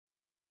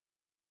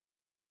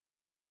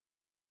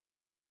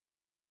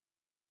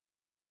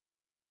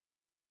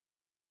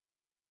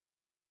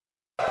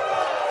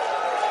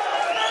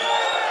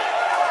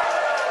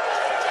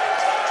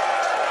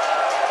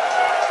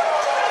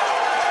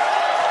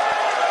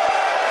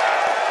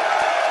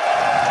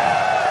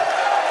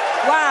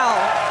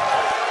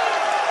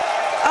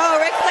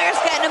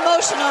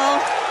emotional.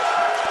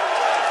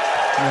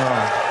 No.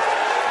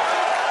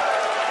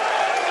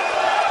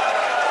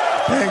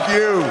 Thank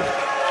you.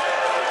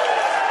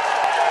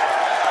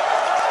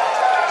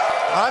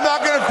 I'm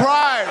not going to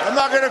cry. I'm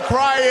not going to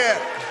cry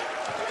yet.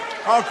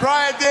 I'll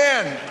cry at the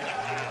end.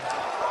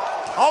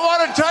 I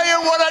want to tell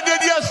you what I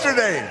did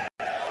yesterday.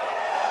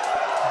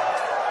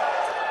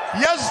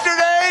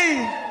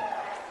 Yesterday,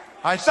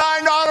 I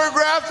signed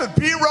autographs with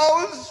Pete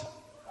Rose.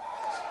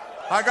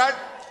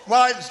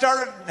 I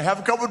started to have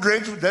a couple of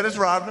drinks with Dennis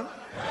Rodman.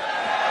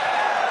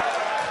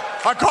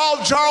 I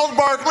called Charles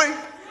Barkley.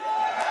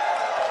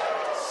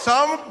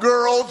 Some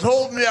girl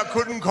told me I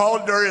couldn't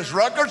call Darius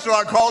Rucker, so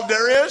I called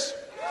Darius.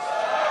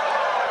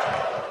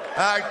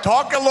 I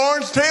talked to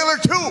Lawrence Taylor,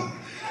 too.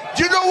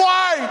 Do you know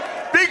why?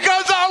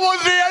 Because I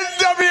was the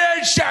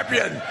NWA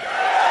champion.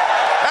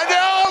 And they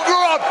all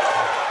grew up.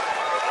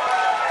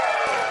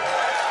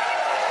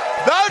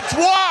 That's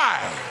why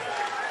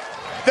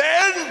the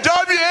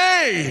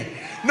NWA,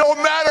 no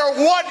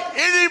matter what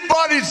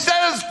anybody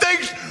says,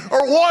 thinks,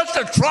 or wants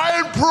to try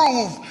and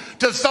prove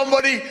to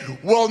somebody,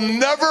 will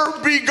never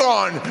be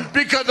gone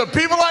because of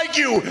people like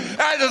you.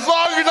 And as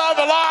long as I'm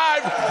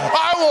alive,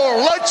 I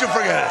won't let you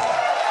forget it.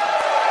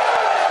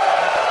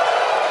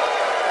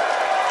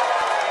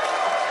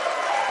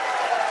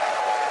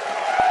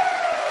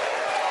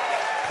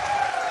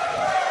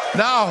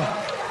 Now,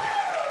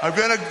 I'm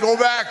going to go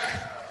back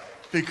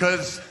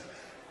because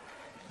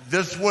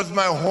this was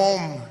my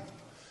home.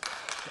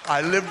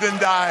 I lived and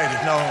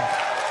died. No,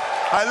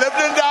 I lived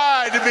and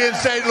died to be in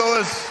St.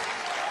 Louis.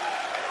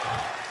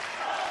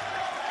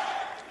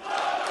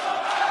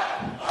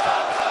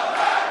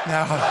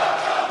 Now,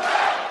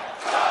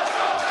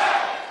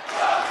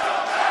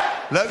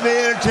 let me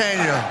entertain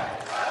you.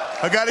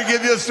 I got to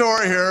give you a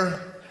story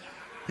here.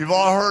 You've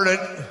all heard it.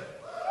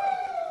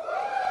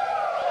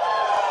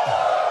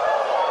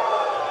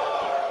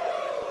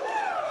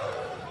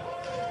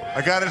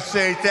 I got to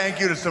say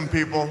thank you to some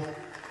people.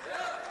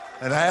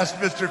 And I asked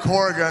Mr.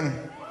 Corrigan,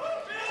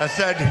 I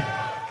said,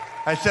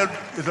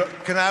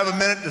 can I have a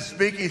minute to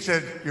speak? He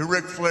said, you're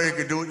Ric Flair, you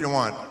can do what you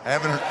want. I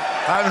haven't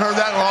heard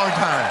that in a long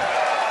time.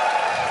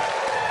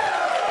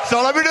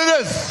 So let me do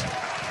this.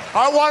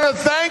 I want to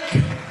thank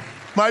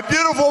my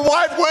beautiful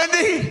wife,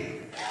 Wendy.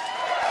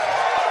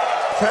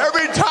 For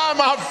every time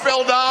I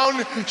fell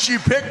down, she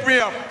picked me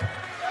up.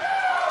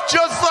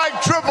 Just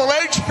like Triple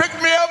H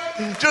picked me up,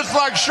 just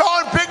like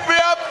Shawn picked me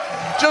up,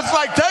 just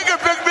like Taker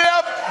picked me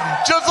up,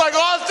 just like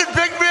Austin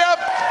picked me up,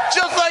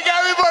 just like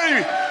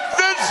everybody.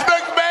 Vince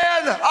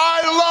McMahon,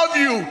 I love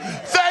you.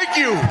 Thank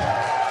you.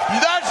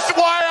 That's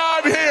why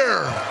I'm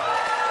here.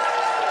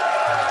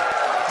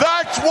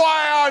 That's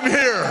why I'm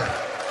here.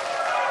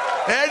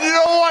 And you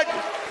know what?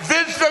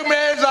 Vince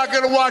McMahon's not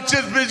going to watch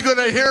this, but he's going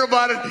to hear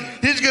about it.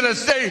 He's going to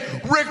say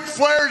Ric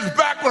Flair's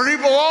back where he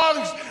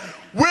belongs,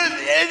 with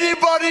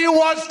anybody who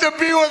wants to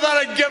be with on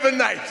a given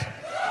night.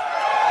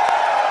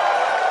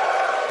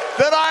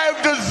 That I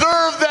have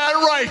deserved that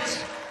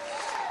right.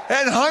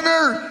 And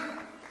Hunter,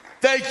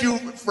 thank you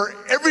for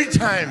every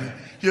time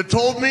you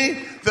told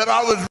me that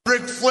I was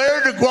Ric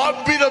Flair to go out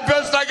and be the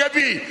best I could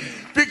be.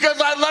 Because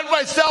I let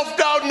myself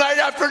down night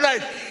after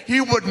night.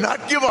 He would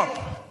not give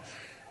up.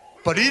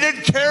 But he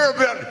didn't care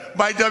about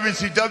my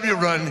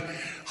WCW run.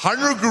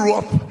 Hunter grew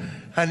up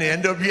on the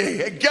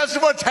NWA. And guess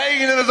what's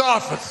hanging in his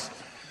office?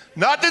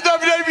 Not the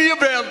WWE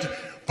belt,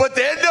 but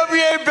the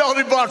NWA belt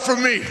he bought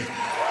from me.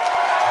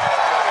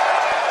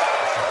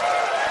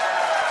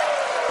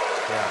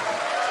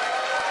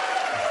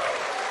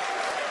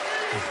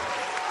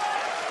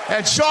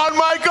 And Shawn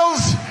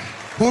Michaels,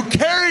 who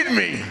carried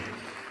me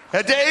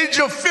at the age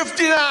of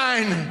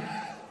 59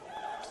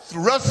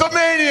 through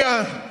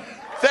WrestleMania.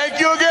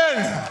 Thank you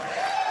again.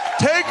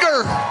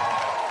 Taker,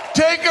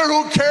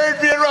 who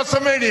carried me at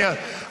WrestleMania.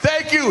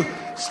 Thank you.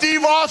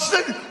 Steve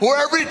Austin, who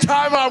every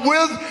time I'm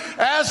with,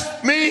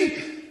 asks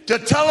me to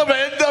tell him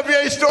an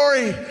NWA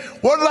story.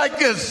 One like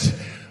this.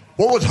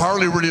 What was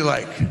Harley really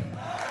like?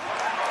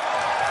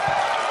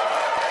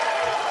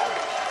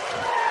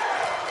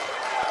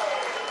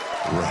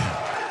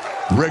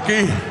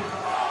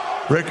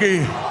 Ricky,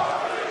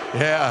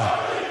 yeah.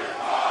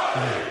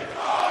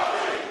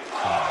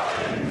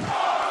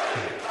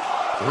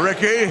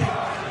 Ricky,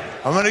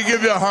 I'm going to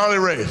give you a Harley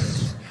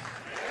race.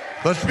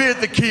 Let's be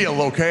at the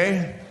keel,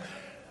 okay?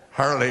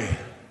 Harley,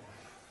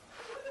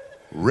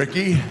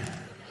 Ricky,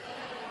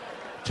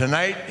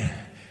 tonight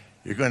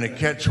you're going to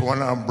catch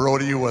one on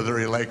Brody whether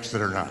he likes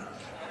it or not.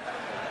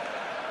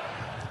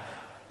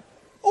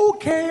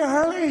 Okay,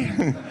 Harley.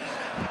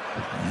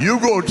 You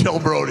go tell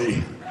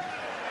Brody.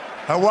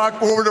 I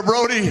walk over to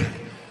Brody.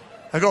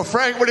 I go,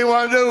 Frank, what do you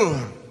want to do?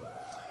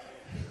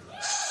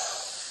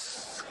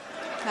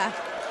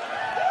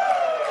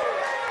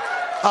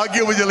 I'll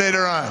get with you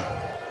later on.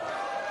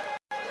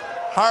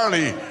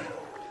 Harley,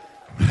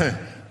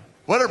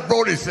 what did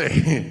Brody say?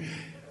 He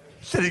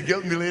said he'd get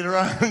with me later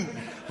on.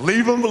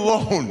 Leave him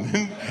alone.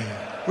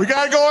 We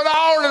got to go an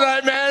hour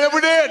tonight, man, and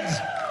we did.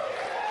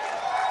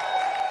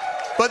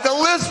 But the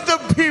list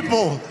of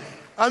people,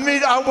 I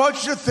mean, I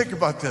want you to think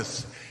about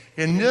this.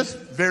 in this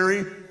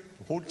very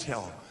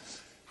hotel,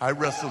 I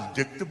wrestled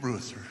Dick the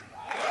Bruiser,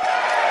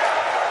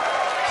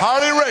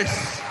 Harley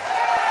Race,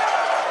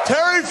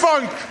 Terry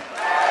Funk,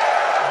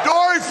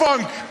 Dory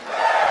Funk,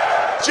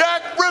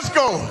 Jack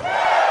Briscoe,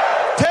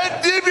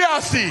 Ted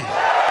DiBiase,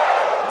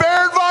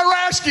 Baron Von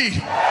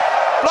Raschke,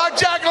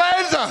 Blackjack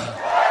Lanza.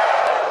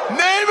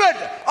 Name it,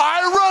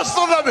 I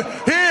wrestled them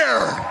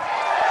here.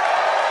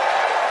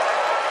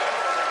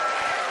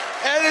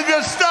 And if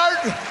you start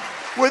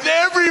with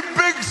every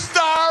big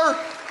star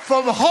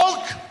from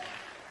Hulk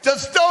to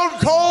Stone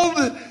Cold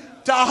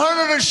to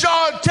Hunter and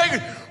Shaw, take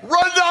it,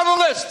 run down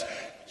the list.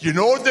 You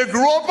know what they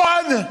grew up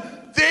on?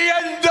 The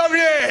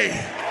NWA.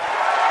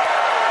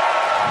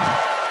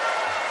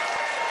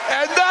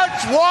 And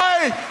that's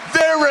why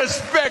they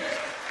respect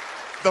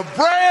the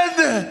brand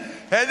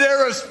and they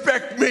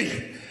respect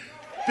me.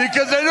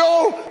 Because they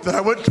know that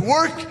I went to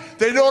work.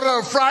 They know that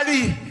on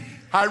Friday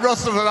I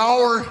wrestled an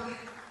hour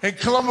in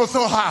Columbus,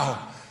 Ohio.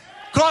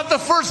 Caught the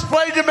first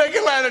plane to make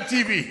Atlanta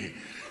TV.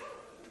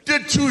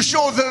 Did 2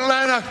 shows in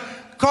Atlanta.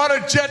 Caught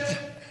a jet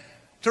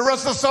to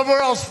wrestle somewhere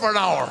else for an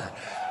hour.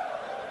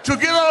 To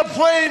get on a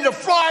plane to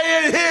fly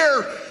in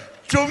here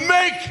to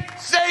make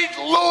St.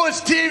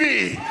 Louis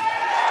TV.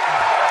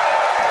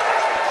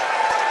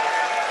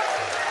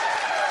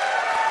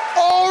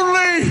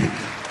 Only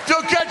to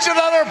catch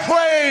another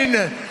plane,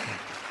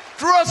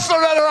 to wrestle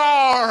another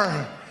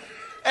hour,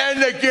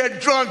 and to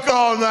get drunk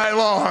all night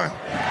long.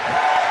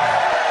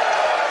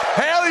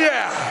 Hell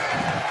yeah.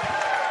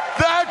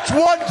 That's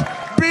what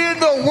being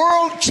the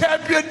world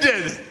champion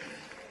did.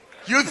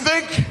 You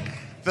think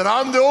that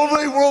I'm the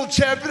only world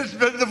champion that's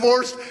been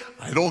divorced?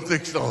 I don't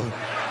think so.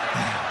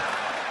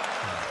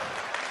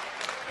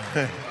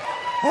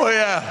 Oh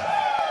yeah.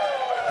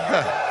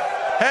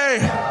 Hey,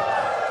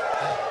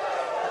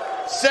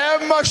 Sam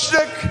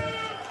Mushnick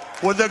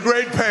with a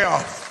great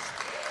payoff.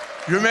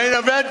 Your main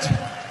event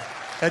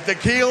at the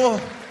Kiel,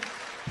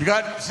 you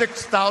got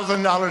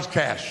 $6,000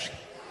 cash.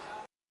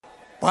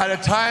 By the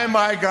time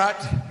I got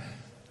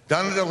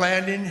done at the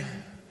landing,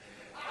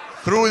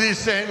 through the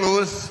St.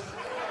 Louis,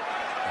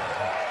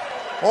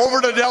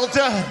 over to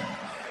Delta,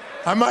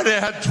 I might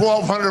have had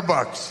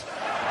 $1,200.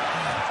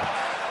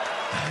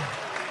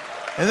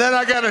 And then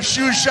I got a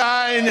shoe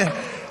shine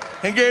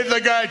and gave the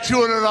guy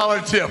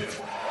 $200 tip.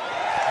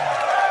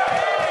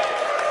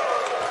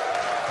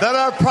 Then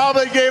I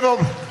probably gave a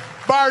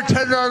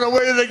bartender on the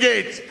way to the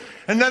gate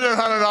another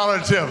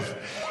 $100 tip.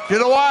 You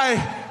know why?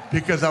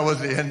 Because I was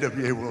the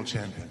NWA World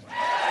Champion.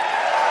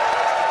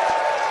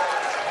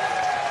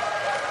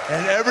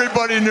 And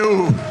everybody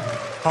knew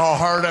how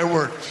hard I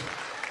worked.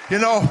 You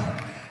know,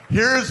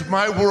 here's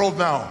my world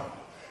now.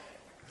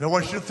 I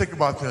want you to think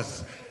about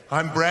this.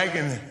 I'm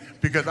bragging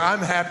because I'm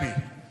happy.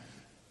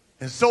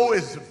 And so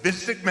is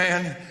Vince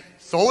McMahon,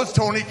 so is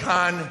Tony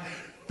Khan,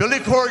 Billy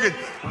Corgan.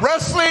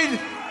 Wrestling,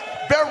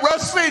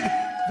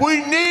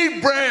 we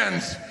need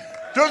brands.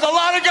 There's a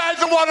lot of guys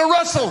that want to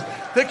wrestle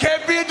that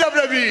can't be in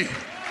WWE.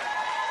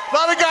 A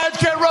lot of guys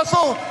can't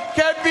wrestle,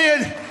 can't be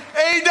in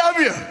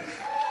AEW.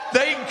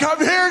 They can come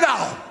here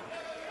now.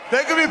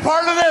 They can be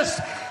part of this.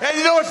 And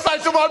you know what's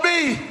nice about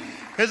me?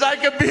 Is I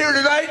can be here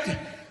tonight,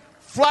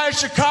 fly to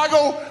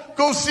Chicago,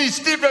 go see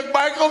Steve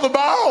McMichael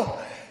tomorrow,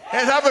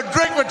 and have a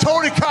drink with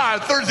Tony Khan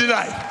Thursday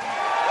night.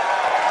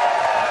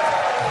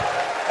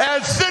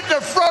 And sit in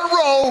the front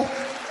row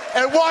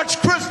and watch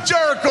Chris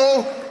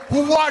Jericho,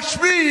 who watched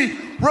me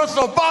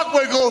wrestle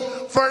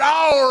Bockwinkel for an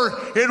hour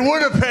in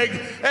Winnipeg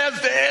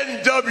as the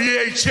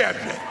NWA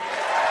champion.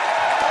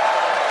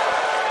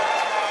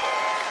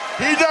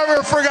 He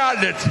never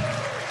forgotten it.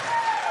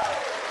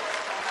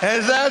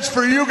 And that's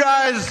for you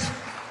guys,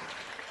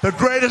 the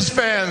greatest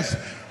fans.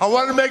 I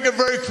want to make it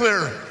very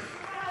clear.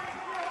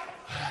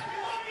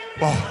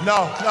 Oh,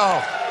 no.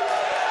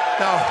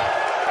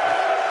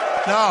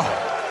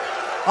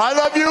 I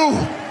love you,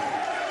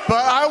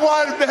 but I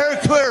want it very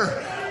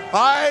clear.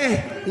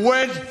 I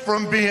went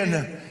from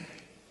being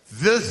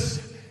this,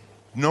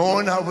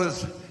 knowing I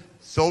was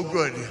so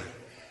good,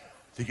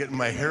 to getting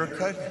my hair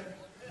cut,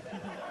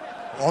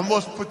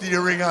 almost put the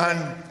earring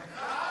on,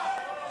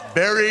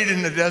 buried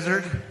in the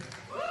desert,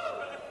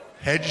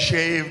 head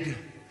shaved,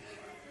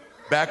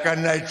 back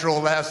on Nitro,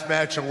 last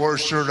match, I wore a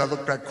shirt, I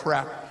looked like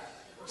crap.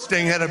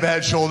 Sting had a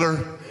bad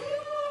shoulder,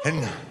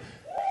 and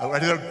I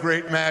did a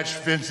great match.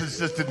 Vince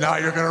insisted, now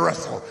you're gonna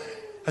wrestle.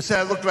 I said,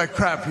 I looked like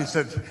crap. He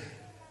said,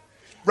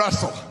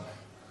 wrestle,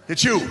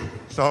 it's you.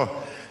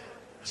 So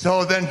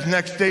then the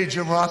next day,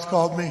 Jim Ross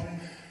called me.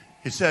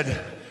 He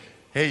said,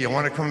 hey, you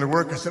wanna come to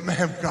work? I said,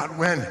 man, God,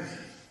 when?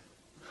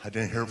 I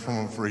didn't hear from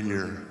him for a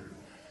year,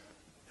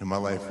 and my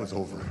life was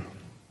over.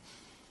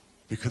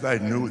 Because I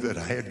knew that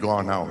I had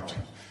gone out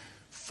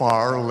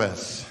far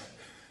less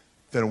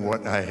than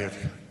what I had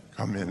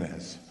come in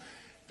as.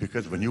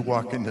 Because when you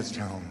walk in this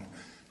town,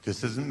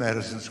 this isn't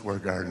Madison Square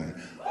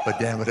Garden, but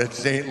damn it, it's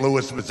St.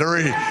 Louis,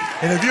 Missouri.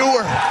 And if you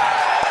were...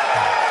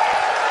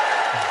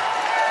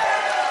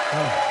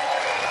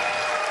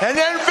 And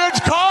then Vince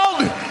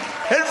called,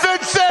 and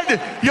Vince said,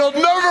 you'll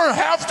never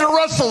have to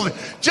wrestle.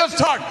 Just just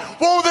talked.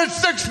 Well, within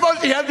 6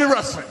 months, he had me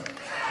wrestling.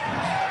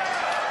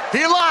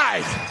 He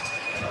lied.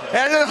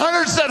 And then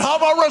Hunter said, how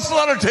about wrestle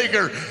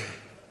Undertaker?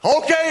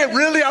 Okay,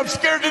 really, I'm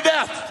scared to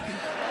death.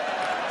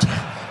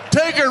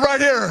 Taker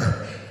right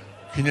here.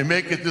 Can you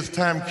make it this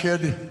time,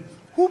 kid?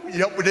 Whoop,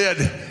 yep, we did.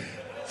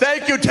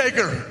 Thank you,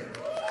 Taker.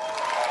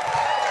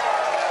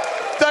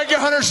 Thank you,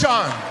 Hunter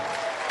Sean.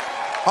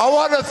 I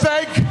want to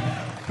thank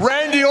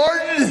Randy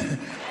Orton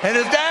and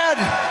his dad.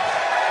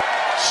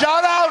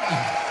 Shout out.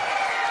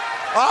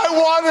 I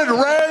wanted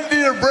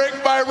Randy to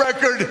break my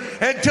record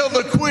until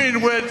the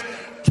Queen went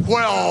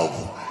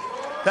 12.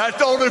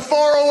 That's only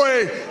 4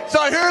 away.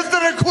 So here's to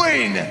the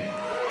Queen.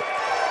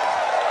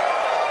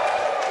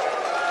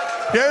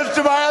 Here's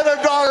to my other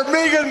daughter,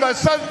 Megan, my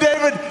son,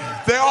 David.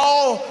 They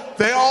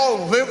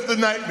all lived the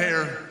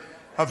nightmare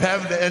of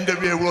having the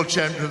NWA World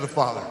Champion to the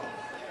father.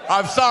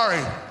 I'm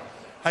sorry.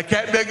 I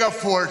can't make up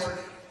for it.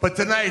 But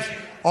tonight,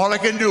 all I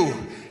can do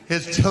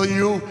is tell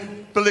you,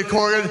 Billy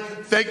Corgan,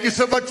 thank you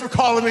so much for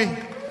calling me.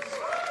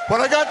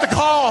 When I got the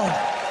call,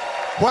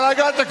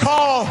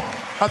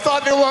 I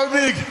thought they wanted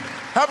me to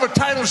have a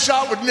title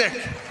shot with Nick.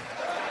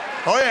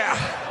 Oh, yeah.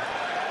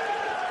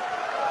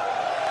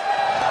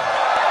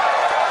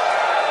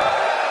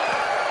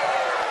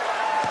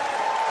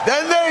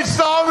 Then they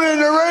saw me in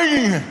the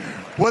ring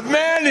with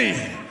Manny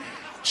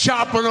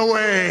chopping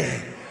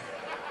away.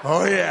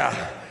 Oh,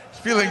 yeah. It's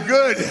feeling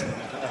good.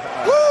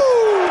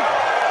 Woo!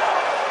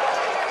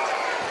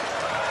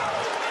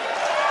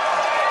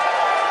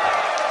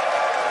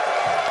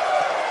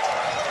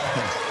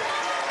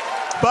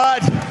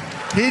 But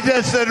he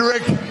just said,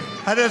 Rick,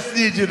 I just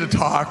need you to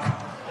talk.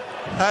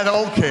 I said,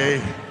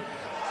 okay.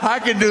 I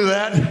can do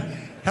that.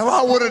 Hell,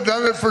 I would have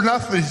done it for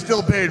nothing. He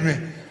still paid me.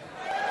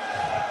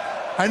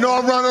 I know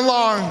I'm running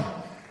long.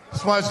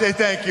 Just want to say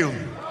thank you.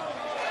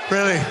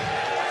 Really.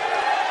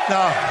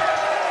 No.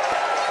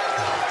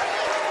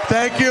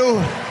 Thank you.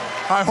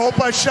 I hope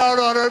I shout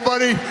out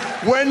everybody.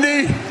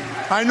 Wendy,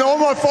 I know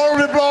my phone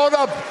will be blowing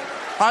up.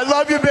 I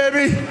love you,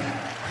 baby.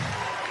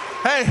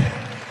 Hey,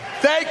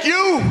 thank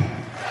you.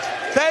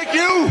 Thank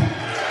you.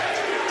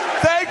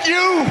 Thank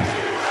you.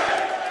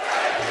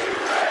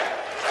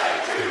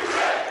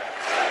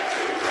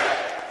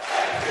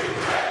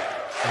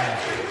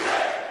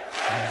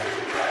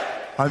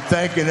 I'm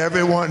thanking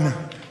every one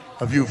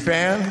of you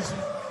fans,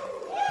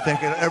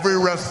 thanking every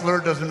wrestler,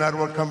 doesn't matter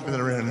what company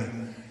they're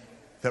in,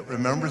 that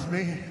remembers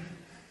me,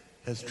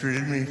 has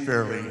treated me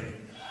fairly, and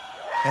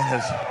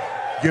has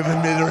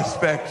given me the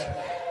respect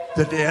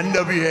that the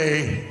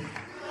NWA,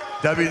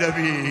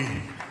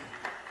 WWE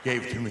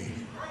gave to me.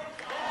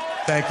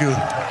 Thank you.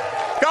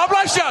 God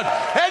bless you,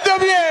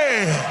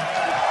 NWA!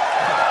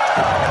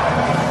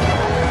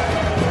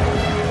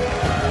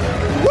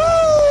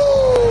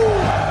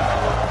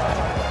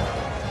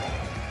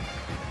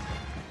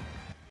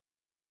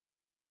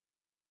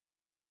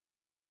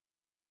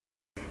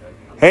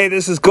 Hey,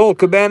 this is Colt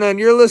Cabana, and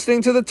you're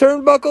listening to the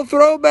Turnbuckle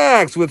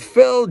Throwbacks with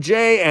Phil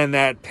J. and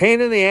that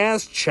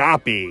pain-in-the-ass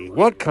Choppy.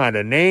 What kind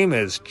of name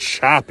is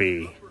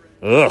Choppy?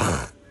 Ugh.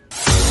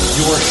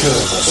 Your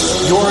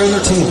shows, your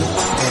entertainment,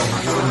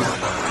 and your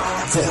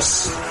network.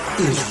 This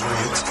is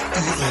Rant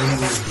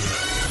EM Radio.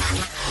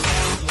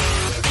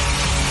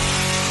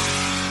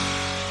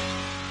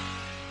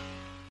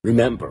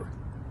 Remember,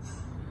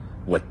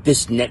 what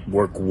this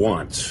network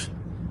wants,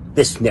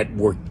 this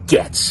network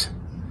gets.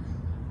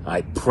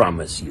 I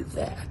promise you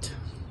that.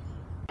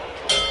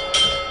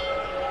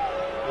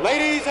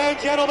 Ladies and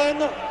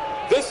gentlemen,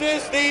 this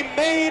is the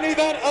main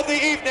event of the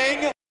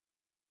evening.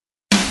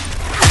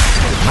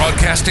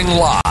 Broadcasting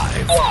live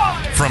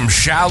from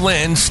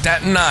Shaolin,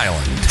 Staten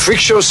Island. Freak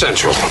Show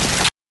Central.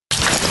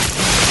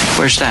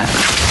 Where's that?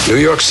 New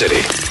York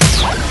City.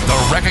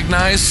 The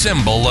recognized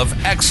symbol of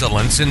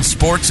excellence in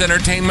sports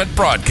entertainment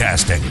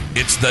broadcasting.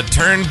 It's the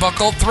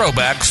Turnbuckle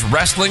Throwbacks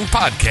Wrestling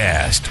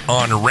Podcast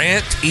on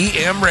Rant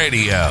EM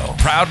Radio.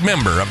 Proud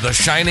member of the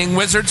Shining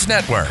Wizards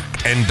Network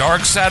and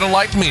Dark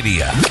Satellite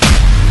Media.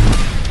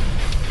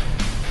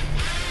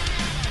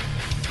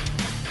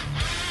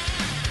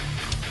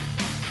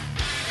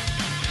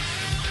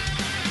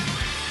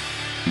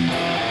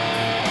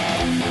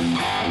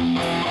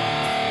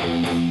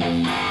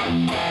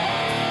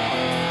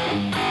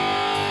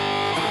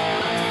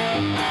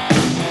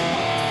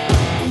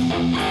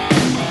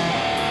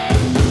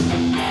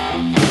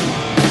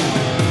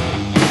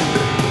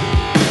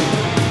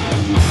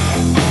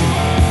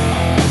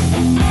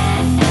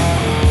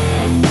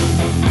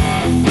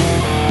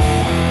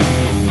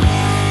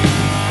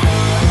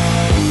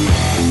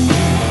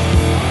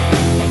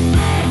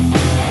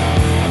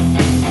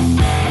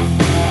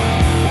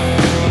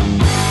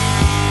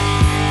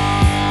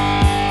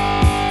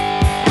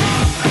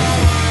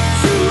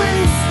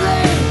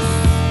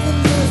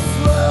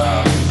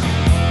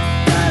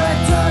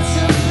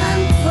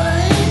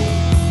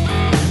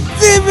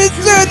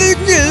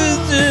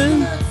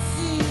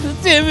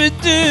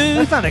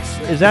 That's not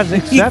is that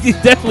Accept? He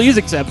definitely is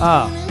Accept.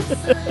 Oh.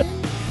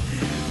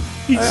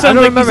 He sounds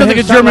like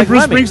a German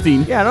Bruce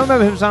Springsteen. Yeah, I don't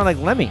remember him sounding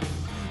like Lemmy.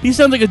 He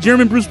sounds like a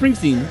German Bruce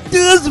Springsteen.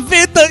 Das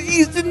Wetter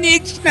ist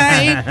nicht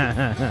schlecht.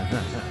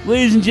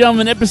 Ladies and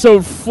gentlemen,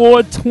 episode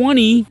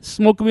 420.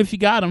 Smoke 'em if you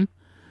got 'em.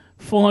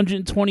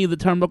 420 of the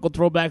Turnbuckle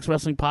Throwbacks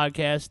Wrestling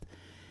Podcast.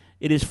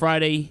 It is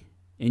Friday,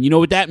 and you know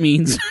what that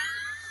means.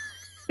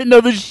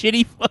 Another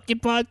shitty fucking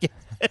podcast.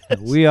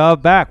 We are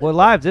back. We're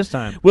live this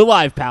time. We're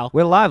live, pal.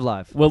 We're live.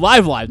 We're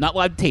live, not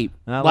live tape.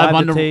 Not live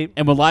on to tape.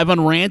 And we're live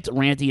on Rant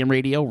EM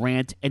Radio,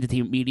 Rant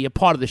Entertainment Media,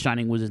 part of the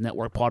Shining Wizards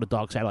Network, part of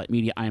Dark Satellite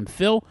Media. I am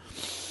Phil.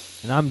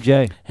 And I'm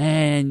Jay.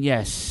 And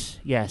yes,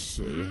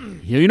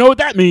 you know what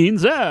that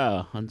means.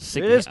 I'm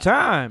sick It's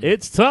time.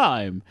 It's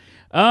time.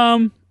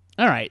 All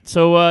right,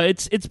 so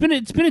it's been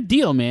a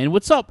deal, man.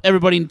 What's up,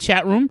 everybody in the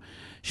chat room?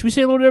 Should we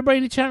say hello to everybody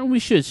in the chat room? We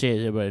should say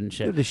hello to everybody in the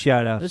chat. Give the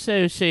shout out. Let's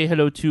say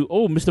hello to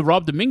Mr.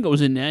 Rob Domingo's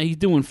in there. He's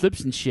doing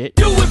flips and shit.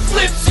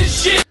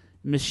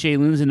 Miss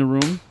Shaylin's in the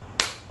room.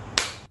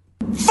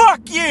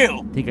 Fuck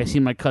you! I think I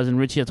see my cousin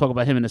Richie. I'll talk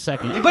about him in a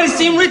second. Anybody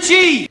seen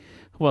Richie?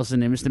 Who else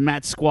in there? Mr.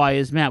 Matt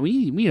Squires. Matt,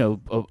 we need a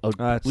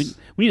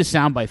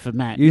soundbite for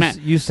Matt.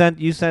 You sent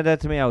that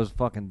to me. I was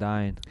fucking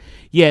dying.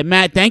 Yeah,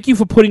 Matt. Thank you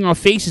for putting our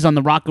faces on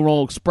the Rock and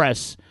Roll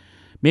Express.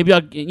 Maybe I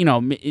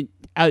don't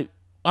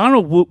know.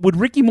 Would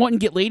Ricky Morton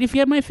get laid if he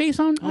had my face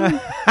on? It's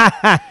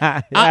the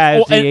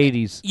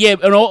 80s. Yeah,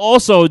 and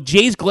also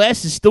Jay's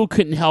glasses still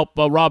couldn't help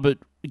Robert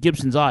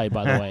Gibson's eye.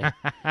 By the way,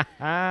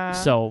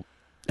 so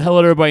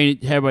hello to everybody.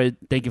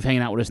 Thank you for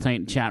hanging out with us tonight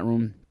in the chat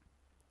room.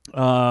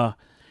 All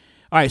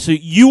right, so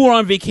you were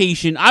on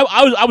vacation.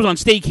 I was on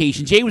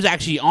staycation. Jay was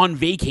actually on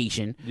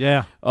vacation.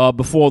 Yeah.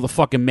 Before the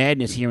fucking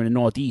madness here in the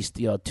Northeast,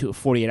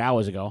 48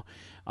 hours ago,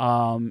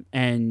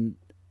 and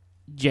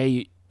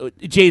Jay's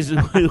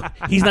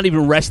he's not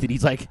even rested.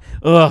 He's like,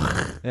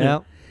 ugh.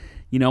 Yeah.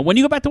 When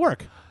do you go back to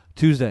work?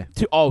 Tuesday.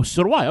 So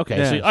do I. Okay.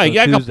 Yeah, so all right,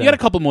 you got a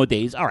couple more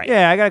days. All right.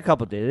 Yeah, I got a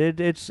couple days.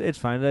 It's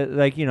fine.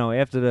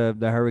 After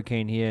the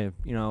hurricane here,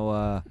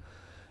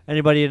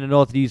 anybody in the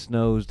Northeast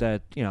knows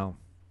that,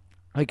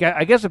 I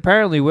guess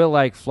apparently we're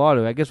like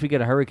Florida. I guess we get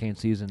a hurricane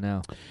season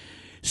now.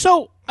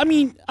 So, I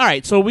mean, all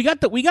right. So we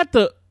got the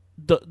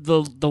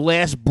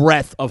last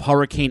breath of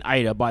Hurricane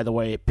Ida, by the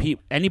way.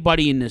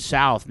 Anybody in the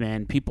South,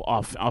 man, people,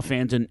 our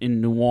fans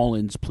in New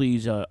Orleans,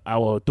 please,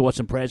 our thoughts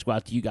and prayers go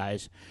out to you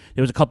guys.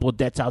 There was a couple of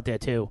deaths out there,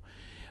 too.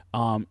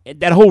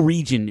 That whole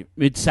region,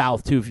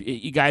 Mid-South, too.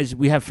 You guys,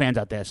 we have fans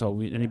out there,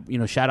 so,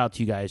 shout out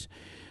to you guys.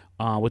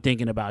 We're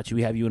thinking about you.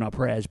 We have you in our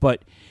prayers.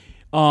 But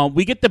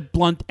we get the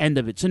blunt end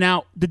of it. So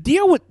now, the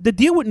deal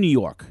with New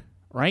York,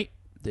 right?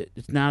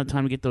 It's now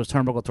time to get those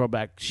Turnbuckle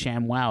Throwback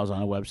Sham Wows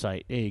on our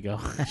website. There you go.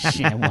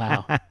 Sham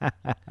Wow.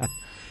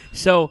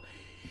 So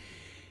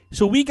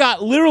we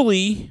got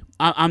literally,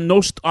 I am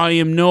no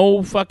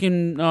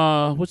fucking,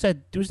 what's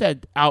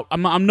that out?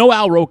 I'm no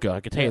Al Roker,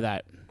 I can tell you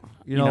that.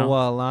 You know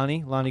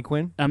Lonnie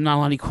Quinn? I'm not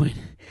Lonnie Quinn.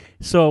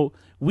 So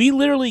we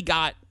literally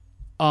got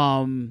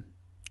almost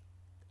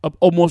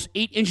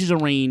 8 inches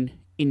of rain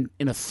in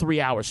a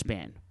 3-hour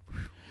span.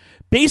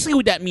 Basically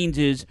what that means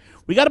is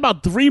we got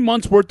about 3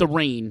 months worth of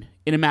rain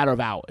in a matter of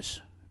hours,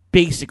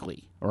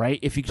 basically, all right?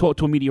 If you talk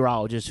to a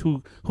meteorologist,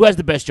 who has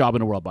the best job in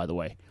the world, by the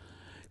way,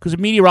 because a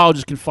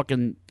meteorologist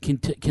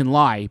can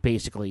lie,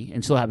 basically,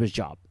 and still have his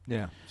job.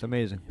 Yeah, it's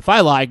amazing. If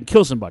I lie, I can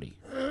kill somebody.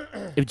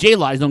 If Jay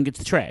lies, no one gets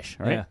the trash,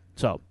 right? Yeah.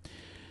 So,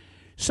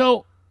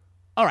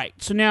 all right.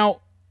 So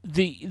now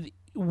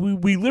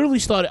we literally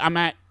started. I'm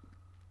at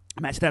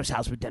Steph's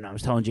house for dinner. I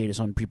was telling Jay this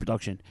on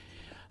pre-production.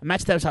 I'm at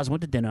Steph's house. I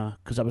went to dinner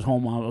because I was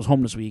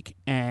home this week,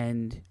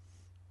 and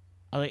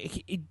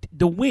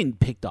the wind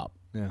picked up.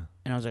 Yeah.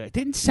 And I was like, it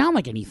didn't sound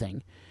like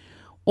anything.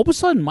 All of a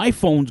sudden, my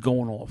phone's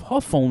going off.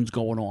 Her phone's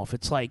going off.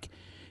 It's like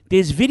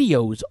there's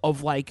videos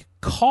of, like,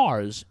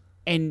 cars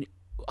and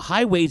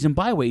highways and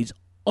byways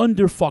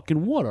under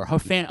fucking water. Her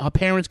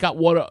parents got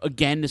water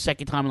again the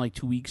second time in, like,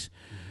 2 weeks.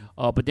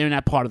 But they're in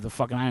that part of the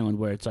fucking island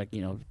where it's, like,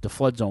 the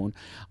flood zone.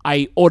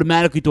 I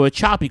automatically thought it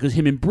choppy because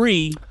him and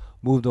Bree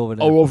moved over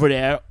there. Over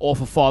there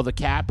off of Father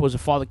Cap. Was it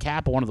Father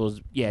Cap or one of those?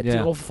 Yeah, it's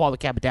off of Father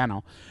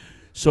Capitano.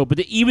 So, but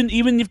even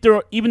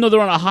though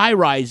they're on a high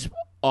rise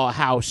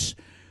house,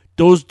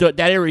 that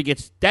area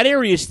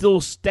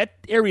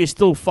is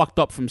still fucked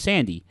up from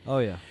Sandy. Oh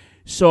yeah.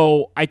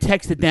 So I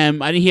texted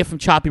them. I didn't hear from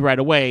Choppy right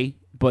away,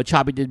 but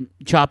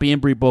Choppy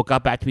and Bree both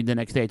got back to me the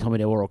next day. Told me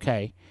they were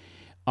okay.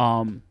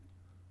 And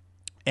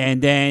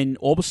then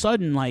all of a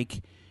sudden,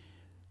 like,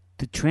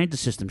 the transit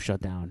system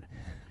shut down,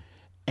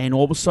 and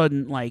all of a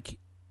sudden, like,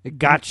 it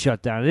got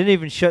shut down. They didn't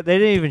even shut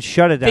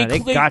it down.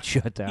 It got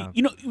shut down.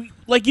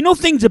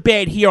 Things are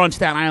bad here on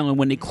Staten Island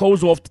when they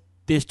close off.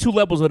 There's 2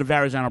 levels of the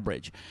Verrazano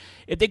Bridge.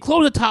 If they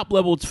close the top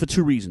level, it's for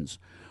 2 reasons.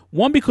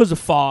 1, because of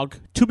fog.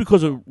 2,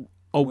 because of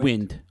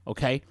wind.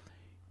 Okay,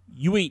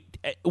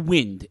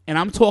 wind, and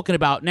I'm talking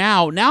about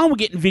now. Now we're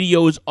getting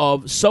videos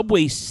of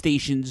subway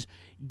stations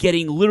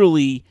getting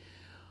literally.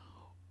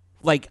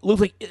 Looks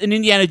like an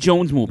Indiana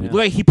Jones movie. Yeah. Look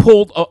like he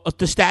pulled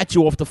the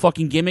statue off the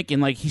fucking gimmick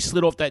and, like, he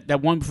slid off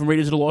that one from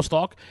Raiders of the Lost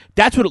Ark.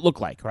 That's what it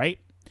looked like, right?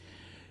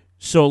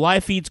 So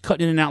live feeds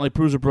cutting in and out like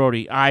Bruiser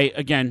Brody.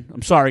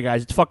 I'm sorry,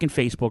 guys. It's fucking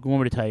Facebook. I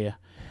want me to tell you.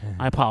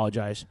 I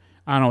apologize.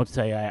 I don't know what to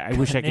tell you. I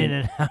wish I could. In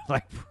and out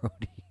like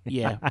Brody.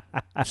 Yeah.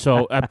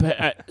 So,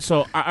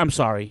 I'm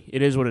sorry.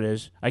 It is what it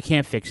is. I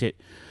can't fix it.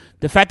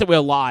 The fact that we're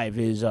live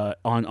is on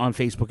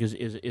Facebook is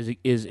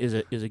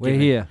a We're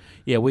given. here.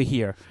 Yeah, we're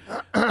here.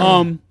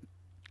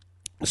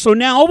 So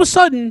now all of a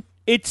sudden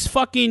it's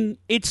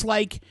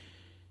like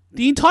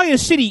the entire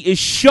city is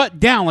shut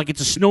down like it's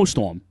a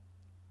snowstorm.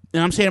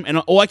 And I'm saying, and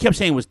all I kept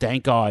saying was,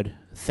 thank God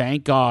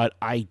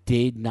I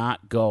did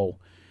not go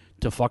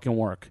to fucking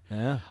work.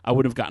 Yeah. I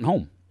would have gotten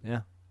home.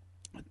 Yeah.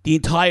 The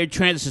entire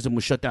transit system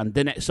was shut down.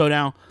 So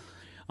now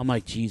I'm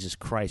like, Jesus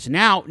Christ.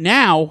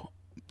 Now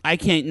I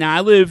can't. Now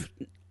I live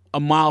a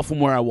mile from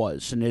where I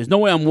was, and there's no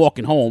way I'm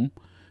walking home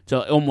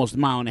to almost a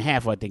mile and a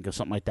half, I think, or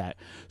something like that.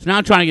 So now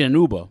I'm trying to get an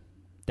Uber.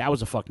 That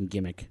was a fucking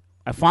gimmick.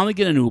 I finally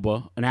get an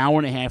Uber an hour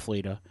and a half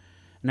later,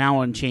 an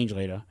hour and change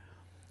later,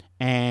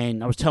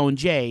 and I was telling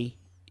Jay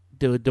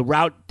the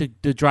route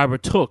the driver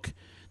took,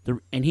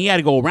 and he had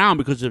to go around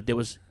because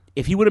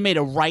if he would have made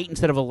a right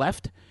instead of a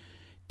left,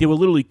 there were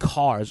literally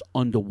cars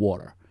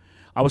underwater.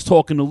 I was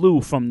talking to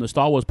Lou from the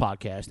Star Wars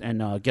podcast and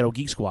Ghetto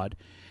Geek Squad,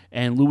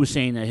 and Lou was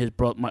saying that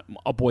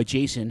our boy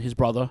Jason, his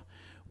brother,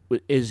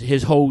 is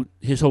his whole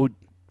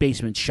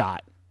basement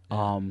shot,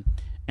 and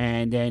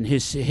then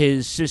his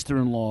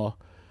sister-in-law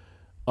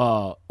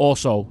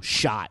also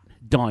shot,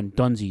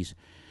 dunsies.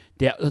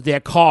 Their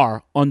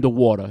car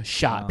underwater,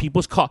 shot.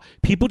 Wow.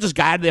 People just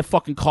got out of their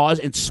fucking cars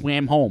and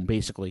swam home.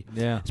 Basically,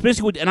 yeah. It's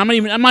basically, and I'm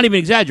not even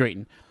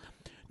exaggerating.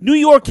 New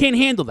York can't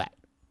handle that.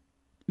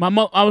 My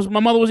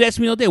mother was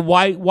asking me the other day,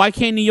 why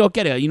can't New York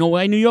get it? You know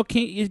why New York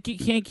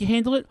can't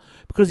handle it?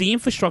 Because the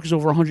infrastructure is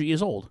over 100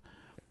 years old.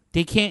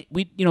 They can't.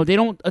 They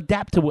don't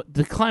adapt to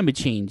the climate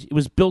change. It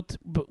was built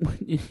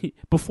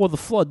before the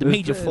flood, the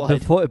major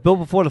flood. Built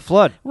before the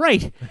flood,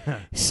 right?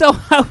 So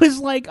I was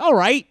like, all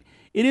right.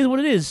 It is what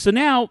it is. So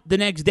now the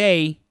next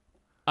day,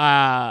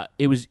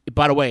 it was.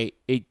 By the way,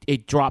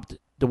 it dropped.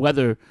 The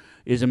weather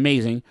is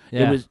amazing.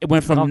 Yeah. It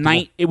went from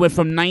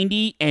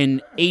 90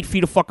 and 8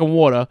 feet of fucking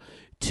water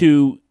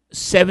to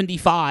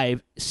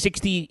 75,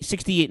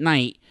 60 at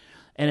night,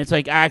 and it's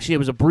like actually it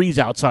was a breeze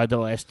outside the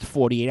last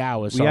 48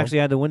 hours. We actually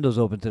had the windows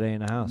open today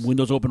in the house.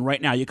 Windows open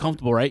right now. You're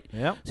comfortable, right?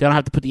 Yep. So I don't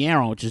have to put the air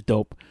on, which is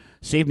dope.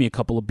 Saved me a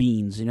couple of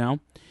beans,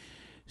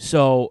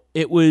 So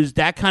it was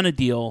that kind of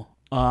deal.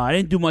 I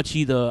didn't do much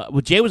either.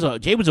 Well, Jay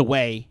was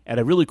away at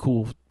a really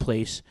cool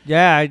place.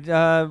 Yeah,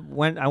 I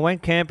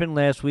went camping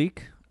last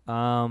week. It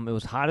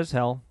was hot as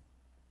hell.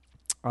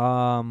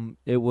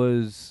 It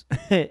was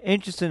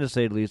interesting to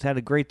say the least. Had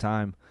a great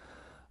time.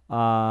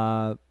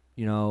 The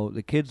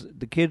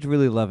kids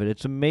really love it.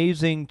 It's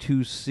amazing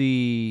to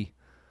see.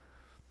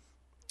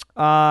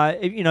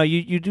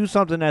 You do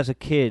something as a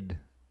kid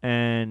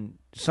and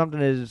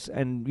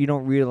you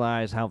don't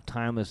realize how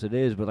timeless it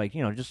is, but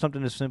just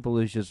something as simple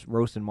as just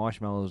roasting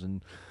marshmallows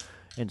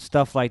and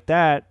stuff like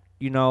that.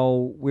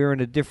 We're in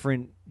a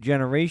different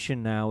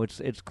generation now.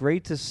 It's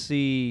great to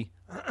see.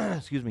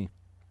 Excuse me.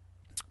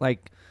 The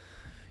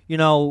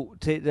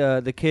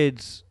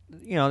kids.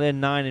 They're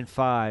 9 and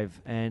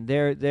 5, and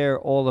they're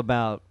all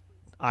about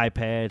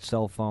iPad,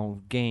 cell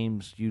phone,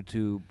 games,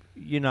 YouTube.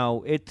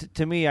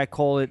 To me, I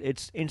call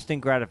it's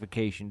instant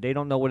gratification. They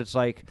don't know what it's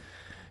like.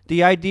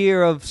 The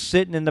idea of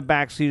sitting in the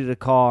back seat of the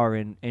car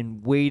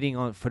and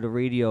waiting for the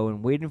radio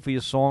and waiting for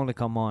your song to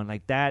come on,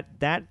 like that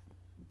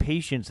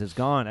patience is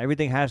gone.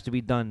 Everything has to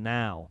be done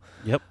now.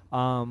 Yep.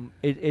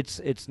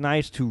 It's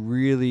nice to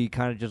really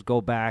kind of just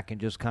go back and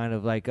just kind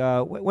of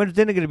when's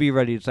dinner going to be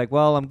ready? It's like,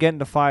 well, I'm getting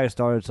the fire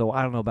started, so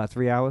I don't know, about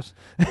 3 hours.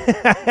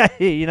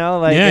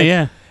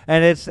 Yeah.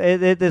 And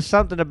there's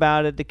something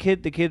about it. The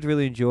kids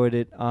really enjoyed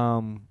it.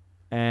 And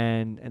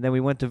then we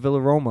went to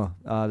Villa Roma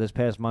this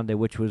past Monday,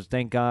 which was,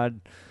 thank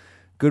God,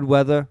 good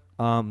weather.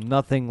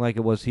 Nothing like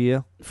it was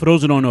here. For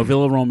those who don't know,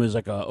 Villa Roma is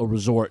like a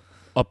resort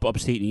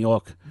upstate New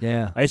York.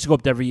 Yeah, I used to go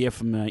up there every year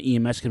from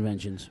EMS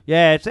conventions.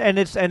 Yeah,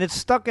 it's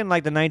stuck in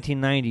like the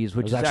 1990s,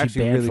 which is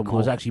actually really cool. I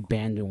was actually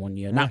banned in one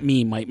year. Yeah. Not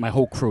me, my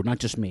whole crew, not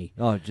just me.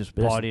 Oh, just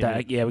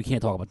partying. Yeah, we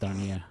can't talk about that on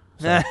the air.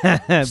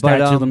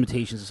 Statute of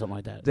limitations or something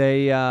like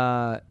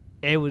that.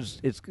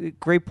 It's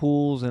great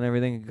pools and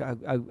everything.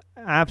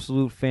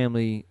 Absolute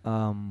family,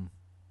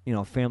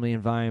 family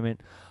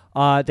environment.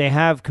 They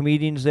have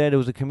comedians there. There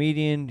was a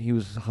comedian. He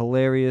was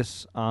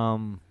hilarious.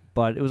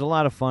 But it was a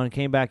lot of fun.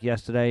 Came back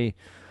yesterday,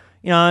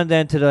 and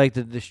then to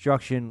the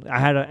destruction.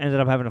 I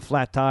ended up having a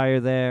flat tire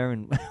there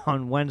and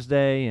on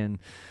Wednesday, and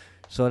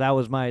so that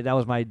was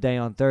my day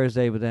on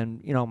Thursday. But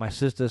then my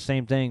sister,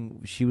 same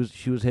thing. She was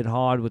hit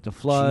hard with the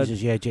flood.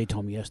 Jesus, yeah, Jay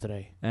told me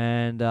yesterday.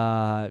 And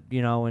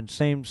and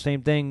same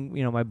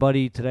thing. My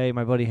buddy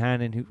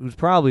Hannon, who's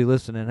probably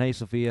listening. Hey,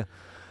 Sophia.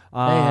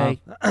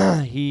 Hey.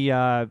 He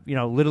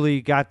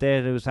literally got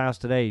there to his house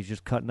today. He's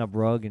just cutting up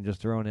rug and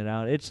just throwing it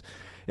out.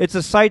 It's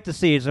a sight to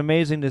see. It's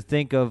amazing to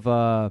think of,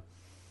 a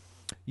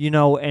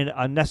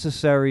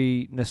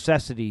necessary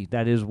necessity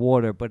that is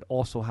water, but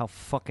also how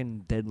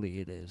fucking deadly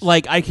it is.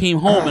 Like, I came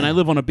home, and I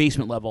live on a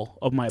basement level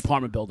of my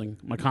apartment building,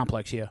 my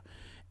complex here,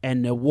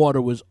 and the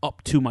water was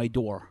up to my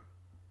door.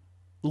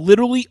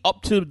 literally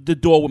up to the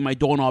door where my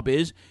doorknob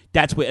is.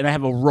 That's where, and I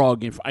have a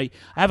rug. I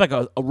have like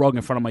a rug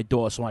in front of my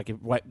door so I can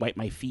wipe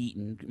my feet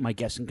and my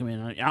guests can come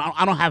in.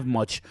 I don't have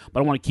much,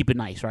 but I want to keep it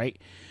nice, right?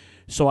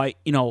 So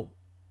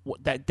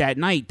that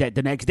night,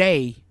 the next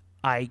day,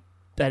 I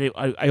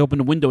opened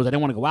the windows. I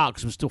didn't want to go out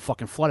because it was still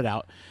fucking flooded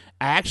out.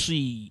 I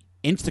actually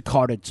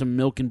Instacarted some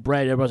milk and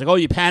bread. Everybody's like, "Oh,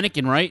 you're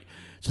panicking, right?"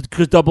 So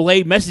because Double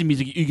A messaged me,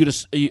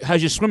 he's like,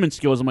 how's your swimming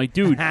skills? I'm like,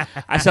 dude,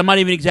 I said I'm not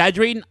even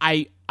exaggerating.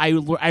 I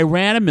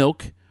ran a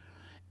milk,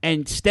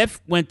 and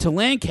Steph went to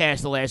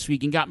Lancaster last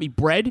week and got me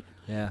bread.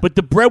 Yeah. But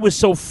the bread was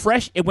so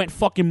fresh, it went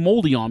fucking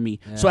moldy on me.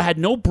 Yeah. So I had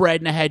no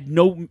bread and I had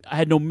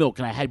no milk,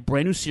 and I had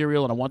brand new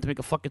cereal, and I wanted to make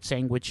a fucking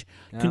sandwich.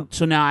 Yeah.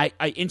 So now I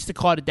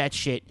Instacarted that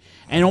shit,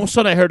 and all of a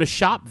sudden I heard a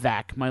shop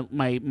vac.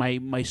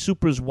 My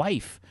super's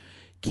wife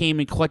came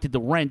and collected the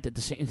rent at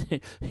the same.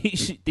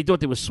 They thought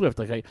they were swift.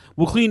 Like,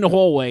 we'll clean the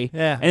hallway.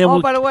 Yeah. And then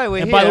by the way,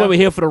 we're here. By the way, we're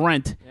here for the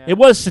rent. Yeah. It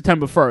was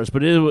September 1st,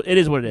 but it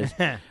is what it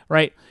is,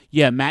 right?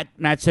 Yeah.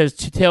 Matt says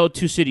Tale of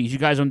Two Cities. You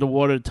guys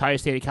underwater. The entire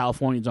state of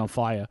California is on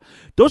fire.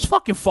 Those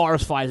fucking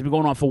forest fires have been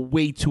going on for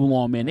way too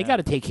long, man. They got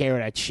to take care of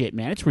that shit,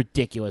 man. It's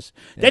ridiculous.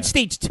 Yeah. That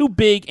state's too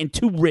big and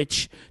too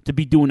rich to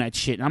be doing that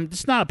shit.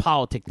 It's not a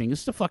politic thing.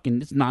 It's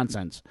it's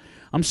nonsense.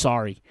 I'm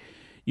sorry.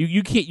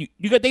 You can't.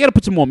 They got to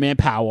put some more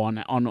manpower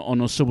on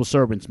those civil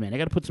servants, man. They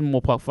got to put some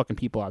more fucking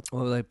people out.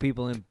 Well, like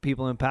people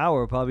in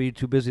power are probably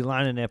too busy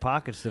lining their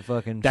pockets to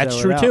fucking. That's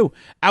true too.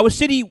 Our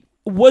city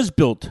was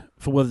built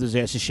for weather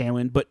disaster,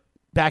 Shannon, but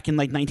back in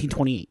like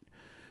 1928.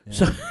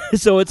 Yeah.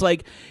 So it's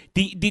like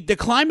the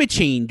climate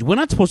change. We're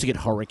not supposed to get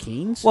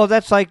hurricanes. Well,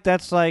 that's like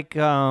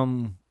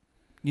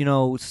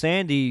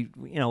Sandy,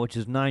 which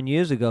is 9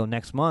 years ago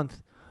next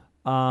month.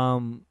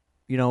 In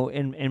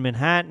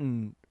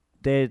Manhattan.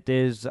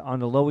 There's on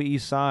the Lower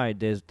East Side.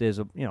 There's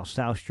a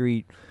South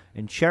Street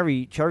and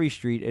Cherry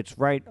Street. It's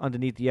right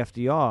underneath the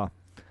FDR,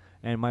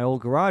 and my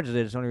old garage is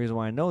there. That's the only reason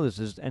why I know this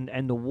is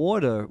and the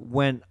water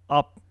went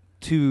up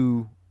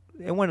to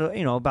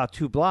about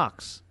 2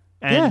 blocks,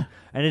 and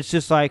it's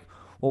just like,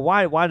 well,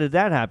 why did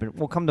that happen?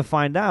 Well, come to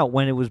find out,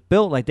 when it was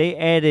built, like they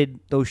added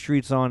those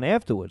streets on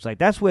afterwards. Like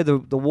that's where the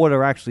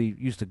water actually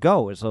used to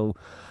go. So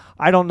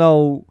I don't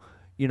know,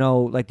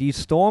 like these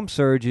storm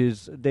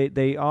surges,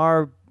 they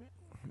are.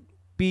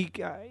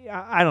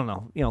 I don't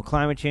know,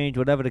 climate change,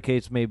 whatever the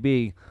case may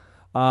be,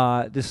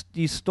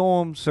 these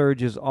storm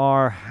surges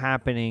are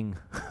happening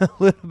a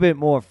little bit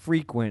more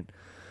frequent,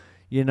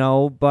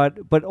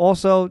 but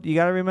also you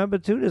got to remember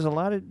too, there's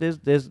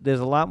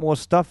a lot more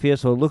stuff here,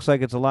 so it looks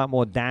like it's a lot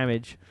more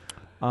damage.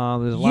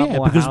 There's a lot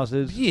more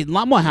houses. Yeah, a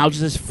lot more houses.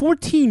 There's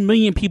 14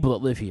 million people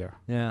that live here.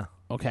 Yeah.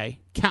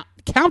 Okay.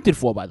 Counted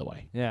for, by the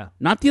way. Yeah.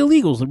 Not the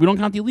illegals. We don't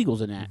count the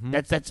illegals in that.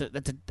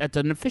 Mm-hmm. That's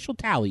an official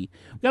tally.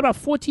 We got about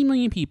 14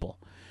 million people.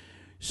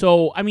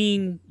 So, I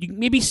mean,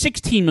 maybe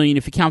 16 million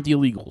if you count the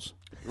illegals,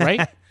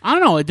 right? I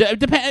don't know. It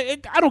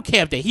depends. I don't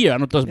care if they're here.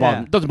 It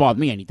doesn't bother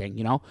me anything,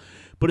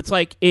 But it's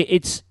like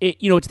it's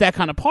that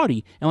kind of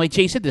party. And like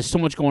Jay said, there's so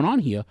much going on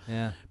here.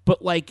 Yeah.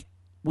 But like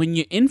when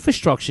your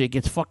infrastructure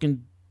gets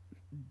fucking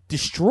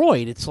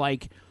destroyed, it's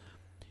like,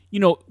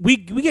 we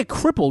get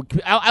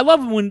crippled. I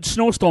love when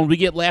snowstorms, we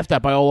get laughed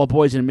at by all our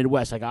boys in the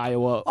Midwest, like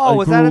Iowa. Oh,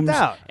 without a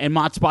doubt. And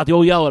Mott Spot, they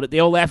all yell at it. They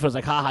all laugh at us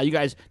like, haha, you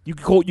guys, you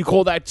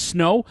call that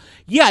snow?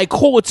 Yeah, I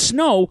call it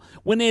snow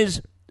when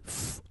there's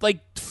like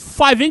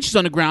 5 inches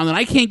on the ground and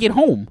I can't get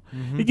home.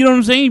 Mm-hmm. You know what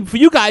I'm saying? For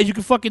you guys, you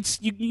can fucking,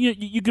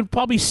 you could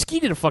probably ski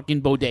to the fucking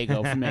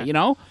bodega from there,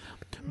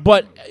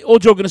 But all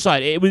joking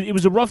aside, it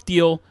was a rough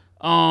deal.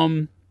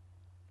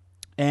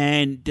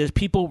 And there's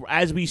people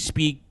as we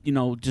speak,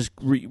 just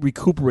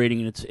recuperating,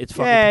 and it's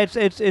fucking. Yeah,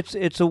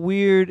 it's a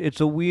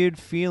weird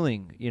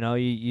feeling.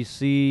 You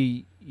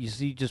see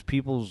just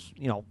people's,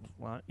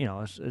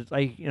 it's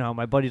like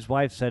my buddy's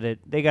wife said it.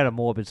 They got a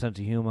morbid sense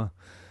of humor.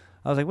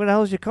 I was like, "What the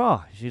hell is your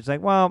car?" She's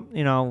like, "Well,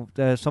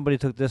 somebody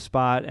took this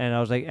spot," and I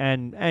was like,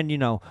 "And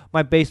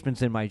my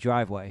basement's in my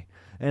driveway,"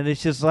 and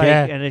it's just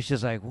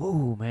like,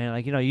 whoa, man,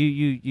 like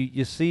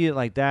you see it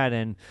like that,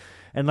 and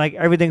like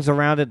everything's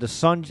around it, the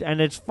sun,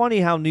 and it's funny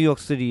how New York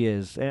City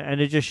is,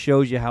 and it just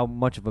shows you how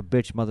much of a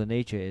bitch Mother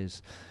Nature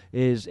is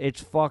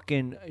it's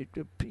fucking,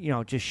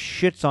 just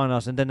shits on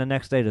us, and then the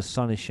next day the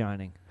sun is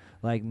shining.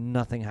 Like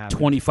nothing happened.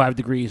 25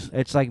 degrees.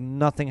 It's like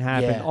nothing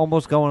happened. Yeah.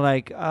 Almost going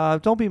like,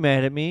 don't be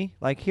mad at me.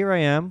 Like here I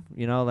am.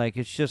 Like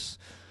it's just,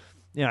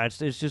 it's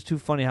just too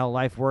funny how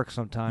life works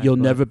sometimes. You'll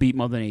never beat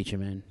Mother Nature,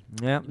 man.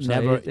 Yeah. So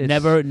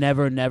never.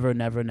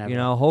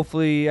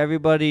 Hopefully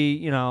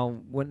everybody,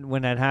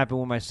 when that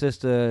happened with my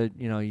sister,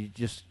 you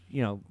just,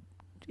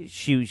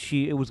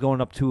 she it was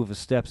going up 2 of the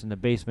steps in the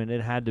basement.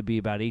 It had to be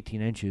about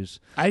 18 inches.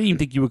 I didn't even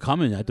think you were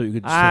coming. I thought you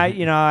could.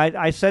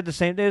 I said the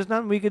same. There's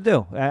nothing we could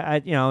do.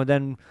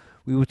 Then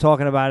we were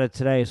talking about it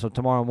today. So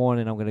tomorrow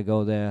morning I'm going to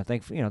go there.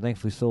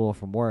 Thankfully still off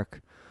from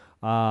work.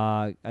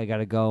 I got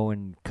to go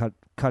and cut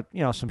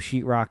some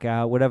sheetrock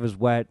out. Whatever's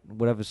wet,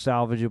 whatever's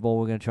salvageable,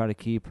 we're going to try to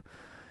keep.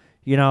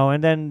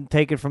 And then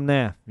take it from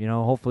there.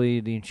 Hopefully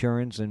the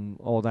insurance and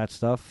all that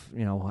stuff.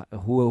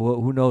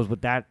 Who knows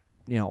what that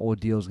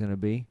ordeal is going to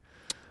be.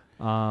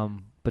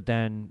 But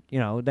then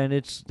then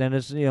it's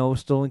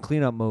still in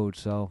cleanup mode.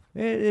 So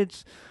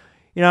it's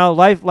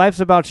life's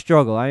about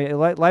struggle.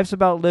 Life's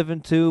about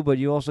living too, but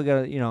you also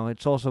got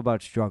it's also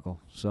about struggle.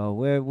 So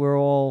we're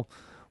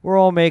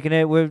all making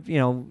it. We're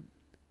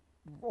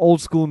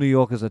old school New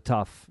Yorkers are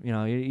tough.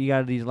 You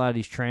got a lot of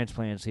these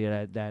transplants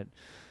here that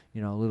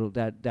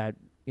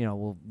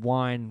will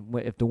whine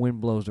if the wind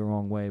blows the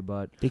wrong way,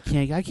 but I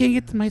can't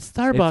get to my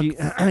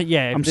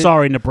Starbucks. I'm the,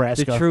 sorry,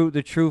 Nebraska.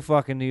 The true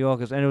fucking New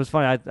Yorkers, and it was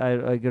funny.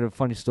 I got a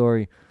funny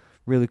story,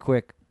 really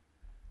quick,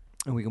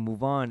 and we can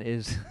move on.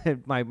 Is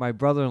my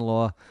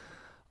brother-in-law?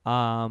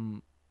 I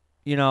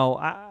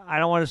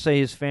don't want to say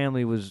his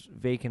family was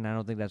vacant. I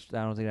don't think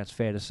that's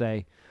fair to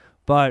say,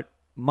 but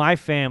my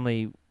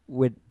family,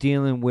 with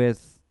dealing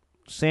with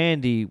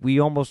Sandy, we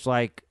almost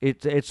like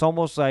it's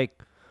almost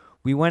like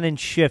we went in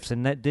shifts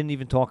and didn't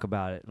even talk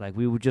about it. Like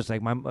we would just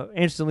like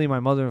instantly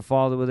my mother and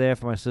father were there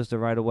for my sister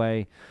right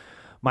away.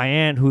 My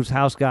aunt, whose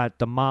house got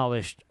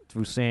demolished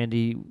through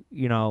Sandy,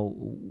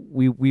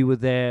 we were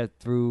there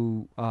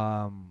through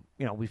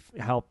we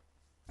helped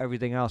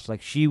everything else.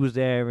 Like she was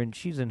there and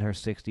she's in her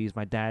 60s.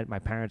 My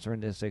parents are in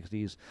their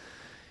 60s.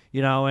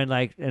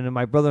 And then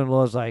my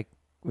brother-in-law's like,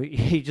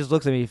 he just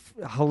looks at me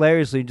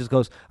hilariously and just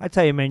goes, I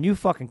tell you, man, you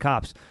fucking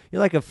cops,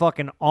 you're like a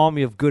fucking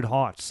army of good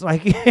hearts.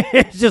 Like,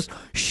 it's just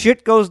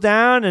shit goes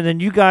down, and then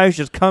you guys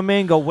just come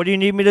in and go, what do you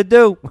need me to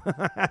do?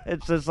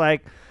 It's just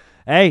like,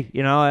 hey,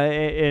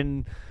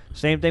 and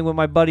same thing with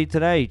my buddy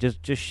today.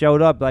 Just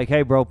showed up like,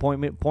 hey, bro, point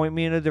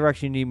me in the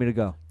direction you need me to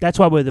go. That's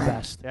why we're the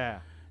best. Yeah.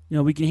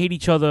 We can hate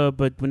each other,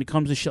 but when it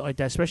comes to shit like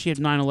that, especially at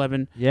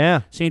 9/11,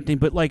 yeah, same thing.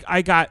 But like,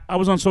 I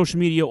was on social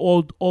media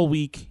all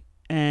week,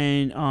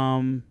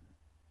 and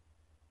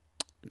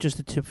just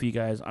a tip for you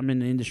guys. I'm in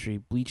the industry.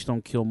 Bleach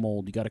don't kill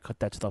mold. You got to cut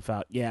that stuff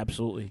out. Yeah,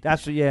 absolutely.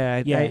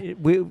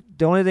 The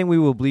only thing we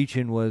were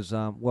bleaching was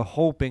we're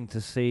hoping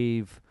to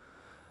save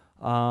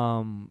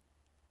my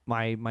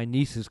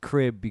niece's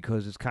crib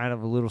because it's kind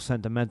of a little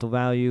sentimental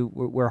value.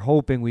 We're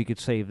hoping we could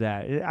save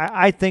that.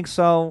 I think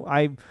so.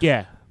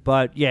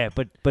 But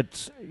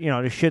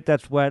the shit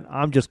that's wet,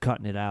 I'm just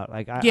cutting it out.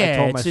 Like I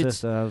told my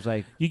sister, I was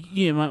like,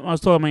 I was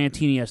talking to my Aunt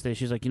Tina yesterday.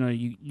 She's like,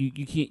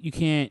 you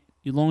can't.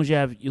 As long as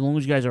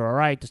you guys are all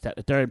right, just that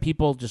the third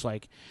people just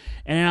like,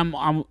 and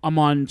then I'm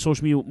on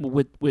social media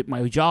with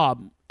my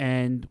job,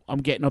 and I'm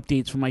getting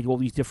updates from like all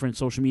these different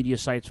social media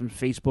sites from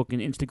Facebook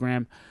and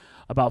Instagram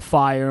about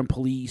fire and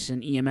police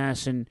and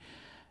EMS, and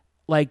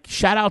like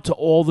shout out to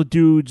all the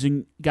dudes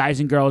and guys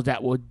and girls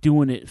that were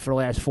doing it for the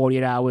last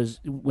 48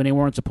 hours when they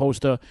weren't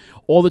supposed to.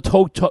 All the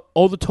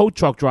tow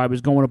truck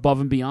drivers going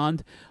above and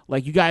beyond.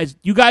 Like you guys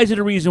are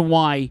the reason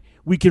why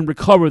we can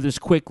recover this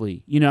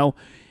quickly.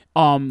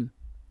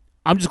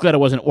 I'm just glad I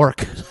wasn't at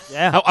work.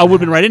 Yeah. I would have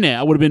been right in there.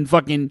 I would have been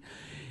fucking,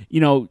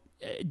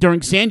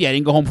 during Sandy, I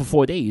didn't go home for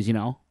 4 days,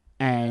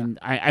 and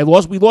I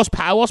lost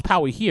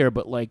power here,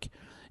 but like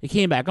it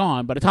came back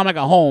on. By the time I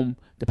got home,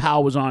 the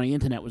power was on, the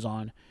internet was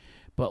on.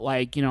 But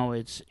like,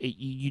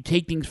 you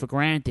take things for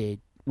granted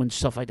when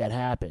stuff like that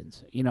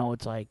happens.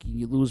 It's like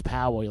you lose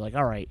power. You're like,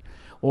 all right.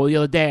 Well, the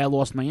other day I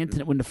lost my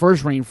internet when the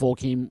first rainfall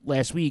came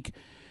last week.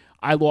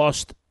 I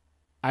lost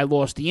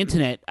the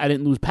internet. I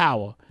didn't lose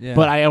power,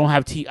 but I don't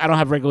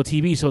have regular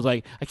TV, so it's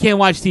like I can't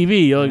watch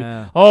TV. You're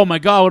like, oh my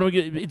god, what do we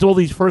get? It's all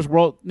these first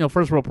world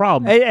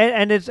problems.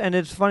 And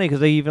it's funny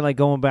because they even like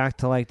going back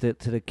to like to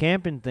the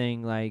camping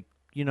thing. Like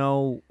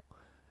I'm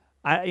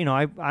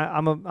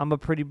a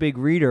pretty big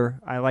reader.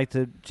 I like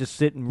to just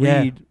sit and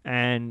read,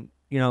 and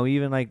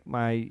even like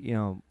my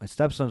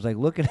stepson's like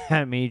looking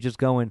at me, just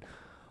going,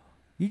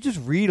 "You just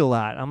read a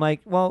lot." I'm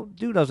like, "Well,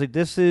 dude," I was like,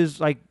 "This is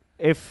like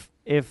if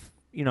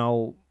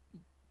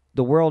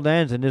the world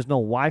ends and there's no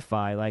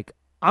Wi-Fi, like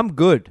I'm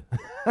good."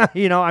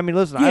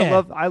 Listen,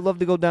 I love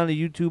to go down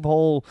the YouTube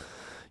hole.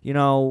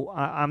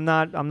 I'm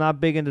not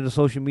big into the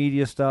social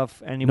media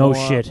stuff anymore.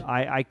 No shit.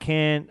 I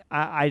can't.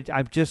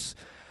 I'm just.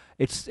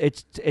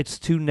 It's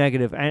too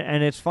negative,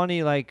 and it's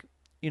funny. Like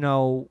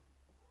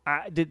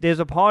there's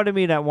a part of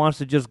me that wants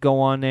to just go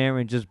on there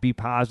and just be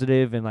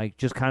positive and like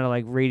just kind of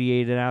like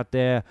radiate it out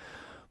there,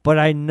 but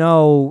I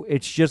know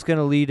it's just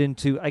gonna lead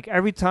into like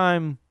every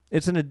time.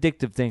 It's an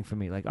addictive thing for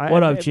me. Like,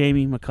 what up,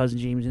 Jamie? My cousin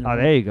Jamie's in. Oh,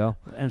 there you go.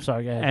 I'm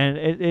sorry, go ahead. And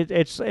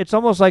it's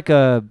almost like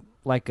an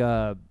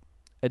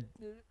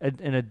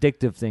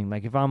addictive thing.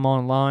 Like if I'm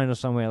online or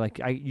somewhere,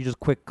 like you just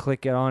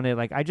click it on it.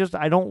 Like I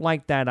don't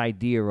like that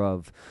idea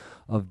of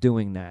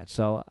doing that.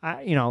 So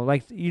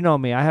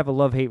me, I have a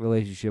love-hate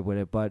relationship with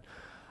it. But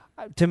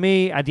to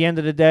me, at the end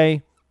of the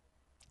day,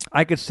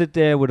 I could sit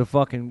there with a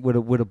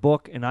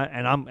book and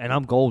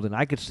I'm golden.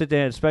 I could sit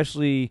there,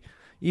 especially.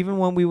 Even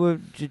when we were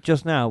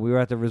just now, we were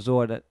at the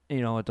resort at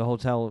the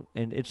hotel,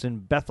 and it's in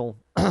Bethel,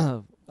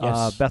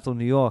 Bethel,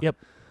 New York.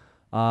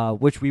 Yep.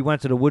 Which we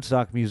went to the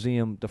Woodstock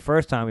Museum the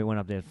first time we went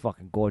up there. It's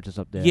fucking gorgeous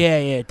up there. Yeah,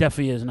 it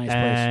definitely is a nice place.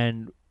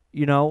 And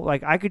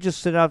like I could just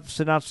sit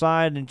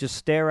outside and just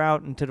stare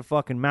out into the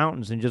fucking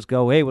mountains and just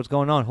go, hey, what's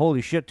going on? Holy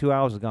shit, 2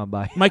 hours have gone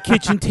by. My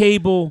kitchen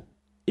table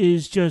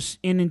is just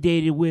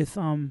inundated with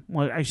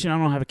well, actually I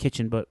don't have a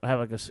kitchen, but I have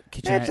like a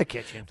kitchen. It's a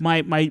kitchen.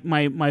 My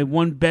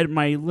one bed,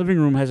 my living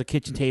room has a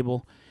kitchen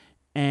table,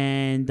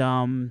 and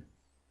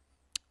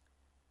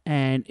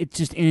it's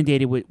just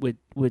inundated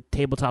with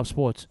tabletop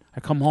sports. I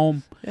come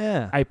home,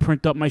 I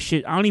print up my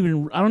shit. I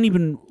don't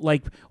even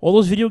like all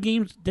those video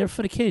games. They're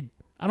for the kid.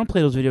 I don't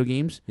play those video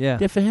games. Yeah,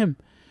 they're for him.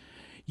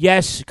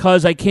 Yes,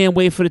 because I can't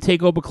wait for the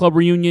Takeover Club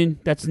reunion.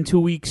 That's in 2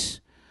 weeks.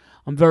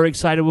 I'm very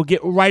excited. We'll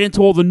get right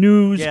into all the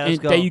news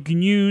that you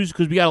can use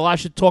because we got a lot of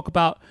shit to talk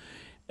about,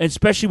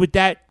 especially with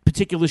that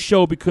particular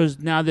show because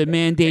now they're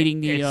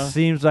mandating the. It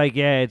seems like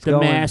it's the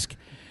going, mask.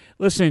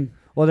 Listen.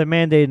 Well, they're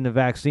mandating the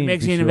vaccine.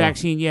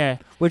 Vaccine, yeah.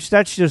 Which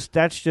that's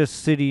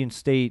just city and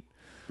state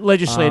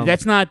legislative.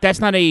 That's not AEW. That's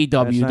not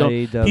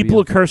AEW.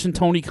 People are cursing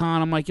Tony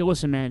Khan. I'm like, yo,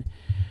 listen, man.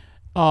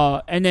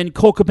 And then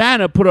Cole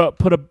Cabana put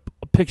a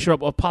picture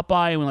up of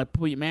Popeye and like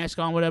put your mask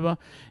on, whatever.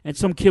 And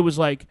some kid was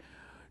like,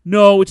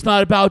 no, it's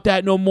not about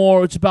that no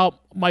more. It's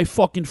about my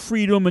fucking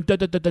freedom and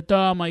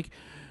da-da-da-da-da. I'm like,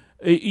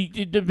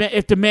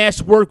 if the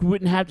mask worked, we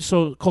wouldn't have to.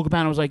 So Cole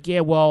Cabana was like,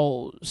 yeah,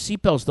 well,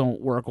 seatbelts don't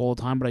work all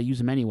the time, but I use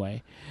them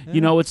anyway. Yeah.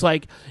 You know, it's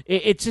like,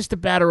 it's just a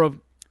matter of,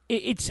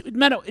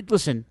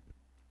 listen,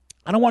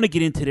 I don't want to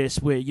get into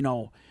this where, you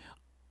know,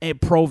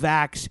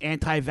 pro-vax,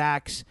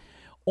 anti-vax.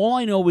 All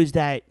I know is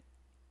that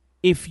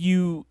if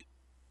you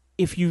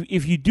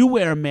do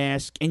wear a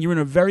mask and you're in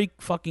a very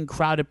fucking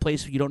crowded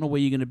place where you don't know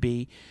where you're going to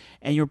be,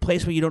 and you're in a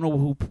place where you don't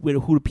know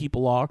who the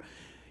people are,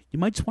 you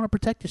might just want to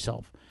protect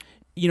yourself.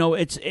 You know,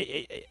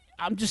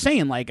 I'm just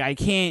saying, like, I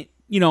can't.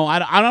 You know, I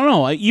don't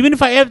know. Even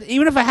if I have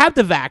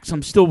the vax,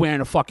 I'm still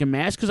wearing a fucking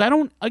mask because I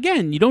don't.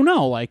 Again, you don't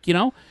know. Like, you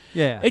know.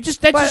 Yeah. That's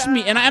just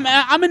me, and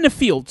I'm in the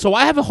field, so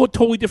I have a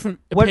totally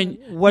different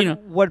opinion.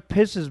 What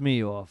pisses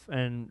me off,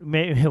 and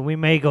we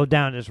may go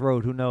down this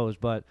road. Who knows?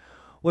 But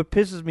what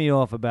pisses me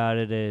off about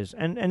it is,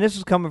 and this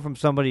is coming from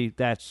somebody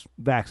that's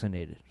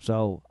vaccinated.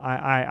 So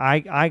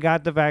I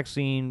got the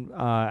vaccine.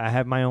 I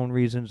have my own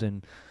reasons,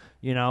 and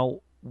you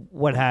know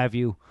what have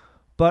you.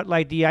 But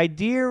like the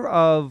idea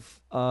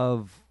of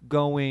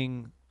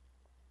going,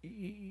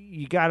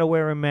 you got to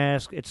wear a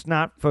mask. It's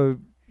not for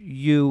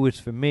you. It's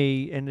for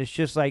me. And it's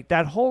just like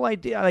that whole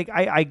idea. Like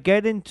I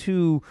get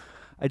into,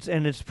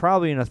 it's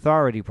probably an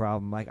authority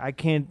problem. Like I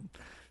can't,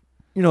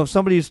 you know, if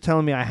somebody's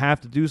telling me I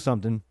have to do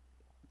something,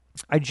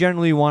 I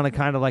generally want to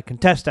kind of like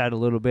contest that a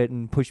little bit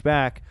and push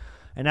back.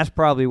 And that's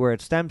probably where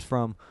it stems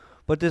from.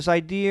 But this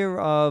idea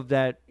of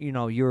that, you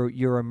know,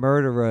 you're a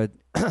murderer,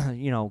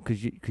 you know,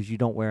 because you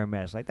don't wear a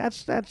mask, like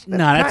that's kind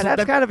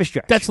of a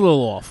stretch. That's a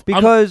little off.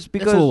 Because a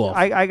little off.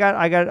 I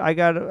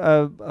got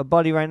a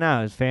buddy right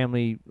now. His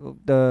family,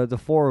 the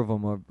four of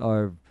them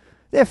are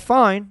they're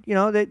fine. You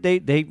know, they're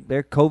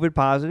COVID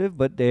positive,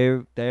 but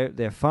they're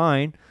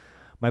fine.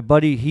 My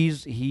buddy, he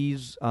was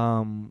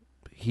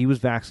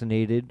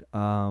vaccinated.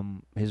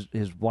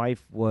 His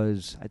wife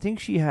was, I think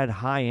she had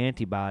high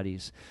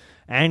antibodies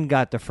and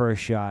got the first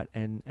shot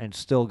and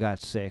still got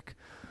sick.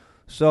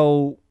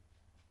 So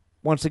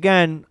once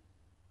again,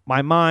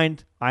 my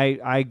mind,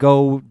 I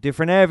go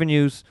different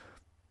avenues.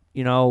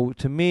 You know,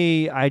 to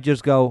me, I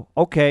just go,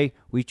 okay,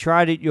 we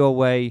tried it your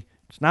way.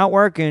 It's not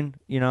working,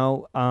 you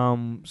know.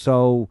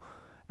 So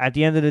at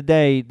the end of the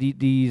day,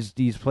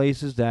 these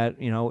places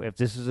that, you know, if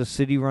this is a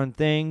city-run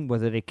thing,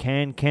 whether they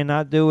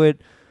cannot do it,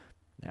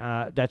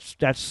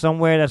 that's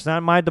somewhere that's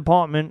not my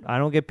department. I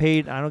don't get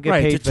paid. I don't get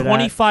paid it's for a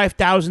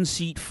 25,000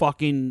 seat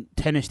fucking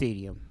tennis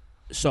stadium.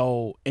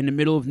 So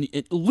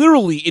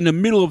literally in the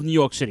middle of New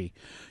York City,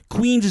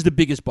 Queens is the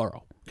biggest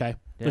borough. Okay,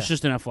 That's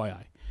just an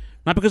FYI.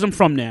 Not because I'm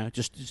from there.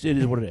 Just it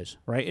is what it is.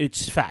 Right?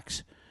 It's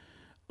facts.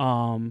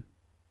 You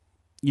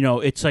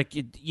know, it's like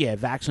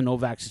vax or no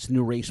vax. It's a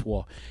new race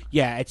war.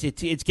 Yeah,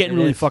 it's getting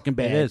really fucking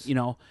bad. It is. You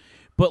know,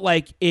 but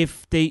like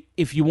if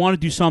you want to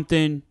do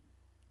something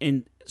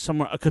in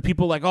somewhere, because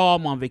people are like, oh,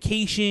 I'm on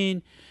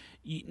vacation.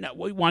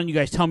 Why don't you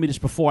guys tell me this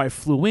before I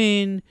flew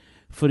in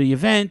for the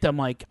event? I'm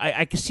like,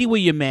 I can see where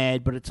you're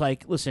mad, but it's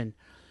like, listen,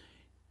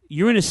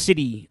 you're in a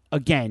city,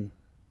 again,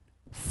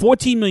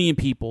 14 million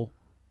people,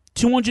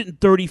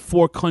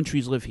 234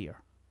 countries live here,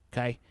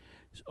 okay?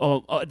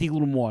 I think a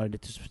little more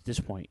at this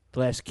point.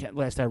 The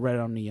last I read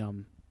on the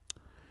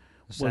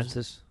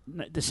census.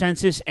 The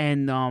census,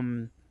 and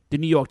the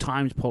New York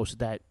Times posted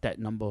that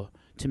number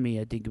to me,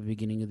 I think, at the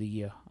beginning of the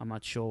year. I'm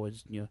not sure.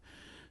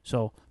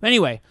 So,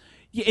 anyway,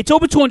 it's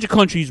over 200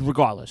 countries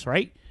regardless,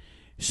 right?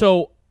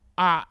 So,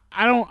 I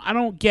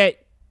don't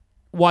get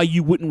why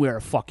you wouldn't wear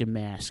a fucking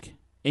mask.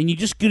 And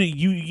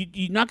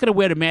you're not gonna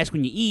wear the mask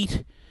when you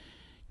eat.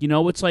 You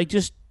know, it's like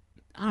just,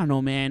 I don't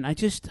know, man. Another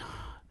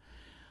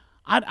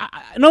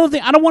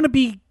thing, I don't want to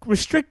be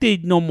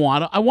restricted no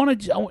more. I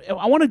want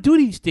to do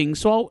these things.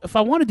 So if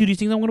I want to do these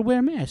things, I'm going to wear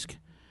a mask.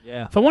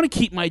 Yeah. If I want to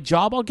keep my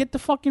job, I'll get the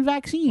fucking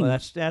vaccine. Well,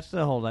 that's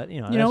the whole you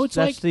know. It's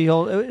that's like the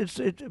whole. It's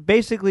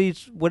basically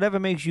it's whatever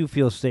makes you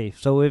feel safe.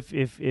 So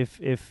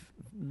if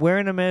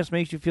wearing a mask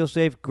makes you feel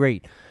safe,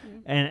 great.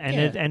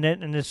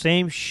 And the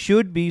same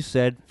should be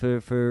said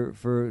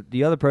for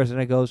the other person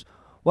that goes,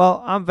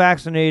 well, I'm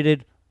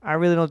vaccinated. I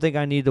really don't think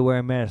I need to wear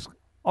a mask.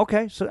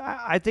 Okay, so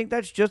I think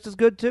that's just as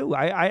good too.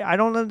 I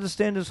don't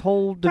understand this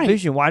whole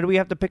division. Right. Why do we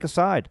have to pick a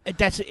side?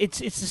 It's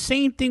the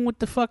same thing with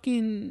the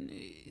fucking.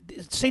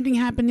 Same thing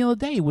happened the other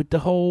day with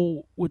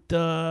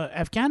the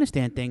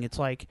Afghanistan thing. It's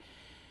like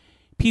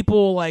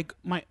people like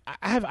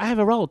I have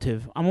a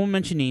relative. I won't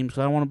mention names because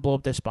I don't want to blow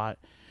up their spot,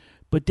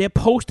 but they're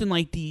posting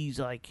like these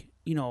like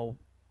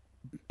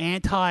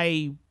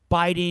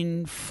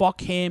anti-Biden,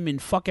 fuck him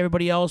and fuck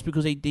everybody else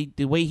because they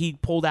the way he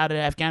pulled out of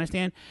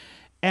Afghanistan.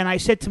 And I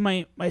said to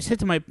my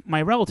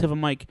relative,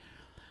 I'm like,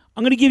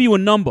 I'm going to give you a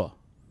number.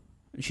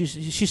 And she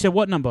said,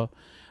 what number?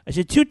 I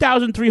said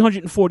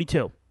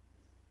 2,342.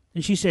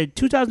 And she said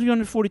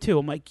 2,342.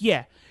 I'm like,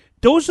 yeah,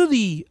 those are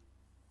the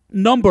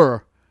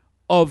number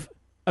of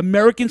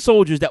American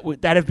soldiers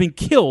that have been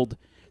killed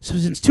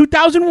since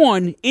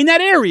 2001 in that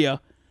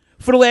area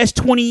for the last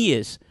 20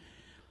 years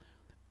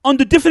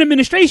under different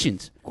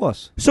administrations. Of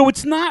course. So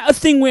it's not a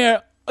thing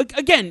where,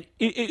 again,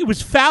 it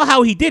was foul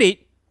how he did it.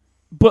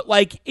 But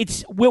like,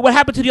 it's what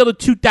happened to the other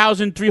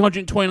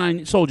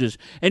 2,329 soldiers,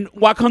 and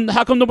how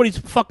come nobody's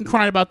fucking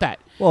crying about that?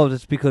 Well,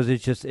 it's because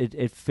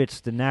it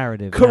fits the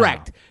narrative.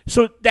 Correct. Now.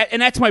 So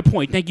that's my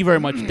point. Thank you very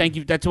much. Thank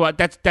you. That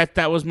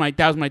was my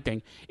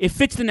thing. It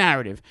fits the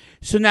narrative.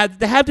 So now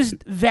to have this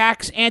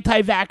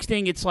anti-vax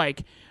thing, it's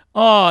like,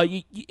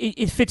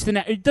 it fits the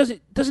narrative.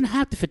 It doesn't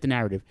have to fit the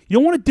narrative. You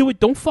don't want to do it,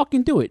 don't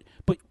fucking do it.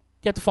 But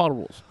you have to follow the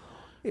rules.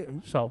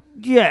 So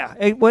yeah,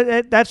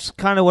 that's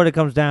kind of what it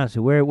comes down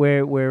to.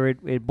 Where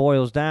it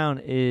boils down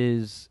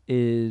is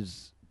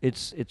it's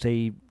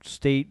a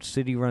state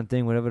city run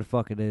thing, whatever the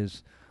fuck it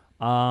is.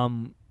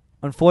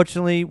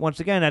 Unfortunately, once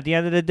again, at the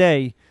end of the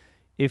day,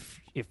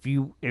 if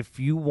you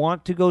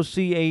want to go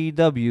see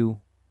AEW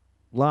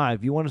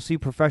live, you want to see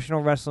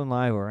professional wrestling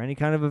live or any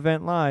kind of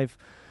event live,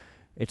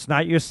 it's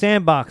not your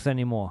sandbox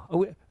anymore.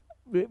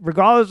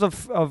 Regardless of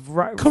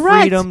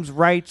freedoms,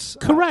 rights.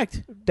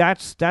 Correct.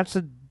 That's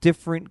a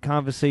different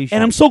conversation.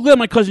 And I'm so glad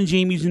my cousin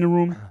Jamie's in the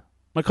room.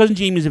 My cousin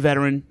Jamie's a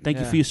veteran. Thank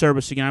you for your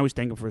service again. I always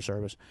thank him for his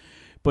service.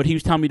 But he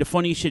was telling me the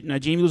funniest shit. Now,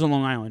 Jamie was on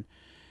Long Island.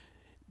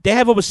 They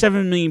have over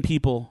 7 million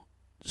people,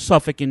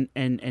 Suffolk and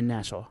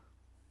Nassau.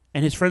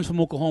 And his friends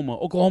from Oklahoma.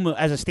 Oklahoma,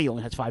 as a state,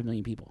 only has 5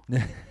 million people.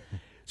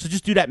 So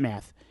just do that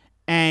math.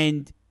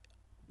 And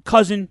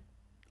cousin,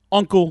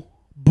 uncle,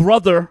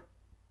 brother,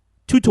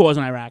 2 tours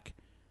in Iraq,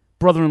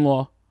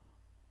 brother-in-law,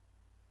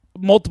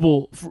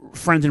 multiple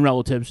friends and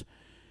relatives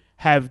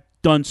have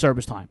done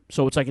service time.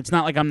 So it's like it's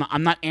not like I'm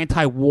not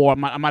anti-war.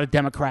 I'm not a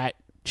Democrat.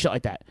 Shit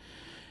like that.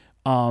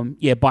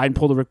 Biden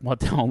pulled a Rick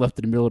Martel and left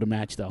in the middle of the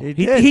match though. He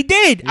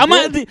did.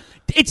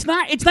 It's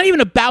not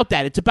even about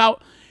that. It's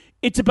about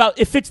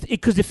it fits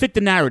because it fit the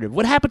narrative.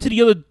 What happened to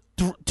the other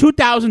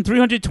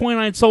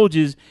 2,329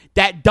 soldiers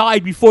that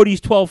died before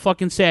these 12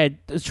 fucking said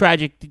it's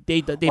tragic?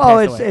 They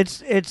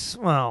passed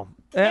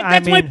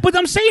away. But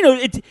I'm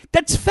saying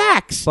that's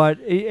facts. But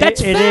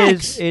that's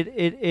facts. It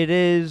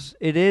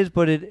is.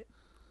 But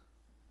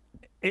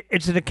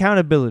it's an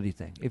accountability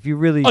thing. If you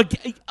really but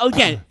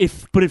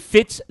it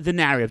fits the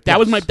narrative. That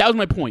was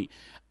my point.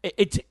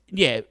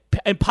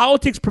 And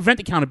politics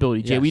prevent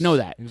accountability, Jay. Yes, we know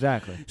that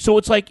exactly. So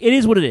it's like it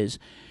is what it is.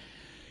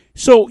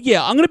 So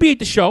yeah, I'm gonna be at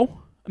the show.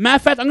 Matter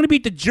of fact, I'm gonna be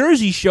at the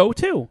Jersey show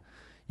too.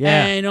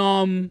 Yeah,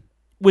 and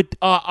with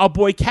our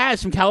boy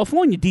Kaz from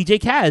California, DJ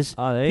Kaz.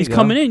 Oh, there you He's go.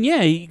 coming in.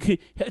 Yeah,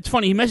 it's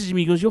funny. He messaged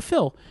me. He goes, "Yo,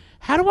 Phil,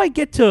 how do I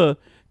get to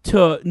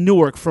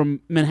Newark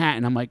from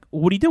Manhattan?" I'm like,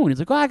 "What are you doing?" He's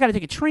like, "Oh, I got to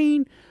take a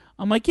train."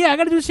 I'm like, "Yeah, I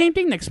got to do the same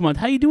thing next month.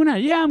 How you doing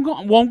that?" "Yeah, I'm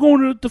going. Well, I'm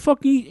going to the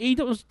fucking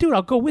dude.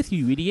 I'll go with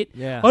you, idiot."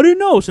 Yeah. I didn't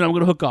know, so now I'm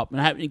going to hook up. And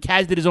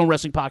Kaz did his own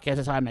wrestling podcast.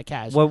 That's how I met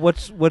Kaz. Well,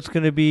 what's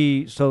going to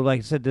be so? Like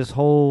I said, this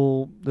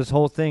whole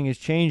thing is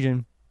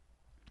changing,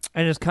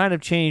 and it's kind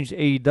of changed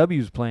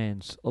AEW's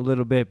plans a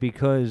little bit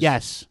because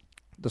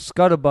the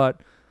scuttlebutt,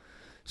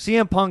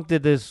 CM Punk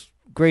did this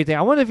great thing.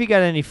 I wonder if he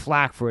got any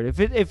flack for it.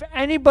 If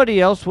anybody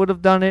else would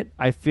have done it,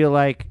 I feel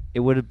like it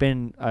would have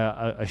been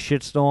a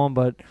shitstorm.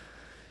 But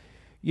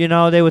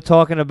they were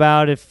talking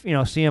about if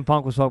CM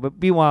Punk was talking,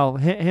 but meanwhile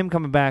him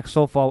coming back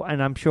so far,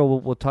 and I'm sure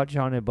we'll touch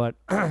on it. But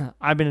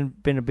I've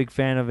been a big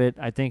fan of it.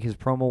 I think his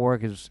promo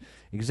work is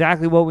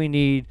exactly what we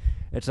need.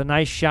 It's a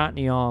nice shot in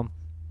the arm.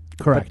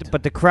 Correct.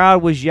 But the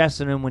crowd was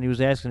yesing him when he was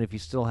asking if he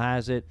still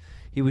has it.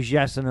 He was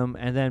yesing him,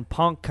 and then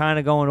Punk kind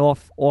of going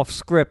off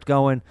script,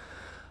 going,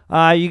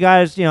 "You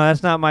guys,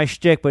 that's not my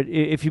shtick. But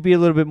if you be a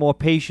little bit more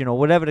patient, or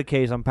whatever the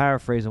case," I'm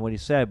paraphrasing what he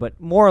said,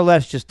 but more or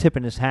less just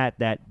tipping his hat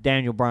that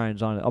Bryan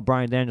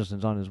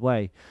Danielson's on his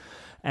way,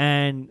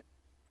 and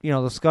the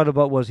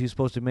scuttlebutt was he's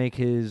supposed to make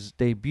his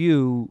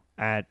debut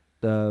at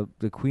the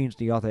Queens,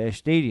 the Arthur Ashe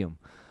Stadium.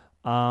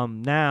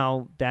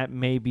 Now that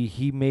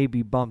he may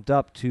be bumped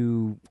up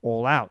to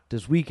All Out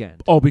this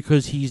weekend. Oh,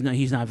 because he's not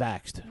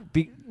vaxxed.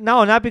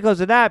 No, not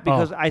because of that.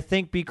 Because I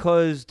think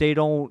because they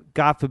don't,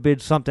 God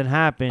forbid, something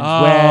happens.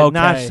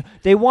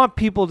 They want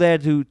people there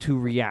to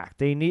react.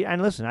 They need,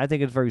 and listen, I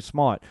think it's very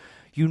smart.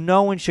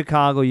 In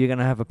Chicago, you're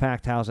gonna have a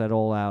packed house at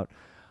All Out.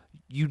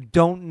 you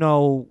don't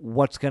know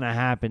what's going to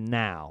happen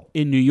now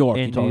in New York.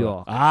 In New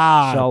York. So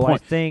I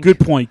think good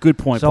point. Good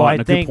point. So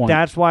partner, I think good point.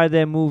 that's why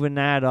they're moving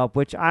that up,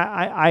 which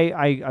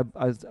I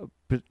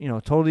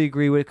totally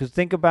agree with. Because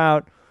think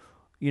about,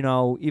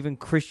 even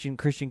Christian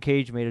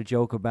Cage made a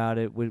joke about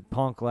it with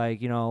Punk,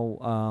 like,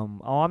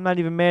 I'm not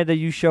even mad that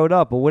you showed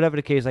up, or whatever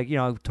the case. Like,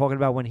 talking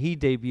about when he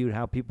debuted,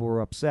 how people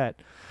were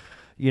upset.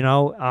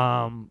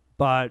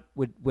 But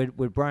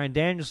with Bryan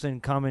Danielson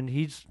coming,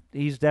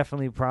 he's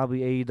definitely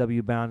probably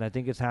AEW bound. I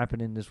think it's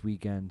happening this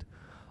weekend.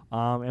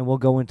 And we'll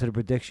go into the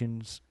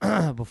predictions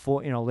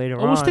before, later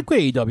on. We'll stick with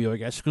AEW, I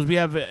guess, because we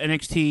have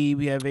NXT,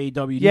 we have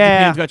AEW. Yeah.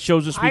 Japan's got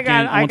shows this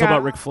weekend. I want to talk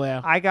about Ric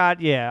Flair.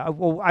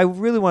 Well, I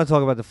really want to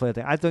talk about the Flair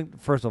thing. I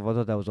think, first of all, I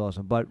thought that was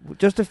awesome. But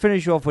just to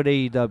finish off with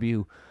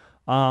AEW,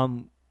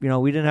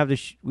 we didn't have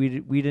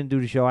we didn't do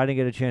the show. I didn't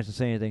get a chance to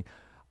say anything.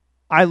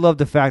 I love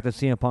the fact that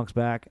CM Punk's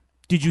back.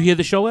 Did you hear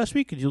the show last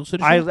week? Did you listen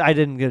to the show? I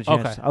didn't get a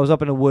chance. Okay. I was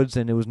up in the woods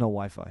and there was no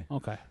Wi-Fi.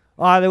 Okay.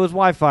 There was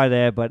Wi-Fi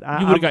there, but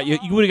you would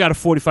have got a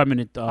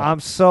 45-minute. I'm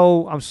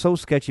so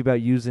sketchy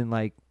about using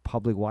like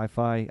public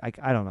Wi-Fi.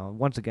 I don't know.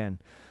 Once again,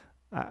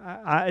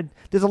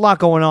 there's a lot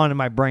going on in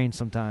my brain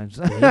sometimes.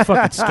 You're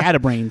fucking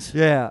scatterbrains.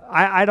 Yeah,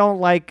 I don't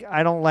like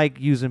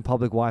using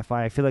public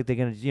Wi-Fi. I feel like they're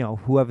gonna,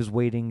 whoever's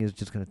waiting is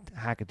just gonna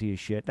hack it to your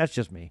shit. That's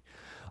just me.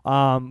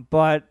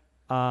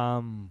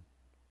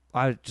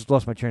 I just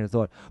lost my train of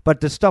thought.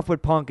 But the stuff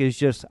with Punk is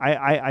just,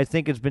 I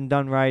think it's been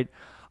done right.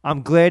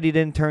 I'm glad he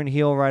didn't turn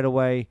heel right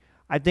away.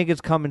 I think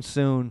it's coming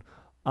soon.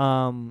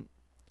 I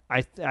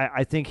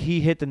think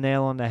he hit the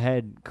nail on the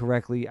head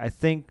correctly. I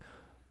think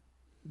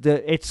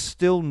it's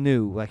still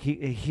new. Like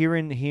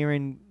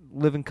hearing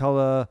Living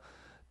Color,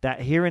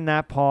 hearing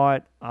that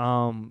part,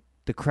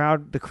 the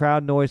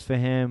crowd noise for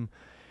him,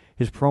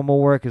 his promo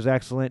work is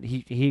excellent.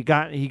 He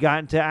got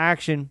into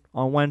action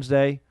on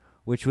Wednesday,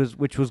 which was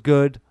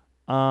good.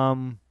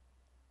 I'm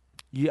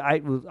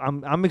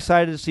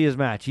excited to see his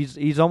match.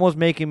 He's almost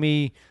making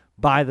me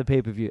buy the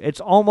pay-per-view. It's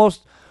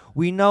almost,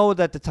 we know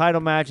that the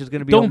title match is going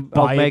to be Don't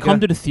buy Omega. it. Come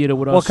to the theater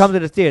with us. Well, come to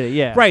the theater,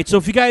 yeah. Right. So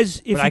if you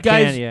guys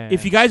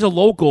are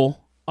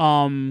local,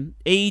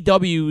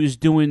 AEW is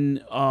doing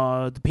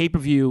the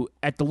pay-per-view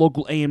at the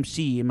local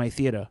AMC in my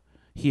theater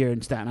here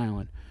in Staten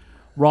Island.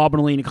 Rob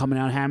and Elena coming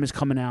out. Hammer's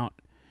coming out.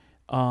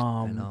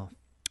 I know.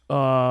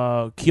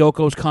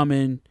 Kyoko's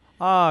coming.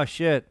 Oh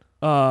shit.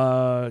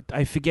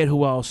 I forget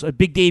who else.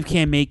 Big Dave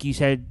can't make. He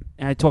said,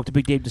 and I talked to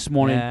Big Dave this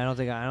morning. Yeah, I don't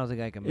think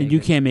I can make it. And you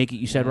can't make it.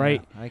 You said,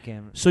 right? I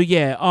can. So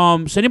yeah.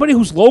 So anybody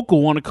who's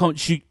local want to come?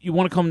 You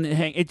want to come and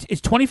hang? It's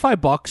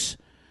 $25.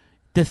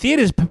 The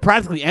theater's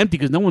practically empty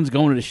because no one's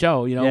going to the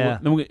show. Yeah.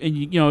 And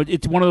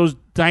it's one of those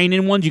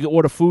dine-in ones. You can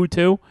order food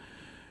too.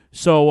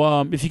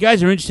 So if you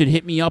guys are interested,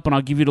 hit me up and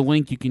I'll give you the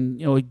link. You can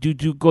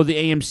do go the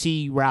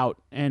AMC route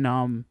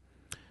and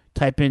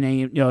type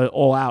in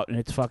All Out and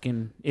it's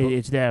fucking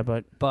it's there.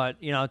 But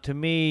to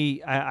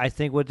me, I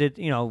think what it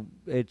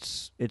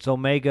it's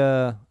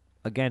Omega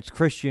against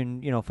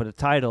Christian for the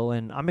title,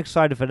 and I'm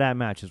excited for that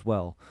match as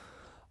well.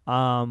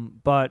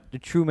 But the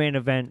true main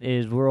event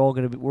is we're all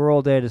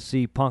there to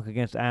see Punk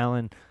against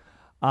Allen.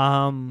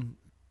 Darby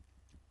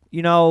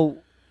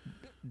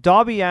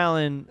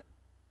Allin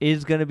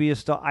is going to be a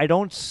star. I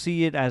don't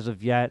see it as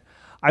of yet.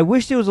 I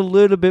wish there was a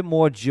little bit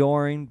more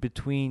jarring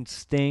between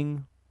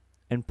Sting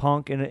and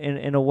Punk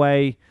in a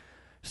way.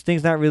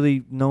 Sting's not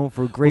really known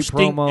for great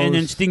promos. And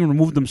then Sting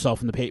removed himself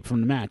from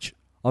the match.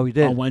 Oh, he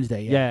did? On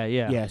Wednesday, yeah.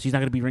 Yeah. So he's not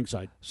going to be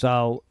ringside.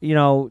 So,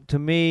 to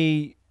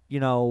me,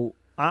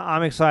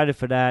 I'm excited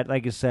for that.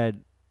 Like I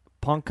said,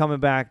 Punk coming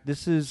back.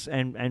 This is,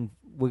 and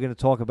we're going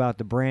to talk about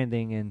the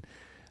branding and,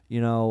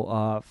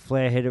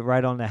 Flair hit it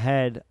right on the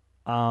head.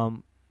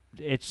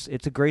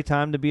 It's a great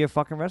time to be a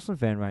fucking wrestling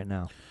fan right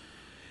now.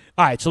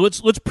 All right, so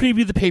let's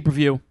preview the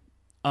pay-per-view.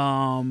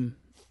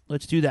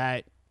 Let's do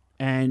that.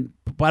 And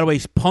by the way,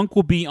 Punk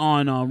will be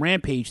on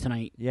Rampage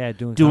tonight. Yeah,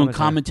 doing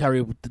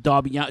commentary with the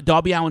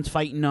Darby Allin's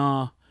fighting.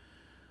 Was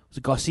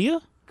it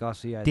Garcia?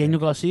 Daniel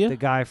Garcia, the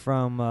guy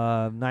from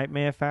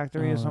Nightmare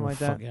Factory or something like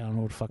that. Yeah, I don't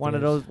know what the fuck. One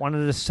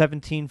of the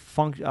 17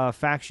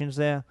 factions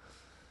there.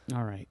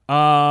 All right,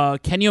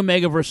 Kenny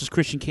Omega versus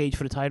Christian Cage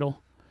for the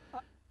title.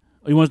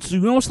 You want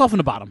stuff in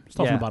the bottom?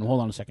 Stuff in the bottom.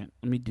 Hold on a second.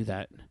 Let me do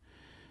that.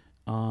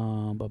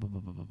 All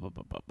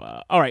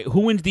right, who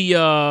wins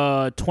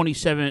the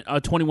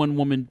 21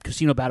 woman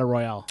casino battle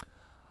royale?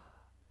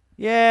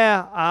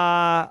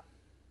 Yeah,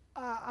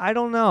 I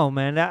don't know,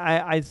 man.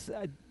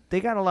 They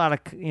got a lot of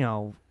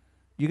You're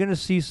gonna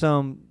see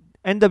some.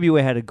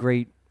 NWA had a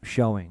great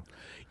showing.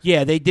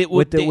 Yeah, they did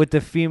with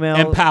the female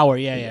Empower.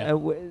 Yeah.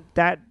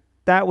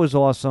 That was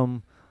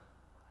awesome.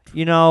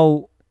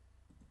 Deanna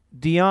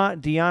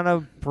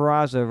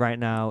Purrazzo right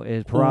now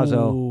is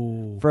Purrazzo.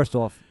 Ooh. First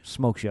off,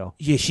 smoke show.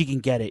 Yeah, she can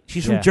get it.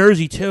 She's from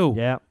Jersey too.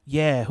 Yeah.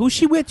 Yeah. Who's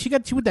she with? She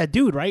with that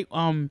dude, right?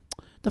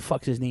 The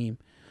fuck's his name?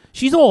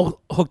 She's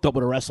all hooked up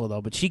with a wrestler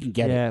though, but she can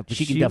get it.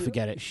 She can definitely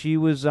get it. She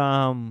was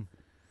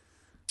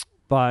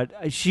but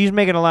she's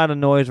making a lot of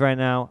noise right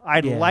now.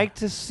 I'd like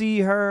to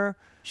see her.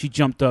 She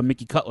jumped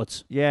Mickey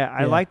Cutlets. Yeah,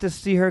 I'd like to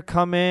see her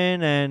come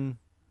in and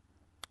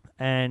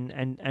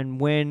and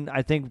win.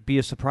 I think be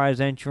a surprise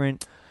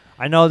entrant.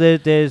 I know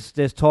that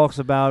there's talks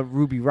about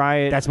Ruby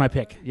Riott. That's my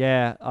pick.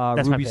 Yeah,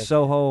 That's my Ruby pick.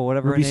 Soho or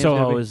whatever. Ruby her name's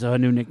Soho gonna be. is her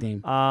new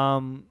nickname.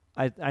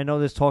 I know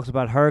there's talks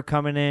about her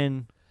coming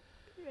in.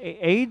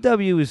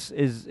 AEW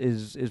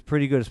is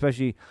pretty good,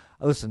 especially.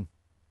 Listen,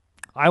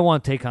 I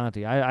want Tay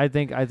Conti. I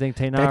think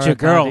Taynara That's your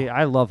girl. Conti,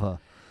 I love her.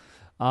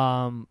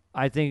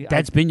 I think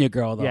That's been your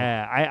girl though.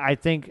 Yeah, I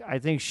think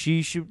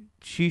she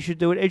should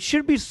do it. It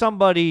should be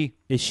somebody.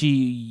 Is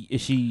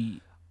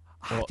she?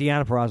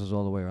 Deanna Purrazzo's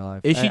all the way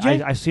alive. Is she,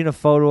 Jay? I seen a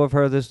photo of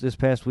her this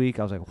past week.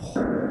 I was like,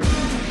 whoa.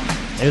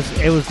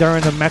 It was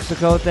during the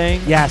Mexico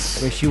thing.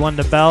 Yes. Where she won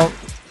the belt.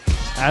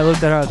 I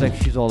looked at her. I was like,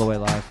 she's all the way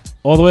live.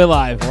 All the way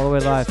live. All the way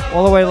live.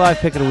 All the way live.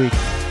 Pick of the week.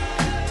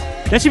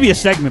 That should be a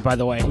segment, by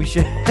the way. We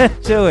should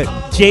do it.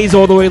 Jay's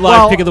all the way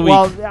live pick of the week.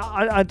 Well,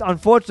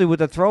 unfortunately, with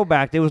the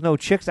throwback, there was no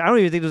chicks. I don't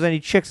even think there was any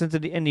chicks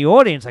in the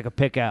audience I could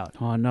pick out.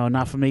 Oh no,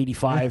 not from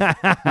 '85,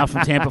 not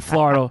from Tampa,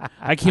 Florida.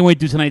 I can't wait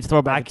to do tonight's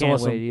throwback. I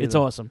can't wait either. It's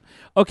awesome.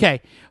 Okay,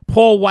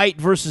 Paul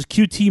White versus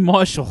QT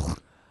Marshall.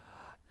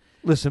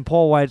 Listen,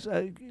 Paul White's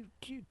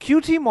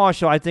QT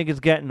Marshall. I think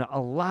is getting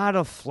a lot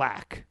of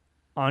flack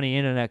on the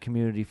internet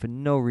community for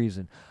no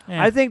reason.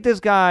 Yeah. I think this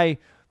guy.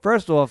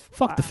 First off,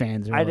 fuck the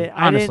fans. Really.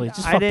 Honestly,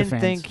 just fuck the fans. I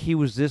didn't think he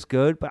was this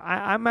good, but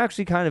I'm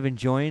actually kind of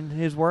enjoying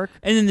his work.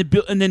 And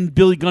then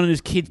Billy Gunn and his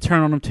kids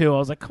turn on him too. I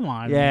was like, come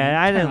on. Yeah, man,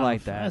 I didn't turn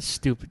like off. that. That's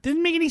stupid.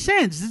 Didn't make any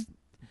sense.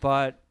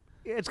 But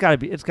it's got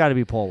to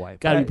be Paul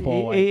White. Got to be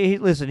Paul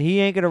White. Listen, he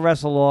ain't gonna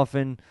wrestle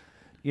often.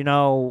 You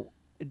know,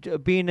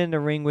 being in the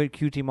ring with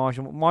QT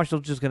Marshall,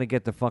 Marshall's just gonna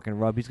get the fucking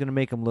rub. He's gonna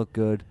make him look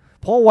good.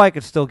 Paul White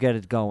could still get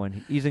it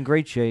going. He's in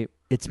great shape.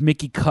 It's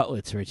Mickey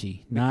Cutlets,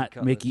 Richie,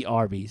 not Mickey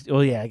Arby's. Oh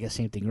yeah, I guess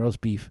same thing.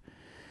 Roast beef.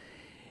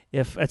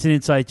 If that's an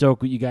inside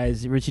joke with you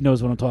guys, Richie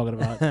knows what I'm talking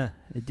about.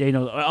 They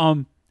know.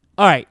 All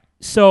right,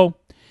 so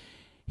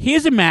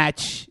here's a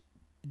match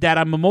that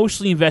I'm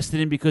emotionally invested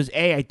in because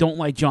A, I don't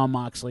like Jon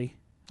Moxley,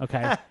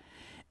 okay,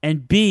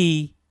 and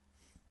B,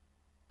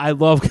 I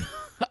love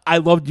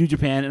New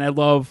Japan and I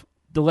love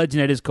the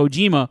legend that is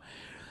Kojima.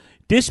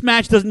 This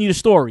match doesn't need a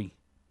story.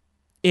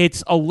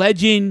 It's a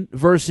legend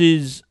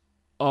versus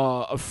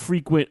a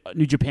frequent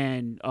New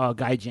Japan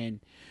gaijin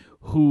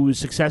who's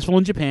successful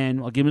in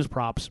Japan. I'll give him his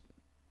props.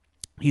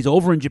 He's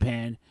over in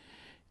Japan,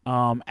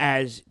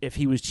 as if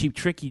he was Cheap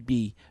Trick, he'd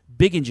be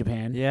big in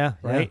Japan. Yeah,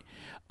 right.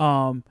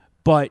 Yeah.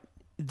 But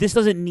this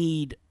doesn't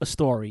need a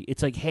story.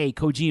 It's like, hey,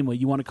 Kojima,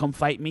 you want to come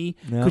fight me?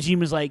 Yeah.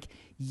 Kojima's like,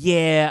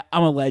 yeah,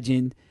 I'm a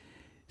legend.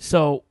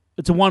 So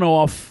it's a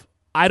one-off.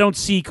 I don't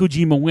see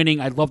Kojima winning.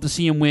 I'd love to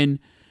see him win.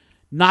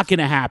 Not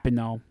gonna happen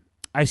though.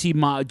 I see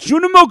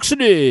Juna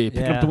Moxley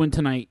pick up the win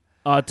tonight.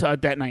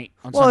 That night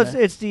on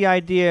Sunday. It's the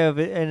idea of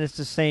it, and it's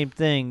the same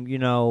thing. You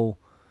know.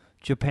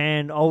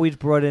 Japan always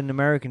brought in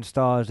American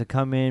stars to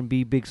come in,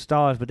 be big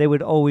stars, but they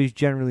would always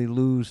generally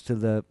lose to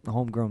the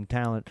homegrown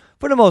talent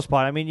for the most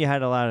part. I mean, you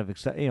had a lot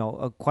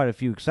of, quite a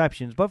few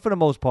exceptions, but for the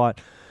most part,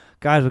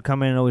 guys would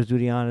come in and always do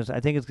the honors. I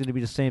think it's going to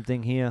be the same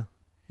thing here.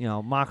 You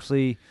know,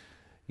 Moxley,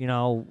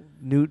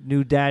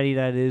 new daddy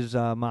that is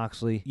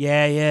Moxley.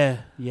 Yeah.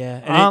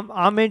 And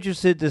I'm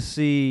interested to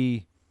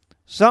see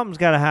something's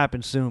got to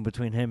happen soon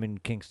between him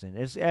and Kingston.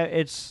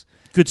 It's.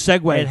 Good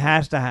segue. It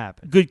has to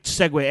happen. Good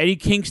segue. Eddie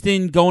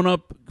Kingston going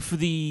up for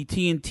the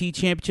TNT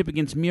Championship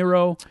against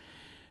Miro.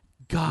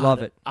 God,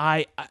 love it.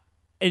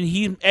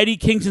 Eddie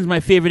Kingston's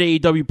my favorite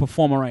AEW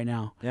performer right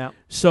now. Yeah.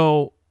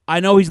 So I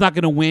know he's not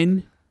going to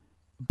win,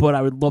 but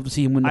I would love to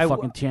see him win the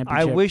fucking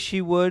championship. I wish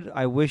he would,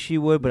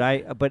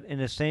 but in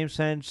the same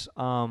sense,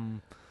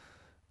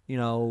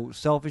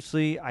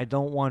 selfishly, I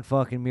don't want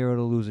fucking Miro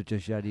to lose it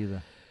just yet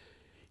either.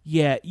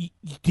 Yeah.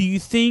 Do you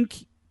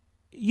think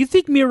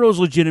Miro's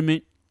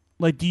legitimate?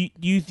 Like, do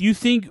you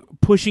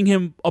think pushing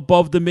him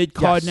above the mid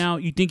card now?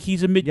 You think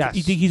he's a mid? Yes.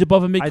 You think he's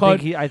above a mid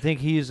card? I think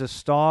he's a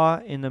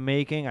star in the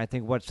making. I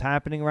think what's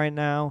happening right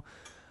now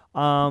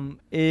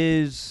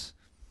is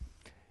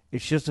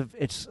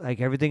it's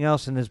like everything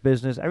else in this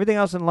business, everything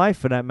else in life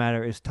for that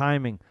matter, is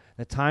timing.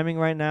 The timing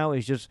right now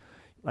is just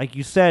like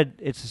you said.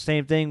 It's the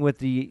same thing with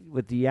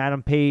the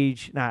Adam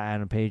Page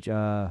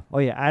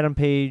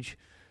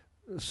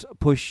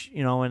push.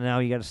 And now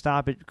you got to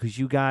stop it because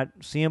you got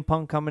CM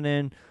Punk coming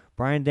in.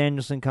 Bryan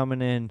Danielson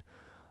coming in.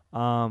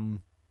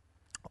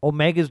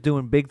 Omega's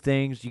doing big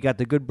things. You got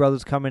the Good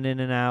Brothers coming in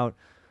and out.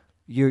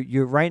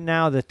 You're right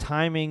now, the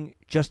timing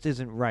just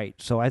isn't right.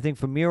 So I think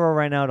for Miro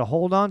right now to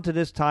hold on to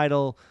this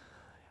title,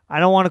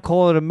 I don't want to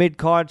call it a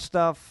mid-card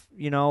stuff,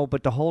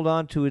 but to hold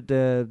on to it,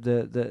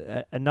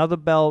 the another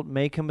belt,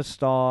 make him a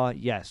star.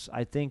 Yes,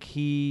 I think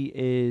he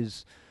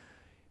is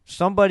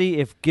somebody,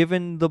 if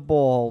given the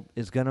ball,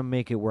 is going to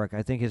make it work.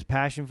 I think his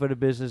passion for the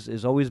business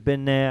has always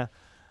been there.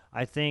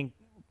 I think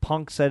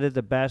Punk said it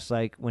the best,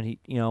 like when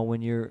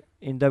when you're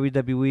in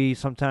WWE,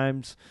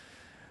 sometimes,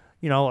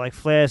 like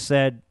Flair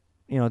said,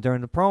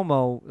 during the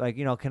promo, like,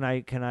 can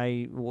I,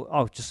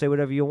 just say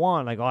whatever you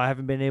want. Like, I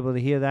haven't been able to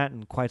hear that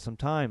in quite some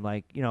time.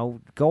 Like,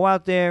 go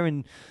out there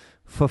and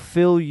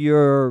fulfill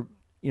your,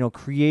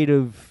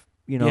 creative,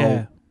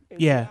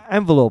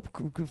 envelope.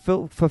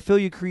 Fulfill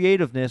your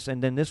creativeness,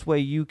 and then this way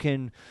you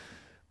can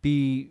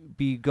be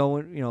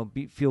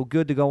going, feel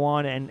good to go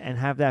on and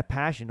have that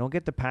passion. Don't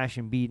get the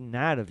passion beaten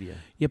out of you.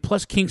 Yeah.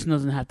 Plus, Kingston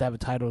doesn't have to have a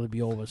title to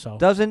be over. So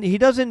he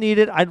doesn't need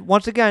it.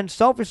 Once again,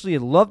 selfishly,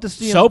 I'd love to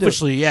see him.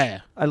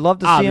 I'd love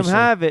to see him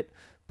have it,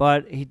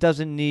 but he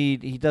doesn't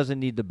need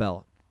the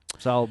belt.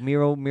 So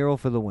Miro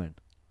for the win.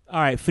 All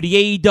right, for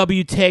the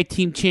AEW Tag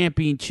Team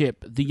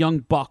Championship, the Young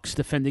Bucks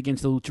defend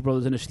against the Lucha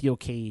Brothers in a steel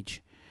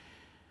cage.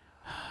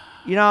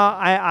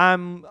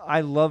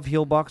 I love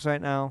heel Bucks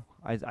right now.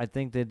 I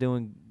think they're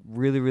doing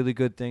really, really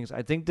good things.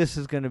 I think this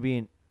is going to be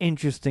an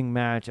interesting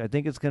match. I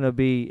think it's not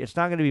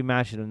going to be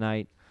match of the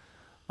night.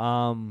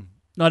 No,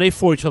 they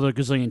fought each other a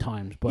gazillion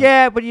times. But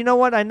yeah, but you know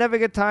what? I never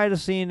get tired of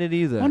seeing it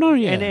either. Oh, no,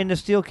 yeah. And the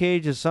steel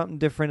cage is something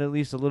different, at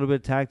least a little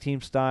bit tag team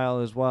style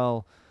as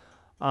well.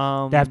 They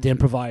have to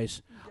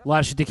improvise. A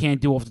lot of shit they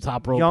can't do off the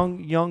top rope.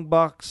 Young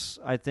Bucks,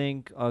 I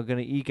think, are going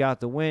to eke out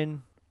the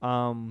win.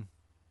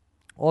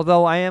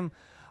 Although I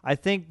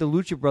think the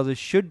Lucha Brothers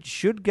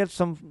should get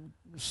some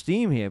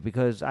steam here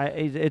because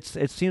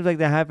it seems like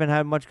they haven't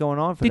had much going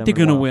on for them. I think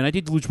they're going to win. I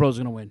think the Lucha Brothers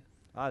are going to win.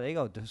 There you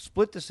go.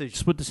 Split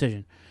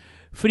decision.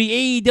 For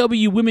the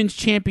AEW Women's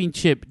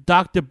Championship,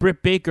 Dr.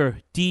 Britt Baker,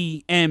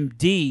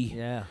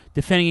 DMD,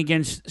 defending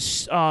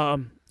against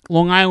Long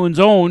Island's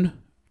own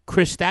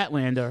Chris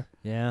Statlander.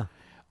 Yeah.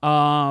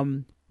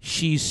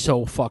 She's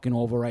so fucking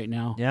over right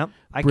now. Yep.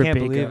 I Britt can't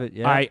Baker. believe it.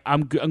 Yeah.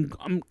 I'm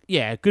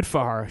good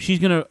for her. She's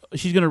gonna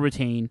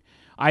retain,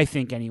 I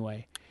think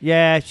anyway.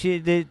 Yeah,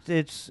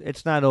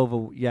 it's not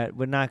over yet.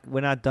 We're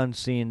not done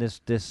seeing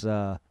this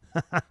run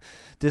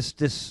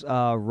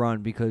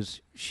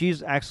because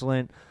she's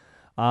excellent.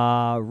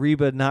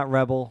 Reba, not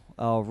Rebel.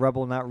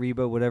 Rebel, not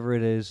Reba. Whatever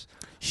it is,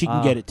 she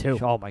can get it too.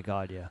 Oh my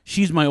God, yeah.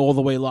 She's my all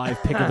the way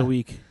live pick of the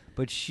week.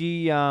 But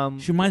she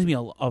reminds me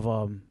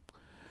of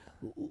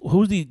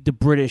who's the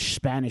British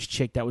Spanish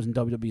chick that was in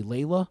WWE?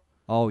 Layla.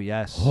 Oh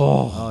yes.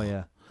 Oh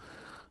yeah.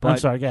 But I'm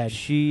sorry, go ahead.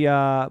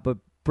 But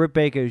Britt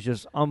Baker is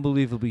just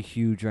unbelievably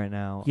huge right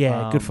now.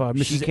 Yeah, good for her.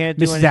 She can't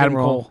do anything Adam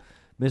wrong. Cole.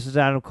 Mrs.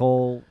 Adam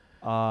Cole.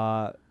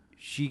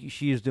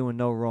 She is doing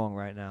no wrong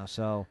right now.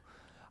 So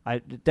I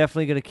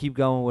definitely gonna keep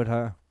going with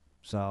her.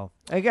 So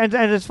and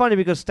it's funny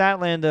because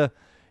Statlander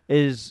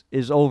is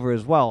over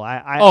as well.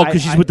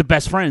 Because she's with the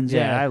best friends.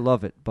 Yeah, I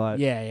love it. But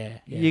yeah.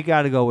 You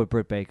got to go with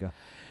Britt Baker.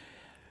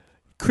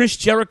 Chris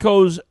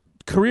Jericho's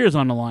career is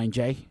on the line,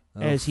 Jay,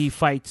 as he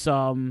fights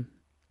Maxwell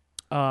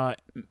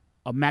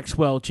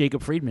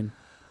Jacob Friedman.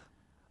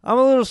 I'm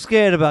a little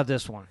scared about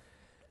this one,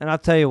 and I'll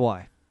tell you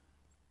why.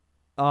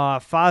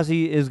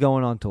 Fozzy is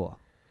going on tour.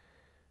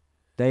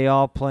 They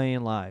are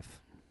playing live.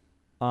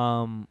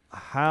 Well,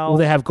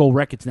 they have gold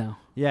records now.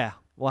 Yeah.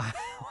 Well,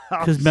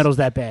 because metal's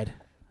that bad.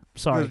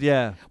 Sorry.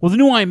 Yeah. Well, the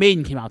new Iron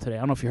Maiden came out today. I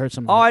don't know if you heard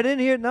something. Oh, I didn't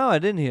hear. No, I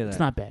didn't hear that. It's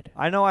not bad.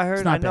 I know. I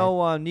heard. I know.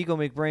 Bad. Nico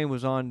McBrain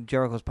was on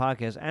Jericho's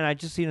podcast, and I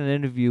just seen an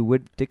interview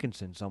with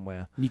Dickinson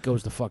somewhere.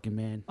 Nico's the fucking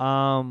man.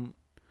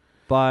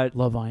 But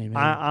love Iron Maiden.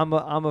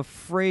 I'm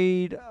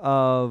afraid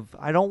of.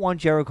 I don't want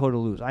Jericho to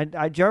lose.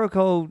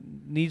 Jericho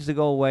needs to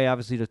go away.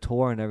 Obviously, to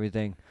tour and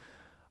everything.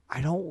 I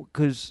don't,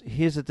 because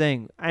here's the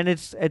thing, and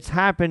it's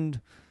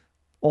happened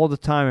all the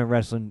time in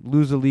wrestling.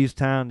 Loser leaves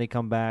town, they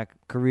come back.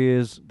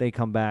 Careers, they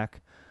come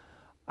back.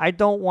 I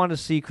don't want to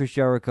see Chris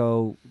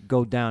Jericho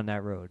go down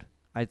that road.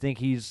 I think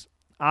he's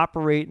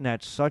operating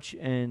at such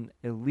an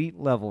elite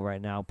level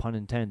right now, pun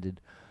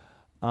intended,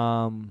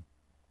 that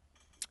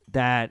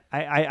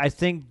I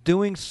think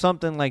doing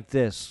something like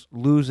this,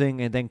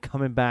 losing and then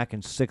coming back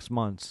in 6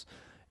 months,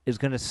 is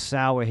going to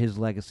sour his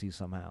legacy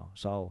somehow.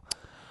 So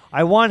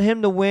I want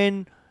him to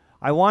win.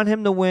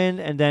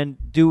 And then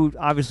do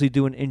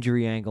an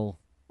injury angle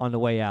on the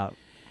way out.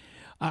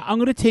 I'm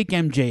going to take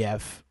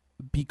MJF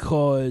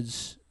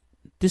because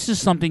this is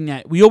something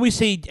that we always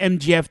say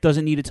MJF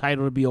doesn't need a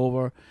title to be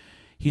over.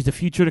 He's the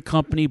future of the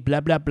company, blah,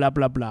 blah, blah,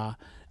 blah, blah.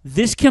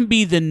 This can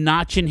be the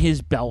notch in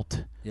his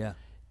belt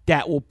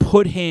that will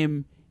put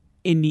him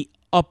in the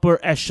upper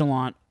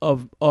echelon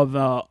of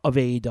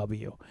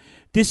AEW.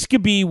 This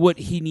could be what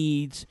he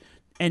needs.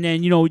 And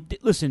then,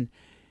 listen,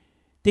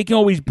 they can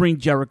always bring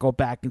Jericho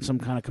back in some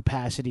kind of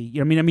capacity.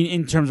 You know what I mean?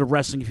 In terms of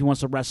wrestling, if he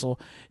wants to wrestle,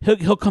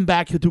 he'll come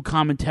back. He'll do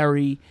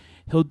commentary.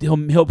 He'll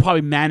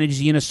probably manage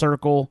the Inner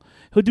Circle.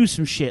 He'll do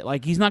some shit.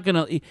 Like he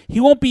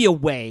won't be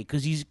away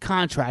because he's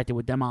contracted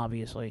with them,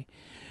 obviously.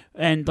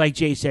 And like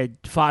Jay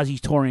said,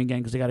 Fozzy's touring again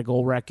because they got a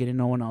gold record and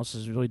no one else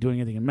is really doing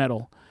anything in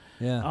metal.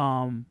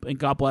 Yeah. And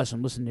God bless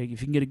him. Listen, if you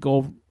can get a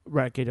gold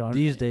record on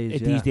these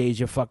days,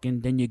 you're fucking.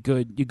 Then you're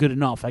good. You're good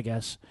enough, I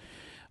guess.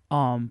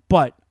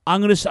 But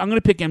I'm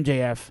gonna pick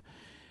MJF.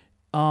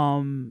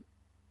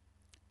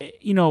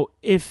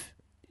 If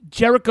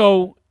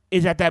Jericho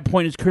is at that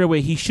point in his career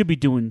where he should be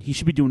doing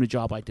a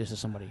job like this to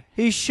somebody.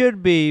 He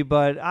should be,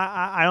 but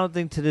I don't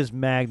think to this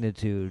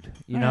magnitude.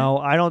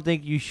 I don't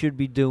think you should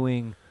be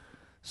doing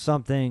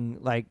something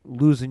like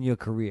losing your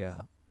career.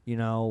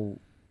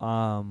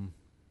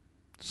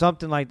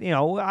 Something like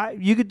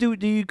you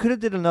could have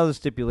did another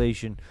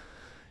stipulation.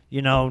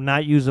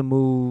 not use a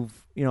move,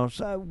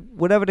 so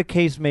whatever the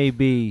case may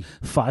be.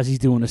 Fozzie's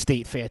doing a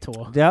state fair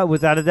tour. Yeah,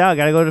 without a doubt,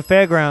 got to go to the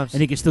fairgrounds.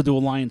 And he can still do a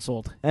lion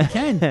salt. He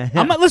can.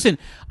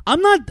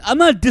 I'm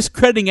not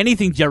discrediting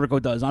anything Jericho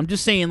does. I'm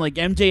just saying, like,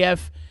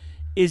 MJF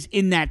is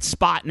in that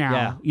spot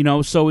now.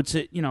 Yeah. So it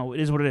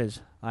is what it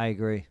is. I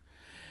agree.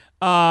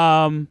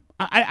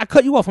 I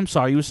cut you off. I'm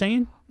sorry. You were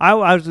saying?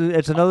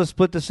 It's another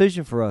split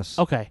decision for us.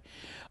 Okay.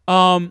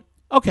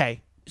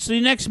 Okay. So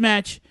the next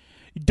match,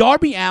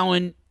 Darby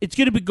Allin, it's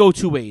going to go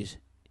two ways.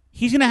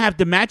 He's going to have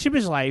the match of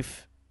his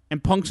life,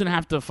 and Punk's going to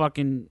have to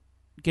fucking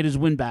get his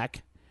win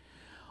back.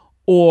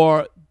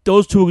 Or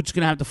those two are just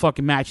going to have the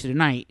fucking match of the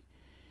night,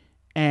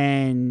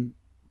 and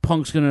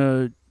Punk's going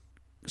to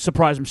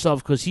surprise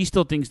himself because he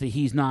still thinks that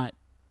he's not,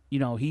 he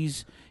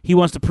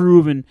wants to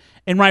prove, and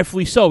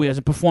rightfully so. He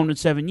hasn't performed in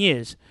 7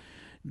 years.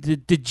 The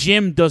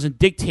gym doesn't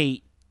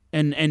dictate,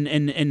 and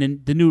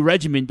the new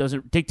regimen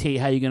doesn't dictate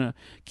how you're gonna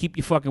keep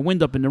your fucking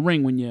wind up in the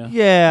ring when you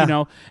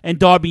And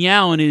Darby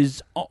Allin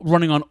is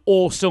running on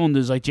all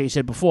cylinders, like Jay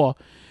said before.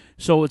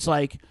 So it's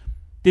like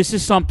this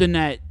is something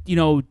that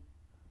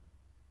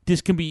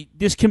this can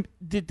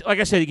like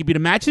I said, it can be the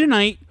match of the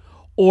night,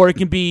 or it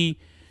can be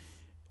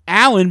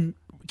Allin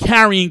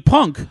carrying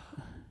Punk.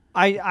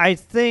 I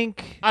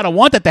think I don't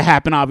want that to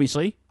happen.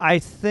 Obviously, I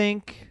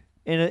think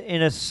in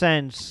a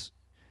sense,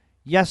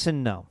 yes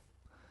and no.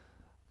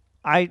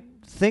 I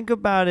think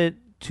about it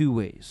two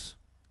ways.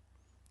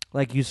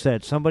 Like you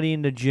said, somebody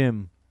in the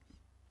gym,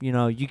 you could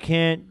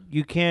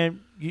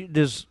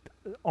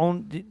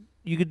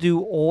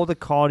do all the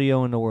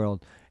cardio in the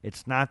world.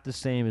 It's not the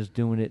same as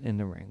doing it in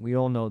the ring. We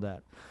all know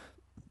that.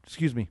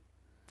 Excuse me.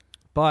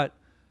 But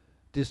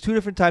there's two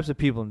different types of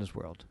people in this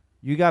world.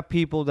 You got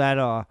people that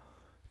are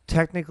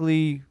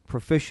technically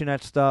proficient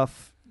at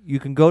stuff. You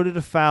can go to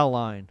the foul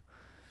line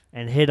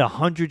and hit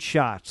 100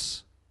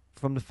 shots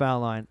from the foul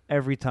line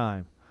every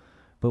time.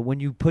 But when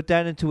you put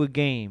that into a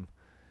game,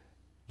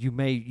 you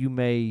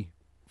may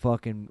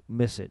fucking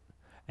miss it.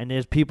 And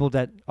there's people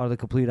that are the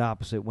complete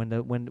opposite. When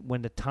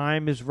the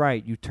time is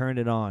right, you turn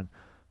it on.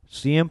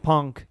 CM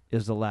Punk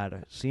is the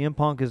latter. CM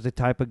Punk is the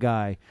type of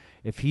guy,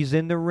 if he's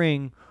in the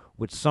ring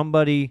with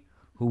somebody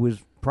who is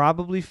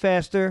probably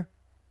faster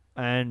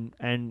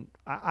and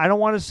I don't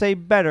want to say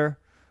better,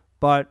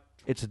 but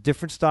it's a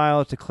different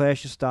style. It's a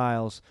clash of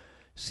styles.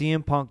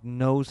 CM Punk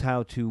knows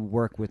how to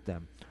work with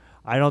them.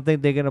 I don't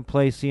think they're going to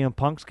play CM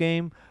Punk's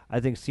game. I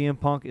think CM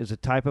Punk is a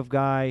type of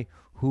guy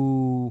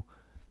who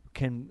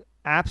can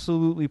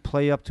absolutely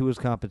play up to his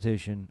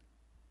competition.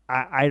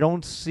 I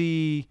don't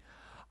see...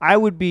 I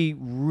would be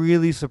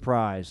really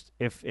surprised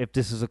if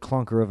this is a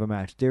clunker of a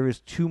match. There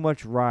is too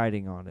much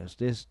riding on this.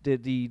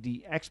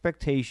 The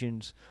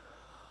expectations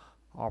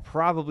are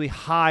probably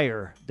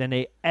higher than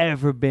they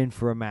ever been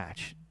for a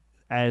match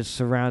as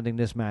surrounding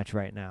this match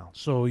right now.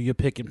 So you're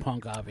picking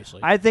Punk, obviously.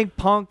 I think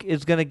Punk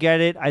is going to get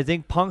it. I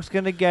think Punk's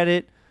going to get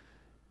it.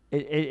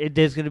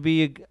 There's going to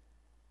be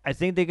I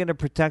think they're going to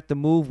protect the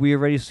move. We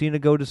already seen it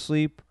go to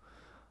sleep.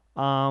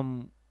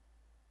 I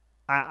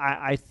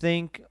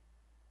think,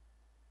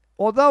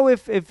 although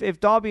if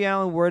Darby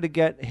Allin were to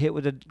get hit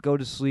with a go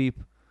to sleep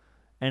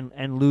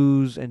and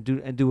lose and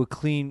do a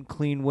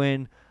clean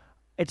win,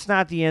 it's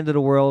not the end of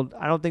the world.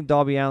 I don't think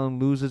Darby Allin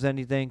loses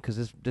anything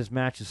because this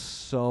match is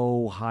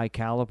so high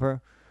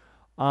caliber.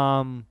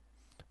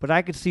 But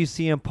I could see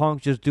CM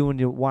Punk just doing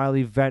the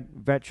wily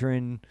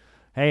veteran.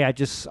 Hey, I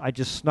just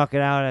snuck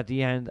it out at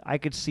the end. I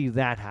could see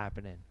that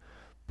happening.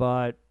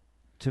 But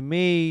to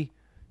me,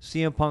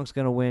 CM Punk's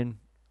gonna win.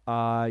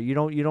 You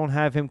don't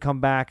have him come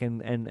back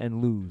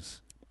and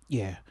lose.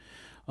 Yeah.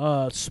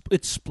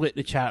 It's split in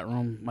the chat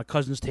room. My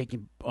cousin's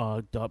taking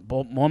one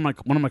of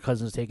my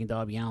cousins is taking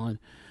Darby Allin.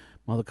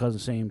 My other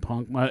cousin's saying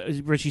Punk.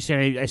 Richie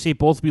said I say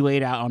both be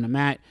laid out on the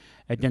mat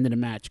at the end of the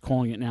match.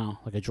 Calling it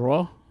now like a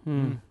draw.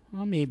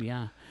 Well, maybe.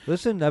 Yeah.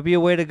 Listen, that'd be a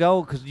way to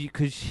go because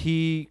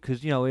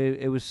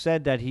it was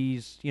said that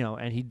he's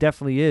and he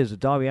definitely is.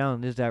 Darby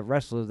Allin is that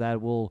wrestler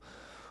that will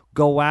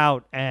go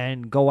out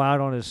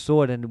on his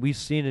sword, and we've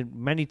seen it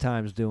many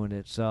times doing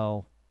it.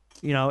 So,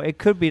 it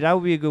could be that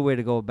would be a good way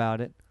to go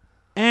about it.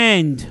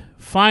 And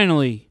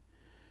finally,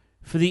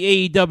 for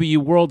the AEW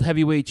World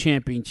Heavyweight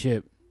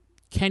Championship,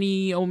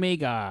 Kenny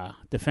Omega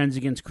defends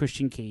against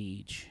Christian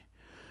Cage.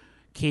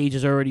 Cage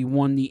has already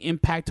won the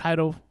Impact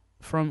title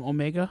from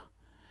Omega,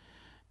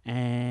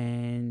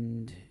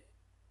 and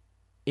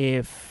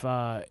if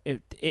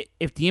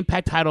the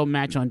Impact title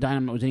match on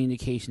Dynamite was any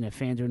indication that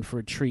fans are in for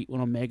a treat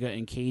when Omega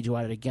and Cage go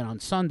at it again on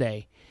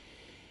Sunday,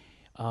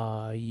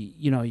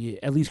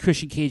 at least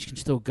Christian Cage can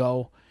still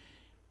go.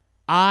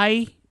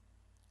 I'm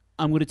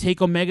going to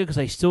take Omega because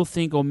I still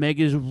think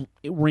Omega's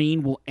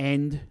reign will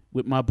end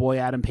with my boy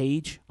Adam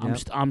Page. Yep.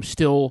 I'm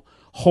still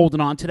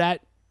holding on to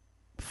that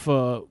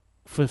for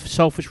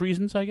selfish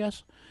reasons, I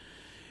guess.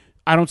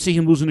 I don't see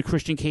him losing to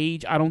Christian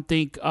Cage. I don't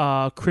think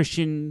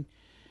Christian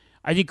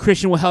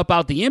will help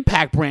out the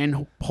Impact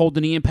brand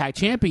holding the Impact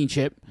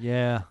Championship.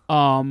 Yeah.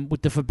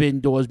 With the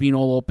Forbidden Doors being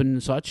all open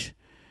and such.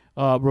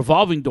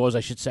 Revolving doors, I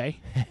should say.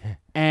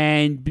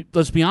 And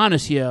let's be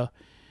honest here.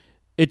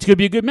 It's going to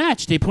be a good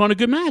match. They put on a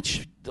good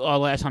match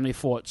last time they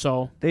fought.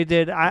 So They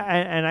did.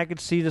 I could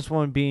see this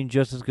one being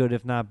just as good,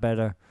 if not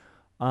better.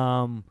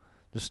 The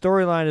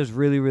storyline is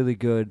really, really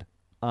good.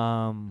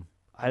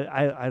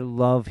 I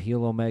love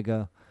heel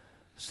Omega.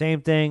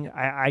 Same thing.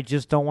 I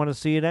just don't want to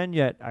see it end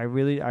yet. I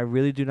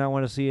really do not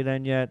want to see it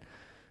end yet.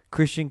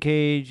 Christian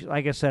Cage,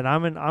 like I said,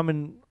 I'm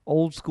an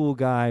old school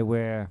guy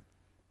where,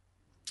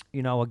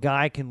 a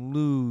guy can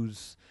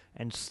lose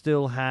and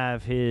still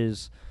have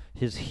his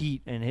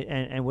heat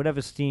and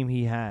whatever steam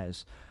he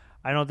has.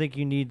 I don't think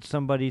you need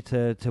somebody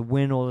to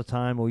win all the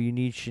time, or you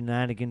need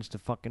shenanigans to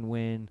fucking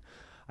win.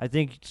 I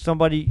think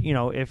somebody,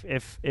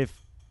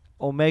 if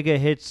Omega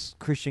hits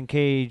Christian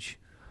Cage,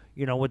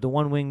 with the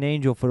one-winged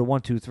angel for the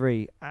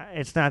 1-2-3,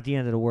 it's not the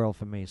end of the world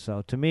for me.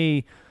 So to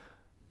me,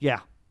 yeah,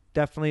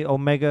 definitely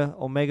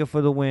Omega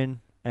for the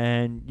win,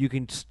 and you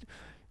can.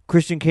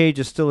 Christian Cage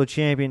is still a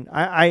champion.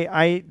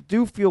 I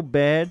do feel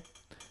bad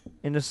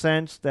in the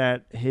sense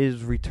that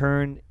his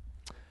return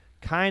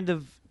kind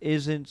of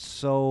isn't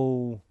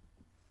so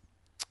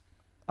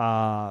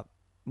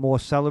more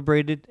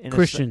celebrated.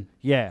 Christian.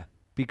 Yeah,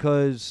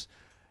 because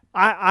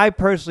I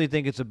personally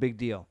think it's a big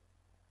deal.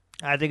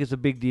 I think it's a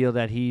big deal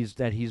that he's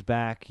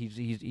back.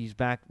 He's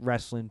back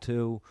wrestling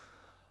too.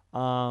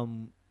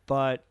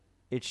 But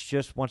it's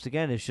just, once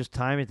again, it's just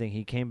timing thing.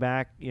 He came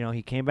back,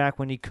 he came back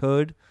when he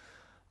could.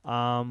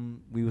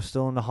 We were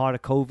still in the heart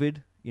of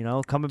COVID.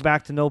 Coming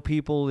back to know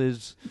people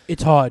it's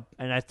hard,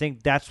 and I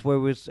think that's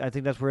where it's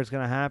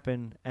going to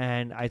happen.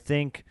 And I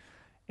think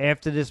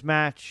after this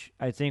match,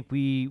 I think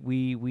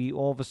we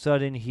all of a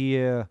sudden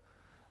hear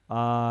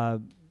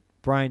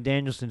Bryan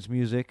Danielson's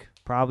music,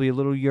 probably a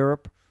little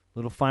Europe,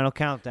 little Final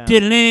Countdown. I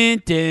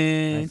think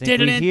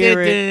we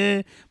hear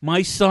it.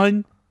 My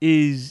son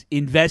is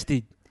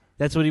invested.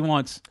 That's what he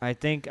wants. I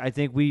think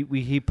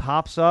he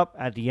pops up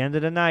at the end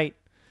of the night.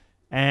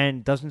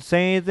 And doesn't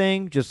say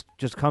anything, just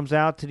comes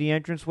out to the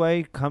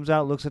entranceway, comes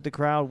out, looks at the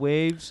crowd,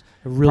 waves.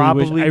 I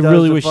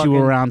really wish you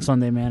were around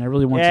Sunday, man. I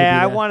really want you to be there.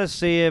 Yeah, I want to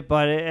see it,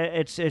 but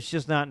it's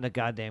just not in the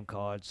goddamn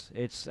cards.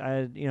 It's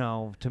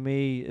to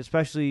me,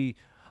 especially,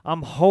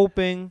 I'm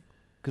hoping,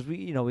 because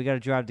we got to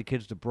drive the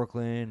kids to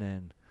Brooklyn,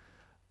 and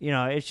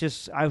it's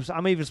just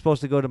I'm even supposed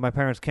to go to my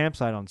parents'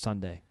 campsite on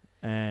Sunday,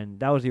 and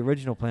that was the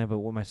original plan. But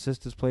with my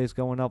sister's place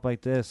going up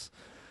like this,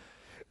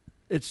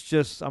 it's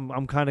just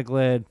I'm kind of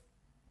glad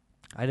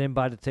I didn't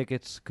buy the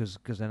tickets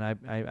because then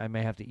I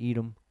may have to eat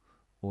them,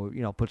 or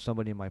put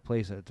somebody in my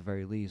place at the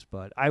very least.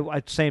 But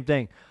I same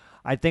thing.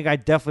 I think I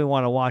definitely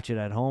want to watch it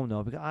at home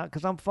though,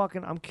 because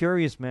I'm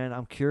curious, man.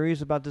 I'm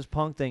curious about this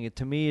Punk thing.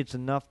 To me, it's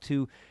enough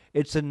to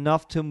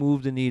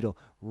move the needle.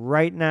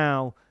 Right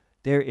now,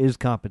 there is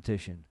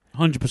competition.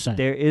 100%.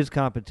 There is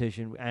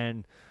competition,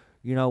 and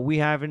we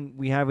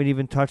haven't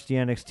even touched the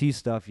NXT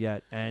stuff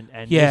yet, and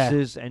yeah.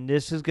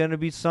 this is going to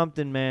be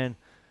something, man,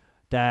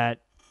 that.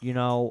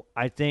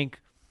 I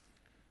think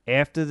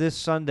after this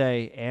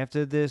Sunday,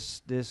 after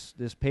this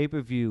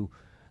pay-per-view,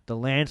 the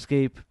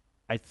landscape,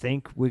 I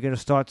think we're going to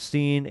start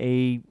seeing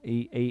a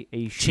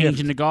shift.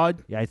 Change in the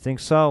guard? Yeah, I think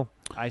so.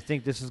 I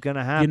think this is going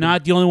to happen. You're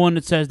not the only one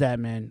that says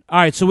that, man. All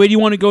right, so where do you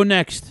want to go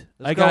next?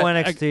 Let's go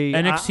NXT.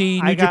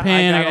 NXT, New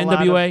Japan,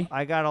 NWA?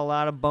 I got a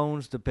lot of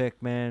bones to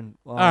pick, man.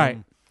 All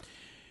right.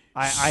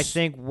 I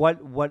think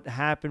what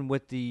happened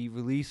with the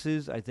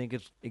releases, I think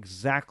it's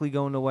exactly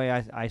going the way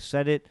I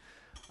said it.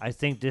 I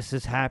think this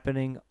is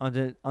happening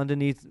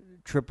underneath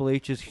Triple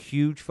H's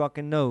huge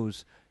fucking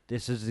nose.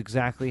 This is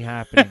exactly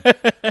happening.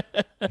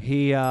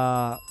 He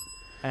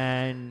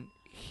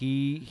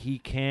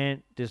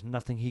can't. There's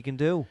nothing he can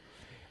do.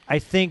 I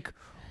think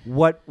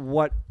what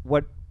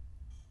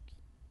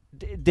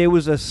there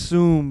was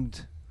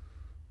assumed.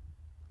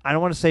 I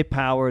don't want to say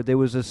power. There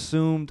was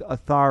assumed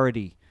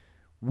authority.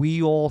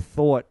 We all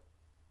thought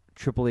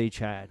Triple H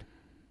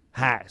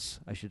has,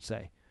 I should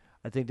say.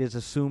 I think there's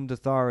assumed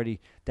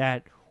authority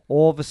that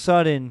all of a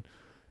sudden,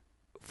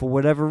 for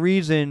whatever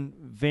reason,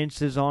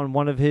 Vince is on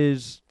one of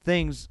his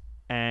things,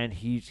 and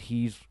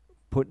he's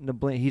putting the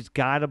blame. He's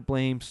got to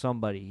blame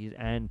somebody,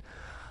 and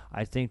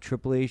I think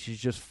Triple H is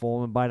just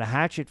falling by the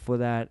hatchet for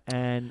that.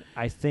 And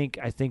I think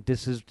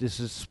this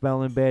is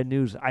spelling bad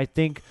news. I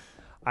think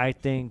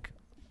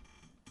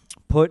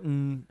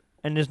putting.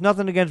 And there's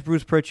nothing against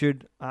Bruce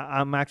Pritchard.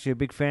 I'm actually a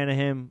big fan of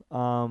him.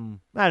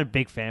 Not a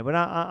big fan, but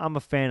I'm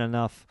a fan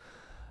enough.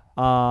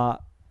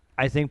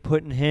 I think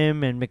putting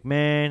him and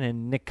McMahon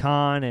and Nick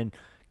Khan and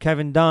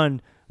Kevin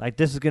Dunn, like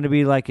this is going to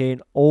be like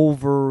an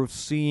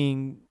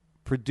overseeing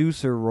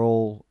producer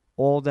role,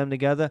 all of them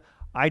together.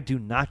 I do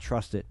not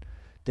trust it.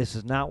 This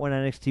is not what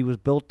NXT was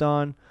built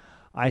on.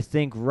 I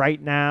think right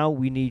now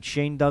we need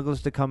Shane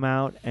Douglas to come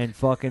out and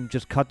fucking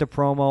just cut the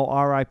promo.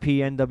 R.I.P.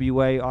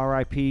 NWA,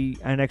 R.I.P.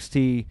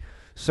 NXT,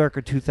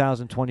 circa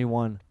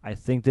 2021. I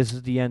think this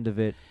is the end of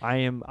it. I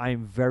am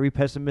very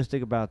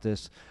pessimistic about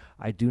this.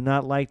 I do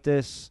not like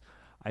this.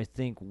 I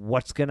think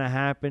what's going to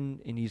happen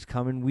in these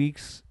coming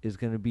weeks is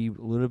going to be a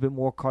little bit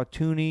more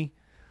cartoony,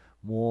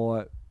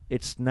 more.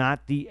 It's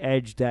not the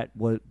edge that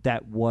was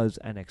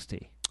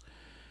NXT.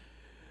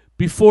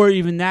 before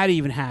even that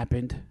even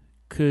happened,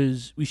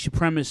 because we should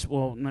premise.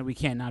 Well, no, we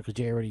can't now because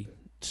Jay already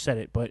said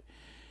it. But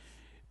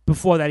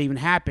before that even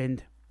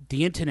happened,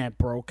 the internet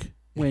broke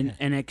when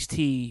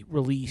NXT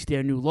released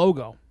their new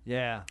logo.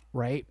 Yeah.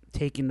 Right,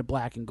 taking the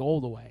black and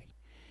gold away,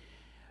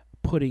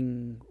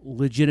 putting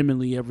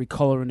legitimately every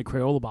color in the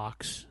Crayola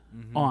box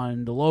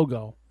on the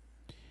logo,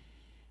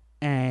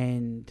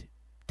 and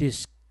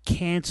this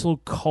cancel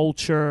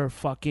culture,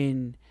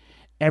 fucking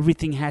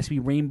everything has to be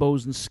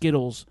rainbows and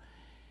Skittles.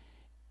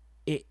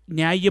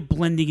 Now you're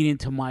blending it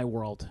into my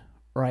world,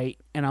 right?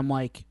 And I'm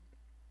like,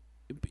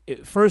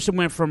 first it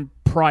went from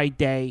Pride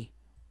Day,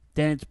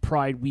 then it's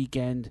Pride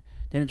Weekend,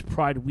 then it's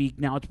Pride Week,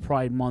 now it's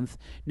Pride Month,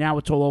 now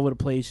it's all over the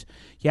place.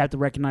 You have to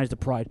recognize the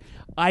pride.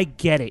 I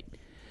get it.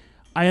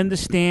 I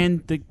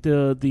understand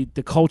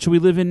the culture we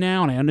live in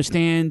now, and I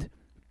understand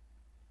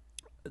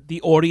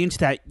the audience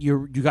that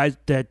you guys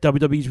that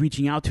WWE is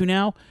reaching out to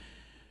now,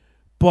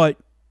 but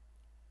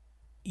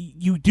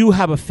you do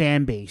have a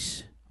fan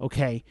base,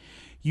 okay?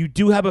 You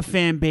do have a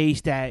fan base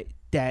that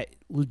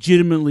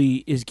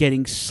legitimately is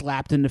getting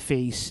slapped in the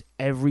face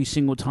every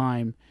single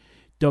time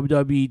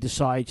WWE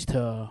decides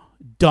to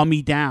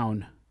dummy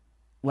down,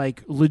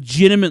 like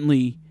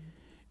legitimately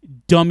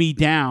dummy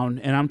down,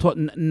 and I'm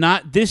talking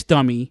not this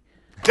dummy,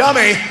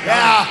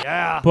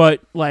 Yeah.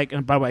 but like.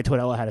 And by the way, I told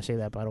Ella how to say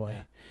that. By the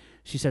way,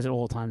 she says it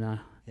all the time now.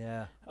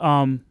 Yeah.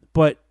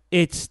 But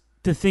it's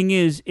the thing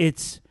is,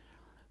 it's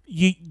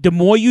you. The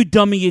more you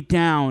dummy it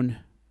down,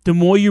 the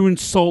more you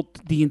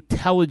insult the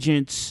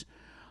intelligence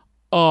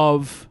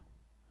of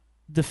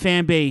the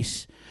fan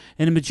base,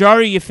 and the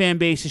majority of your fan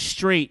base is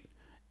straight.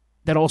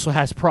 That also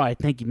has pride.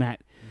 Thank you,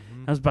 Matt.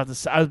 I was about to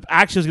say, I was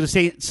going to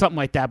say something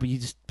like that, but you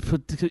just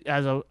put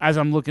as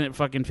I'm looking at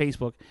fucking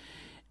Facebook,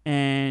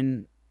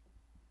 and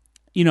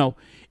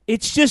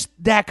it's just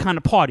that kind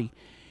of party,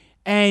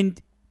 and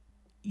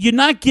you're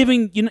not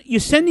giving. You're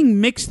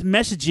sending mixed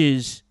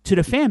messages to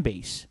the fan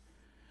base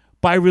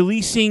by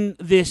releasing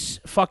this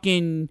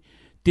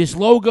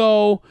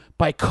logo,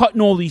 by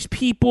cutting all these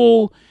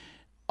people,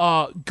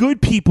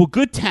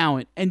 good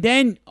talent, and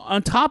then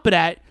on top of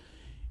that,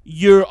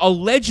 you're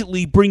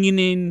allegedly bringing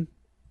in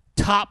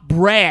top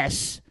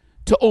brass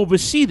to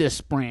oversee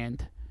this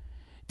brand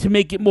to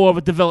make it more of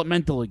a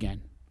developmental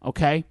again,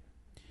 okay?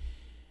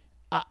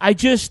 I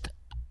just,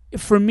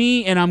 for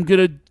me, and I'm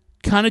going to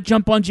kind of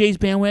jump on Jay's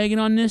bandwagon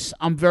on this,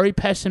 I'm very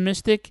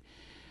pessimistic.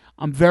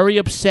 I'm very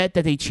upset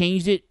that they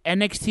changed it.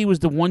 NXT was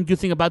the one good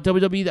thing about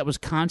WWE that was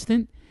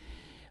constant.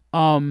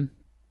 I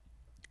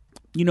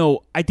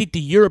think the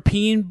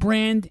European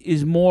brand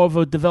is more of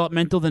a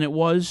developmental than it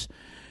was,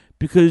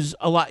 because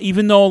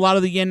even though a lot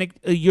of the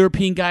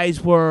European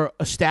guys were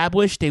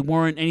established, they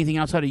weren't anything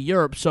outside of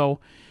Europe. So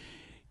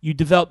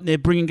they're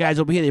bringing guys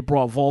over here. They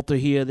brought Volta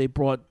here. They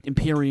brought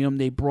Imperium.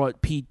 They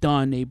brought Pete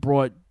Dunne. They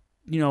brought,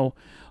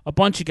 a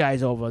bunch of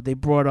guys over. They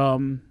brought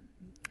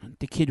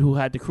the kid who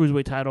had the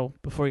Cruiserweight title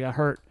before he got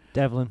hurt.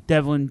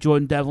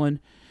 Jordan Devlin,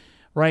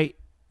 right?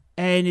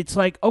 And it's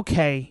like,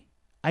 okay,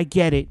 I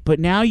get it. But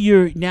now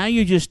you're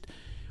just,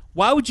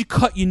 why would you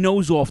cut your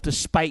nose off to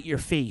spite your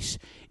face?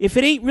 If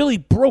it ain't really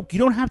broke, you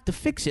don't have to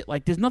fix it.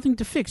 Like, there's nothing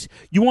to fix.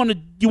 You want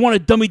to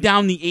dummy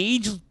down the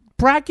age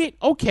bracket?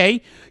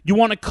 Okay. You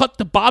want to cut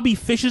the Bobby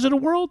Fisches of the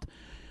world?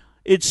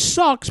 It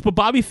sucks, but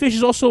Bobby Fish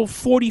is also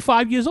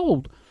 45 years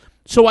old.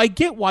 So I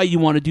get why you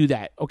want to do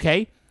that,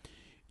 okay?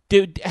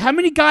 How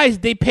many guys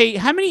they pay?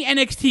 How many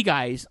NXT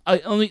guys?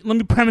 Let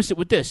me premise it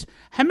with this.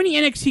 How many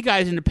NXT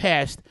guys in the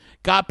past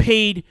got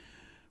paid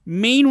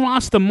main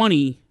roster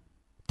money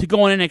to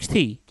go on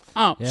NXT?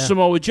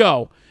 Samoa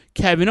Joe,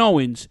 Kevin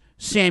Owens,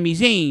 Sami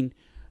Zayn,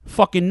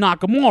 fucking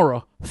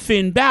Nakamura,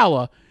 Finn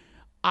Balor.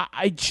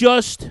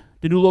 The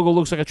new logo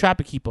looks like a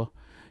Trapper Keeper.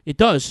 It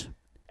does.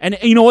 And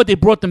you know what? They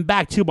brought them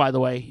back too, by the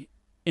way.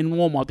 In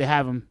Walmart, they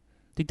have them.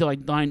 I think they're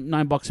like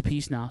 $9 a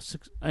piece now.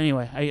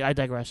 Anyway, I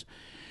digress.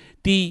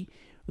 It's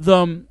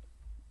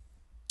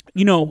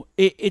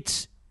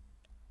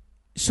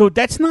so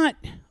that's not,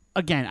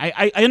 again,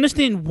 I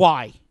understand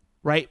why,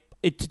 right?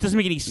 It doesn't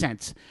make any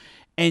sense.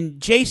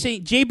 And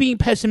Jay being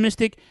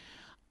pessimistic,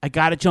 I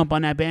gotta jump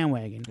on that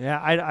bandwagon.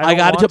 Yeah, I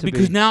gotta jump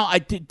because now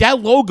that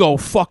logo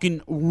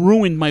fucking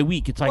ruined my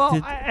week. It's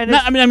like,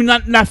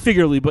 not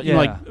figuratively, but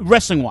like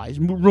wrestling wise,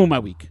 ruined my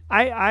week.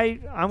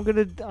 I'm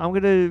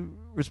gonna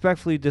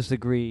respectfully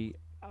disagree.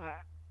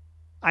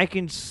 I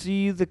can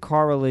see the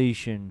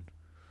correlation,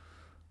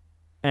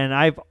 and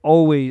I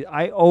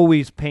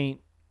always paint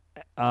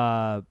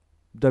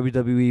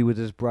WWE with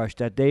this brush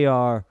that they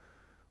are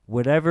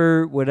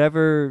whatever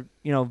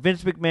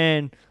Vince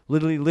McMahon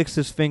literally licks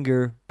his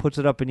finger, puts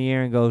it up in the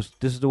air, and goes,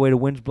 "This is the way the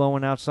wind's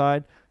blowing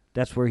outside."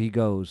 That's where he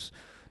goes,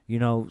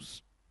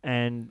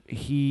 and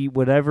he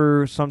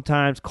whatever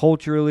sometimes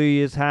culturally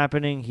is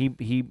happening,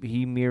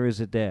 he mirrors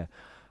it there.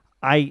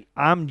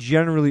 I'm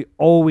generally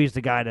always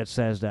the guy that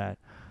says that.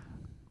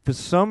 For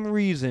some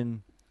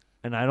reason,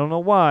 and I don't know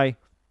why,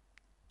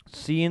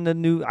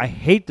 I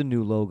hate the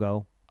new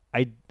logo.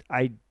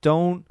 I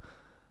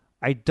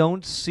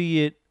don't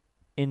see it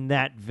in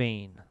that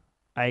vein.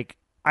 Like,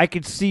 I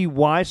could see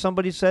why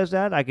somebody says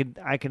that. I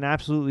can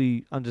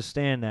absolutely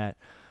understand that.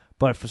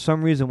 But for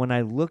some reason, when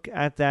I look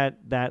at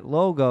that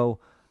logo,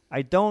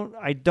 I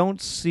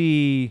don't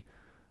see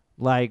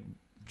like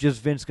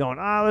just Vince going,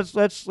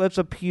 let's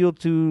appeal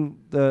to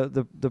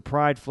the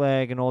pride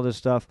flag and all this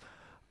stuff.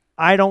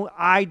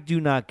 I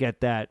do not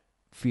get that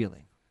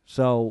feeling.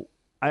 So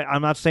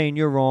I'm not saying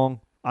you're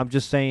wrong. I'm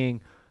just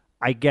saying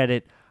I get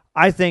it.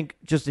 I think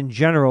just in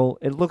general,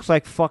 it looks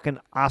like fucking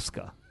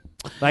Oscar.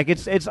 Like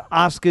it's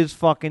Oscar's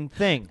fucking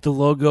thing. The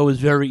logo is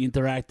very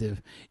interactive.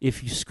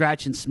 If you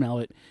scratch and smell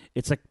it,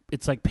 it's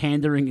like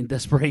pandering and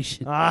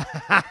desperation. And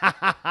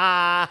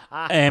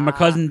my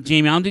cousin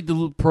Jamie, I don't think the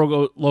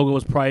logo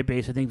is pride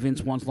based. I think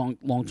Vince wants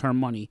long term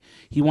money.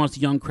 He wants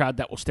the young crowd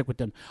that will stick with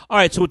them. All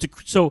right, so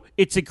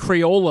it's a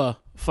Crayola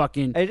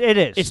fucking. It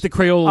is. It's the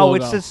Crayola logo.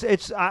 It's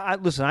just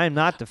listen. I am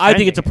not defending. I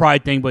think it's a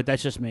pride thing, but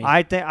that's just me.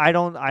 I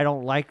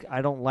don't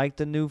like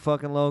the new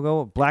fucking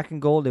logo. Black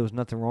and gold. There was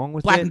nothing wrong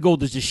with it. Black and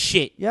gold is just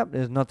shit. Yep.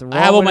 There's nothing wrong.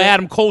 I have all with my it.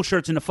 Adam Cole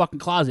shirts in the fucking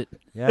closet.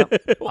 Yep.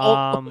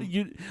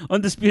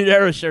 Undisputed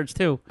Era shirts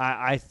too.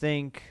 I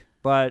think,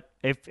 but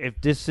if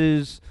this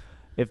is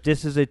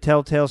a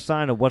telltale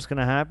sign of what's going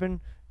to happen,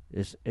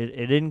 it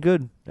isn't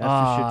good.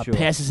 That's for sure.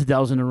 Pastor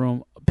Siddell's in the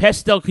room.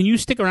 Pastor Siddell, can you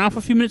stick around for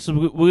a few minutes?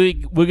 We're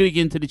gonna get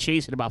into the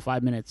chase in about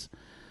 5 minutes.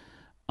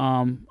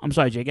 I'm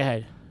sorry, Jay. Go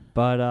ahead.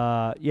 But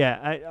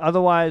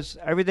otherwise,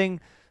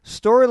 everything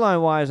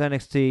storyline wise,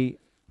 NXT,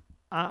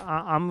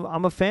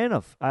 I'm a fan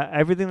of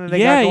everything that they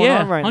got going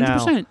on right 100%.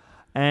 now.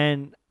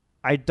 And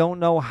I don't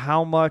know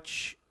how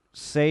much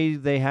say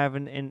they have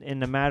in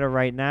the matter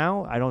right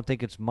now. I don't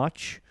think it's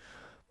much,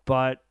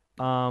 but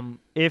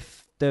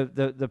if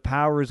the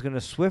power is going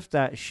to shift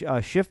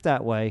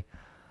that way,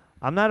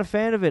 I'm not a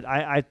fan of it.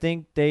 I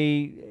think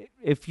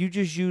if you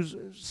just use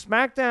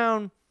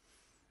SmackDown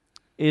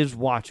is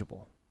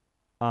watchable,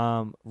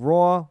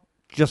 Raw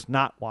just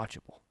not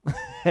watchable.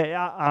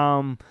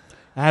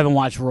 I haven't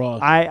watched Raw.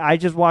 I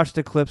just watched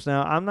the clips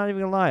now. I'm not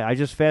even gonna lie. I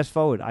just fast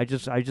forward. We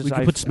could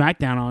put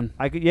SmackDown on.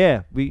 I could,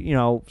 yeah.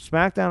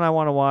 SmackDown. I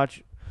want to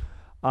watch.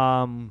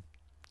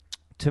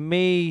 To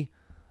me,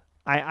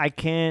 I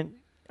can't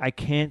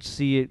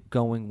see it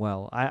going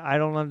well. I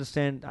don't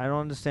understand. I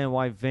don't understand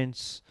why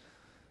Vince.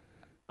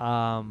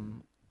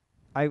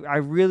 I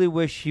really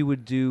wish he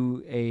would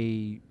do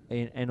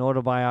an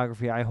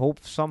autobiography. I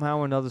hope somehow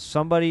or another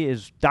somebody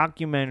is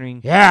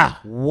documenting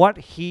what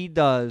he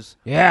does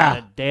on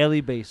a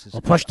daily basis.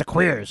 Well, push the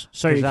queers.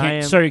 Sorry,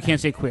 you can't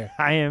say queer.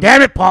 I am.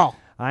 Damn it, Paul.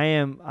 I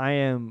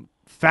am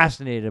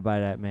fascinated by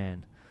that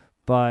man,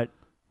 but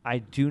I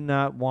do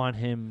not want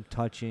him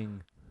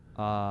touching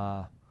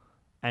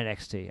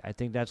NXT. I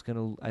think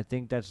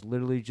that's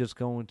literally just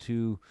going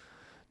to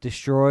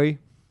destroy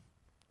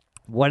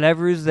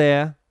whatever is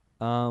there.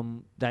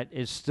 That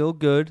is still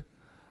good.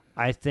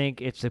 I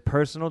think it's a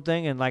personal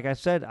thing, and like I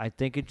said, I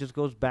think it just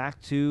goes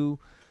back to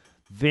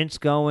Vince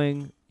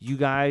going, you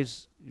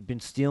guys have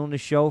been stealing the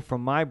show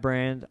from my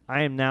brand.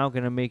 I am now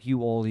going to make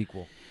you all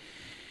equal.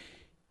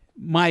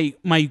 My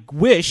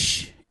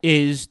wish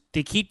is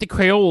they keep the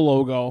Crayola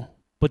logo,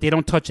 but they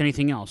don't touch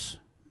anything else.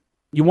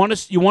 You want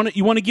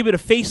to give it a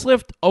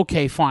facelift?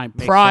 Okay, fine.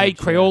 Makes Pride,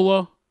 sense,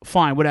 Crayola,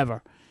 fine,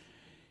 whatever.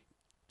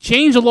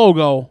 Change the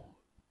logo,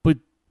 but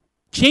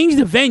change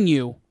the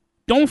venue.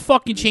 Don't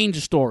fucking change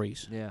the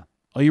stories. Yeah.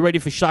 Are you ready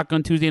for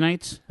Shotgun Tuesday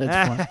nights?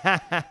 That's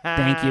fun.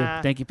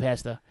 Thank you,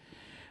 Pastor.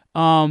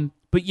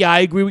 But yeah, I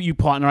agree with you,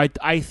 partner.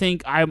 I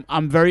think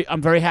I'm very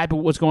happy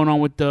with what's going on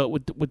with the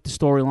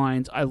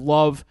storylines. I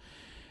love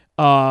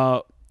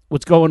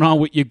what's going on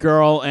with your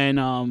girl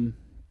and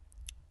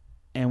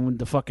with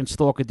the fucking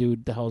stalker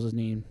dude. The hell's his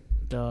name?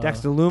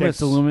 Dexter Lumis.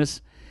 Dexter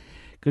Lumis.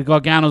 Because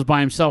Gargano's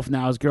by himself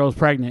now. His girl's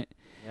pregnant.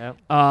 Yep.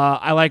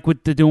 I like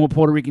what they're doing with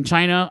Puerto Rican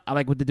China. I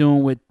like what they're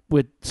doing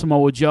with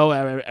Samoa Joe.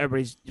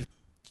 Everybody's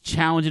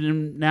challenging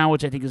him now,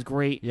 which I think is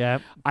great. Yeah.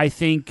 I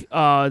think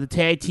the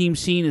tag team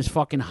scene is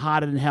fucking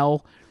hotter than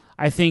hell.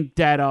 I think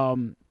that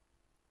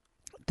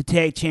the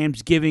tag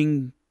champs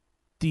giving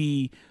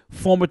the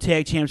former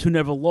tag champs who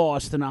never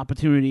lost an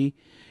opportunity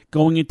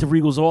going into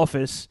Regal's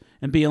office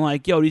and being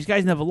like, yo, these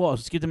guys never lost.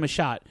 Let's give them a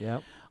shot.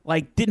 Yep.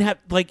 Like, didn't have,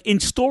 like, in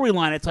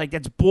storyline, it's like,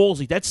 that's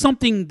ballsy. That's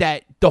something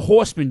that the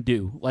Horsemen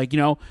do. Like, you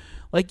know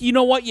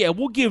what? Yeah,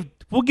 we'll give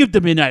the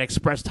Midnight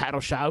Express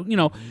title shot,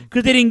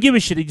 because they didn't give a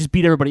shit. They just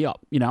beat everybody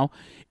up,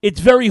 It's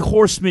very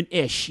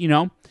Horseman-ish,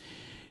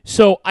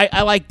 So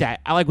I like that.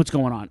 I like what's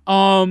going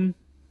on.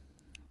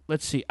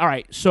 Let's see. All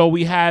right, so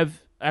we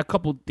have a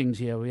couple things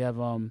here. We have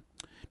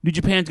New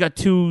Japan's got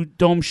 2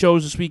 dome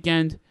shows this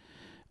weekend.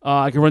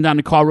 I can run down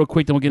the card real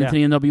quick, then we'll get into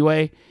the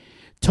NWA.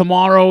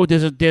 Tomorrow,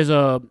 there's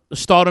a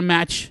Stardom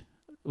match,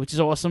 which is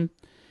awesome.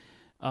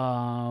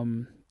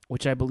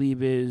 Which I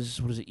believe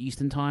is, what is it,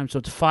 Eastern time? So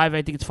it's 5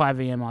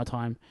 a.m. our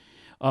time.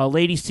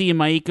 Lady C and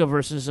Maika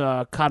versus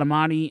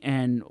Katamani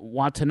and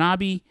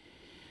Watanabe.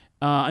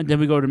 And then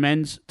we go to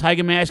men's.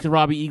 Tiger Mask and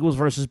Robbie Eagles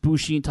versus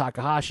Bushi and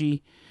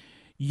Takahashi.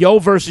 Yo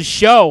versus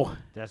Show.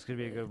 That's going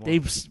to be a good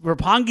one.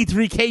 Roppongi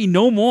 3K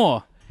no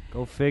more.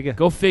 Go figure.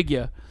 Go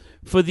figure.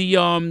 For the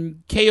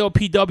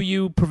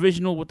KOPW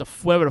provisional,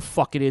 whatever the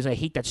fuck it is, I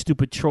hate that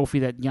stupid trophy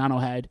that Yano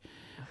had.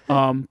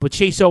 But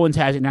Chase Owens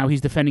has it now.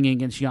 He's defending it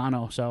against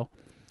Yano. So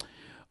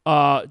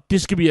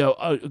this could be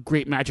a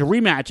great match. A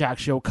rematch,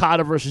 actually.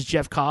 Okada versus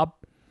Jeff Cobb.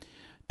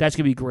 That's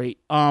going to be great.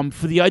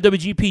 For the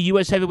IWGP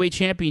US Heavyweight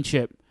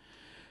Championship,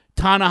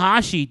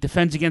 Tanahashi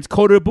defends against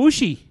Kota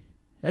Ibushi.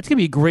 That's going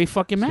to be a great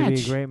fucking match.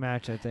 It's going to be a great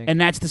match, I think. And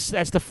that's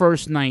the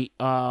first night.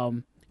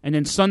 And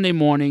then Sunday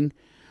morning,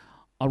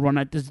 I'll run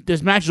that.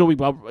 There's matches all week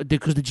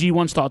because the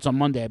G1 starts on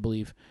Monday, I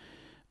believe.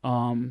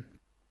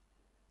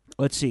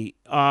 Let's see.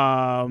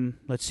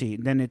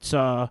 Then it's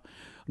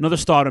another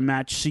starter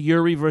match.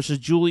 Sayuri versus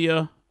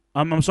Julia.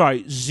 I'm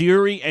sorry.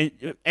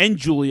 Zuri and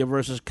Julia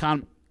versus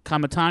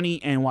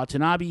Kamatani and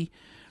Watanabe.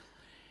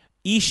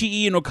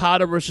 Ishii and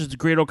Okada versus the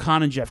Great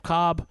O'Khan and Jeff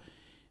Cobb.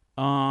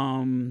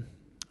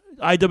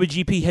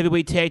 IWGP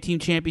Heavyweight Tag Team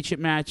Championship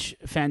match.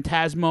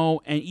 Phantasmo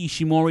and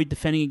Ishimori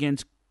defending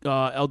against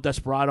El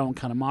Desperado and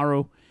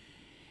Kanemaru.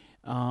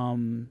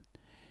 The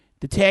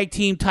tag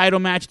team title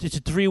match, it's a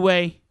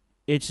three-way.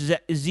 It's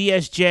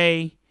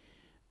ZSJ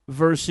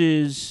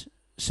versus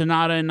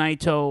Sonata and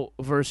Naito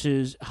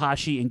versus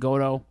Hashi and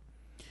Goto.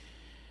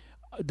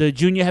 The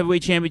Junior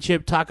Heavyweight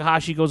Championship,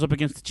 Takahashi goes up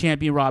against the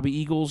champion Robbie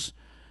Eagles.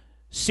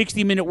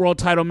 60-minute world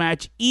title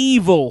match,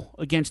 Evil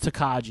against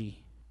Takagi.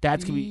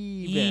 That's going to be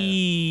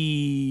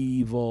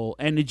evil.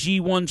 And the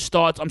G1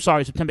 starts,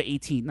 September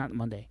 18th, not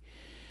Monday.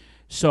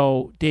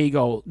 So there you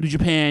go. New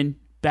Japan,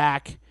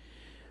 back.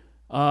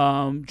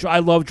 I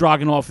love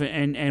Dragunov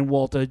and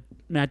Walter.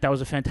 Matt, that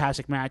was a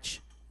fantastic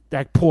match.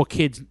 That poor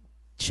kid's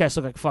chest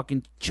looked like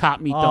fucking chop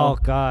meat, though. Oh,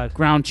 God.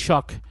 Ground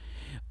chuck.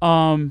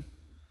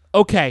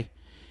 Okay.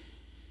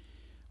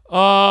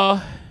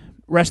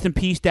 Rest in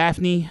peace,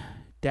 Daphne.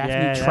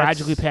 Daphne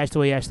tragically passed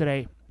away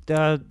yesterday.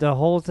 The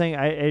whole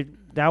thing,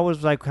 that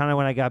was like kind of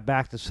when I got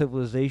back to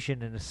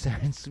civilization in a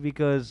sense,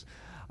 because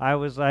I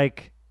was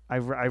like, I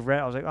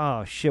was like,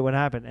 oh shit, what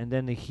happened? And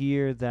then to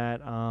hear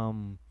that,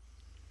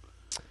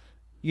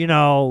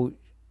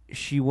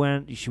 she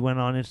went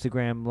on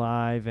Instagram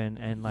Live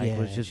and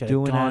was just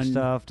doing that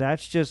stuff.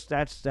 That's just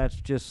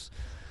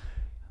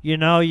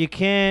you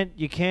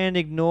can't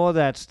ignore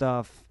that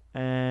stuff.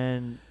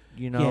 And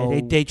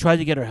they tried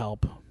to get her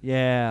help.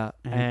 Yeah,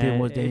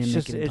 and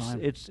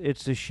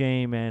it's a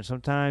shame, man.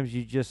 Sometimes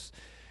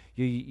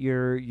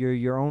you're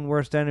your own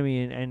worst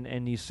enemy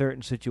in these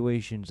certain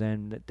situations,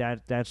 and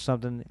that's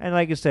something. And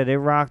like I said, it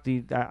rocked.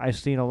 I've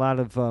seen a lot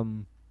of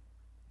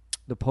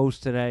the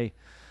posts today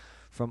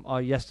from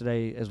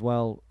yesterday as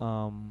well,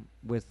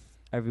 with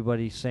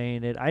everybody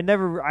saying it. I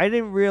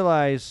didn't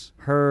realize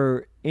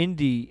her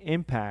indie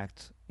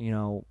impact.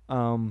 I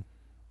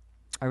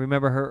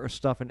remember her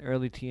stuff in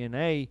early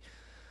TNA.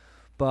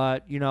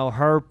 But,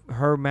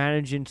 her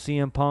managing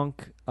CM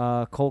Punk,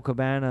 Colt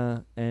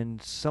Cabana,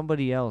 and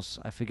somebody else,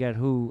 I forget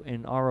who,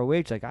 in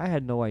ROH, like, I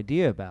had no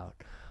idea about.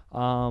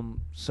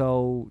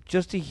 So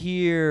just to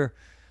hear,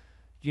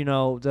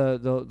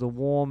 the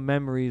warm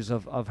memories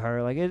of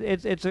her, like,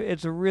 that's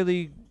a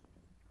really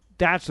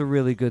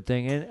good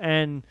thing.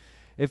 And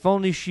if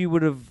only she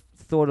would have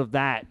thought of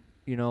that,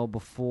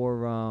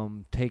 before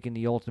taking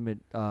the ultimate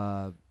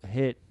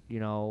hit,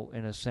 in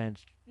a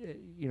sense.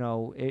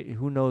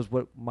 Who knows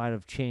what might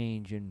have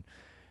changed and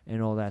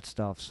all that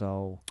stuff.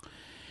 So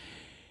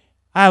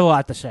I have a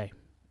lot to say,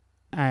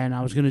 and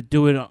I was going to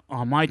do it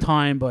on my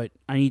time, but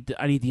I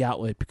need the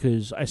outlet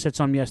because I said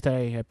something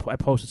yesterday. I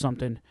posted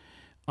something,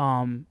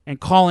 and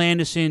Carl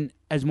Anderson,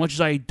 as much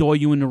as I adore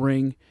you in the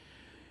ring,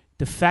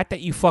 the fact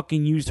that you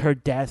fucking used her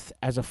death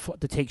as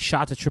to take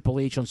shots at Triple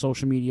H on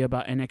social media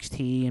about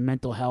NXT and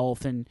mental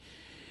health and.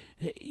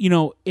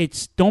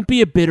 It's don't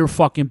be a bitter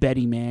fucking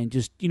Betty, man.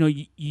 Just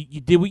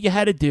you did what you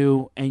had to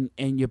do, and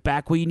you're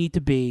back where you need to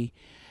be.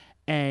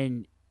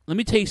 And let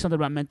me tell you something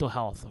about mental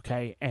health,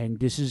 okay? And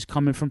this is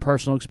coming from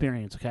personal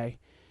experience, okay?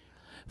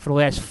 For the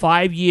last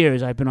 5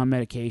 years, I've been on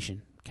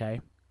medication,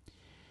 okay?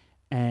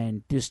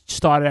 And this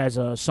started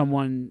as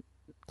someone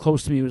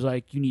close to me was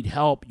like, "You need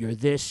help. You're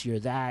this. You're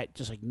that."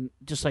 Just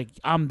like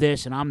I'm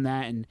this and I'm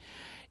that. And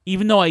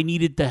even though I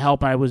needed the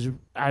help, I was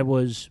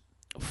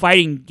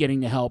fighting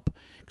getting the help.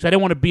 I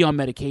didn't want to be on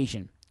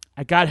medication.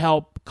 I got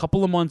help. A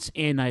couple of months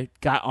in, I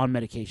got on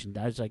medication.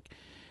 I was like,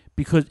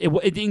 because it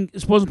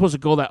wasn't supposed to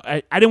go that.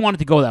 I didn't want it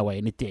to go that way,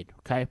 and it did.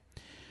 Okay,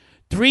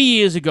 3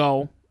 years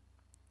ago,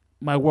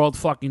 my world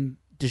fucking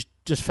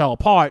just fell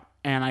apart,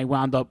 and I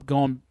wound up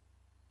going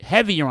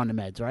heavier on the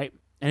meds. Right,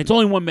 and it's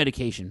only one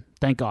medication,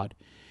 thank God.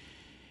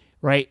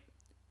 Right,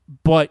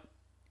 but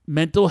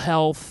mental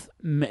health,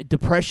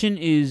 depression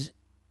is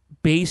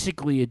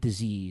basically a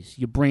disease.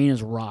 Your brain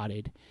is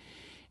rotted,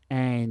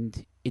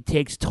 and it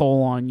takes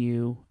toll on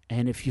you,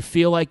 and if you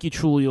feel like you're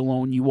truly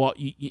alone, you are.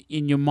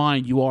 In your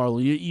mind, you are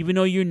alone. Even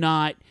though you're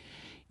not,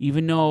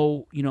 even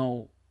though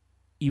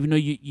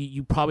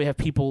you probably have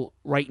people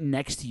right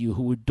next to you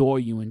who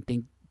adore you and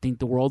think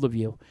the world of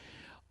you.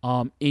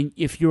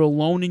 If you're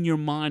alone in your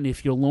mind,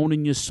 if you're alone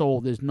in your soul,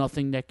 there's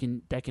nothing that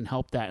can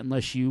help that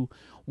unless you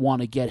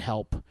want to get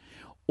help,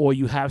 or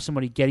you have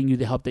somebody getting you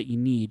the help that you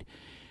need.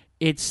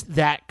 It's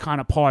that kind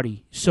of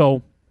party.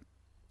 So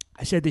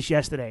I said this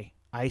yesterday.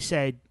 I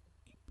said,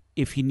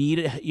 if you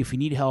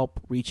need help,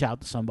 reach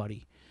out to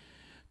somebody.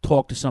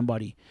 Talk to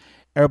somebody.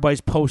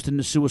 Everybody's posting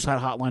the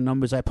suicide hotline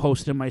numbers. I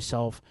posted them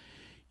myself.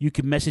 You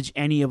can message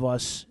any of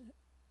us,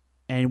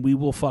 and we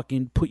will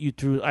fucking put you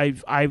through.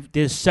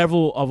 There's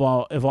several of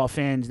our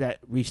fans that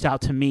reached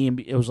out to me, and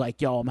it was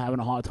like, yo, I'm having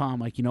a hard time.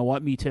 Like, you know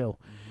what? Me too.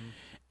 Mm-hmm.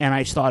 And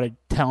I started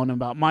telling them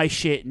about my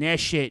shit and their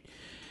shit,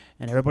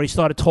 and everybody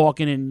started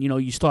talking, and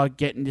you start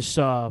getting this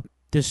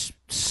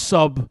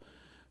sub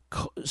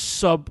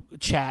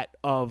chat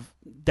of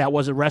that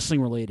wasn't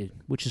wrestling related,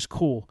 which is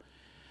cool.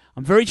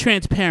 I'm very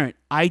transparent.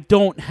 I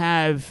don't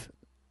have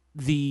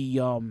the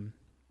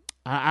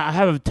I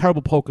have a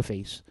terrible poker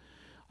face.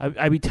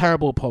 I'd be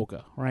terrible at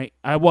poker, right?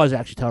 I was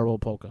actually terrible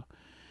at poker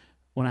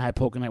when I had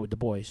poker night with the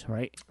boys,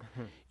 right?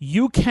 Mm-hmm.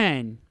 You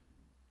can,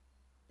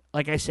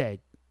 like I said,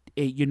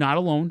 you're not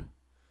alone.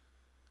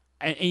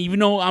 And even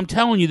though I'm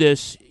telling you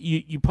this,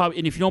 you probably,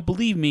 and if you don't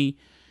believe me,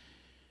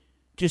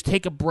 just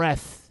take a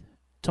breath.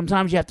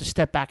 Sometimes you have to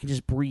step back and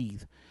just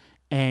breathe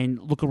and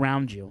look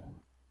around you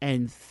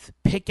and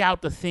pick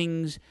out the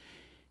things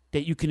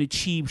that you can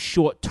achieve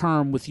short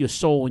term with your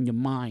soul and your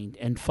mind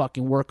and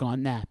fucking work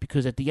on that.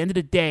 Because at the end of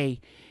the day,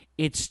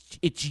 it's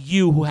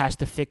you who has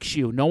to fix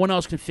you. No one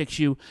else can fix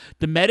you.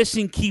 The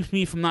medicine keeps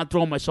me from not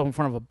throwing myself in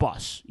front of a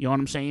bus. You know what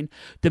I'm saying?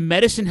 The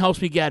medicine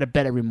helps me get out of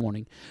bed every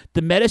morning.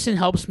 The medicine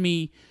helps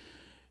me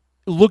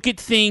look at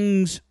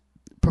things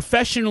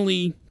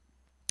professionally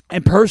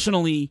and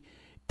personally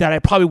that I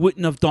probably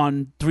wouldn't have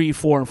done 3,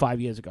 4, and 5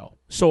 years ago.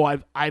 So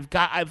I've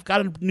got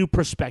a new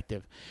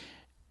perspective.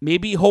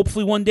 Maybe,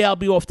 hopefully, one day I'll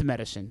be off the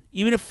medicine.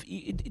 Even if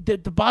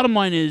the bottom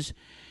line is,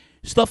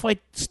 stuff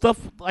like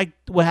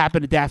what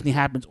happened to Daphne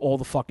happens all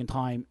the fucking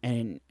time,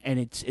 and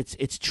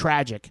it's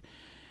tragic.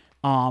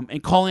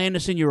 And Carl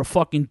Anderson, you're a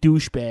fucking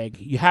douchebag.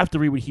 You have to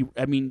read what he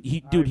went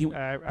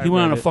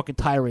on a fucking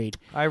tirade.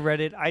 I read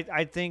it.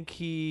 I think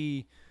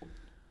he,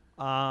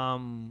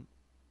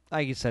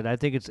 like you said, I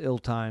think it's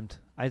ill-timed.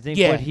 I think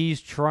what he's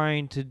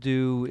trying to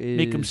do is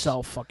make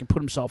himself fucking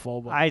put himself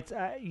over. I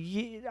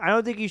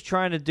don't think he's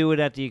trying to do it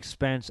at the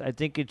expense. I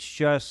think it's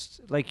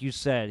just like you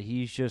said.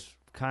 He's just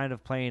kind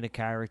of playing a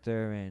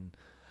character, and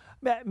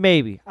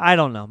maybe I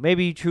don't know.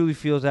 Maybe he truly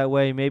feels that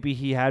way. Maybe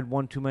he had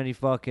one too many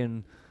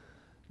fucking,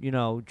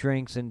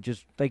 drinks, and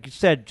just like you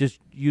said,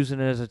 just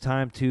using it as a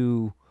time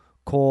to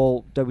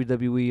call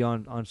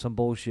WWE on some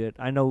bullshit.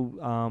 I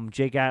know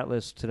Jake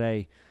Atlas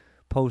today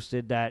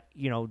posted that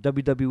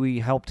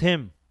WWE helped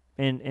him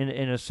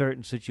in a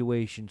certain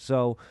situation.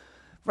 So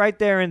right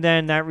there and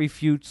then that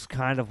refutes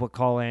kind of what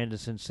Carl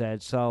Anderson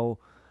said. So,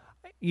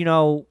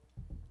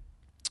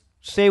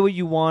 say what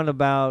you want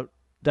about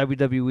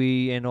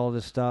WWE and all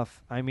this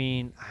stuff. I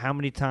mean, how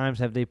many times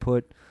have they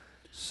put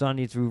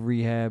Sonny through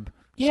rehab?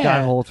 Yeah.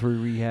 Scott Hall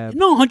through rehab.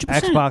 No, 100%.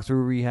 Xbox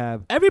through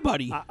rehab.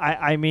 Everybody.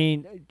 I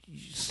mean,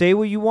 say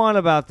what you want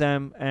about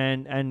them,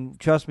 and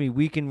trust me,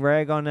 we can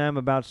rag on them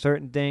about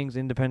certain things,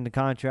 independent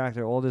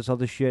contractor, all this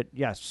other shit.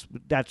 Yes,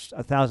 that's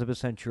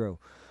 1,000% true.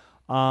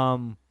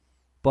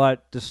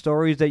 But the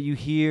stories that you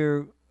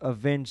hear of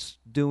Vince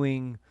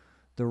doing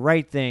the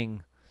right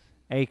thing,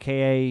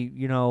 a.k.a.,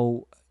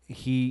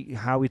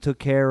 how he took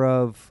care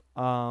of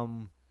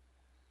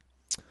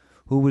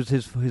who was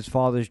his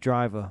father's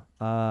driver.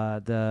 I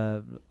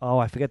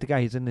forget the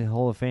guy. He's in the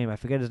Hall of Fame. I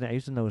forget his name. I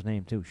used to know his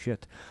name too.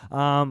 Shit.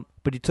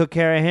 But he took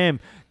care of him.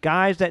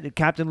 Guys that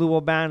Captain Lou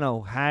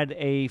Albano had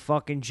a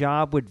fucking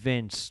job with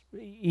Vince.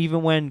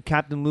 Even when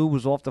Captain Lou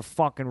was off the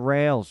fucking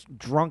rails,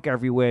 drunk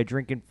everywhere,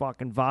 drinking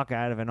fucking vodka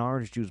out of an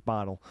orange juice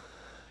bottle.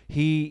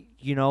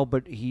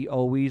 But he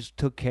always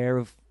took care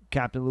of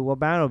Captain Lou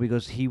Albano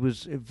because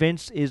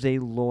Vince is a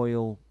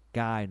loyal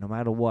guy no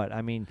matter what.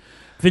 I mean,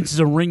 Vince is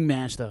a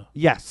ringmaster.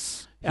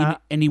 Yes.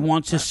 And he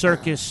wants his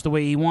circus the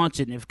way he wants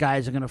it. And if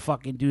guys are going to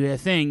fucking do their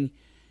thing,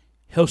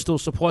 he'll still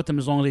support them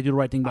as long as they do the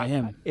right thing by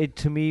him.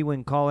 To me,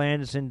 when Carl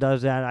Anderson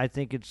does that, I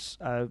think it's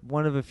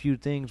one of a few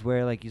things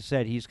where, like you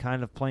said, he's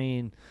kind of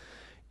playing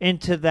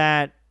into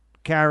that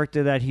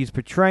character that he's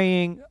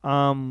portraying.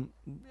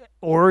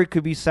 Or it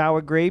could be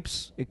sour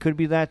grapes. It could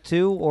be that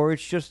too. Or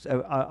it's just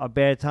a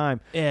bad time.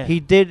 Yeah. He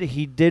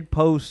did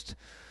post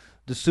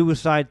the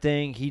suicide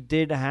thing. He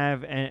did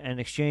have an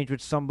exchange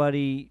with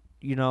somebody,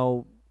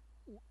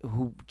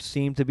 who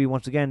seemed to be,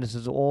 once again, this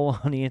is all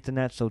on the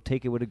internet, so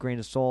take it with a grain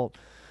of salt.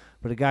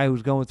 But a guy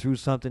who's going through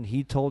something,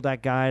 he told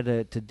that guy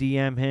to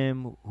DM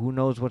him. Who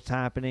knows what's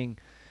happening?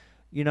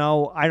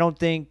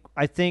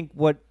 I think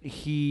what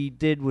he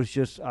did was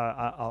just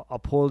a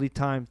poorly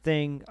timed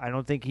thing. I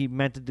don't think he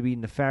meant it to be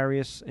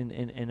nefarious in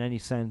any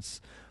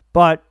sense.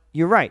 But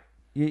you're right.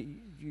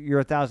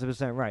 You're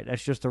 1,000% right.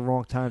 That's just the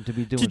wrong time to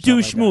be doing. It's a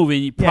douche like move,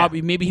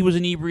 and maybe he was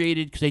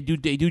inebriated because they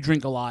do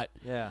drink a lot.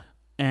 Yeah.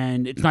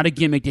 And it's not a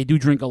gimmick. They do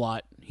drink a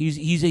lot.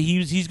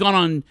 He's gone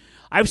on.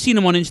 I've seen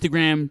him on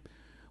Instagram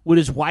with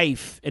his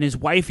wife, and his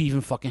wife even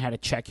fucking had to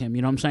check him.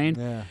 You know what I'm saying?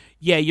 Yeah.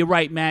 Yeah, you're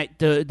right, Matt.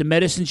 The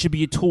medicine should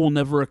be a tool,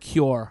 never a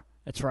cure.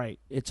 That's right.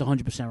 It's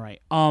 100%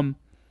 right.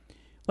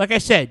 Like I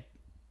said,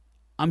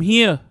 I'm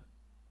here.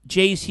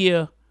 Jay's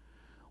here.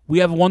 We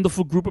have a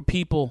wonderful group of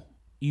people.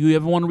 You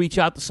ever want to reach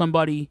out to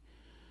somebody,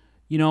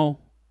 you're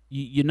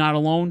not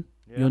alone.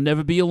 Yeah. You'll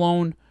never be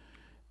alone.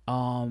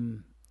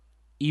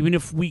 Even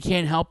if we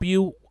can't help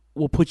you,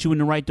 we'll put you in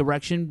the right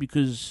direction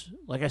because,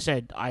 like I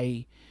said,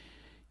 I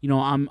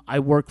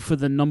work for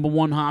the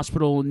 #1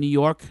 hospital in New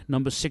York,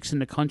 #6 in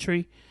the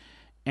country,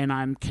 and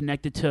I'm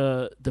connected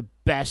to the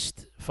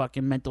best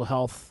fucking mental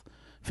health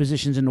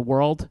physicians in the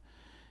world,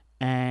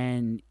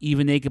 and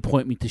even they could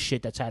point me to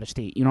shit that's out of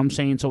state. You know what I'm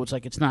saying? So it's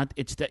like it's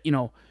that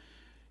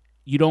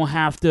you don't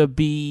have to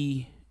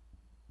be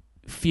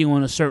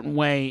feeling a certain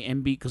way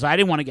and because I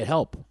didn't want to get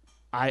help.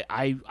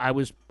 I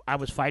was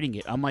fighting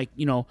it. I'm like,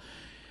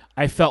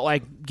 I felt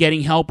like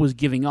getting help was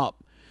giving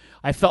up.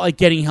 I felt like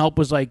getting help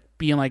was like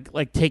being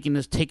like taking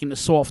the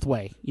soft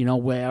way,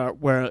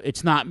 where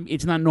it's not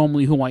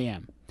normally who I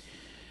am.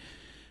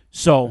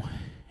 So,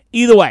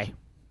 either way,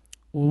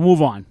 we'll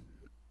move on.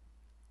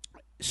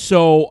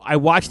 So, I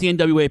watched the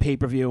NWA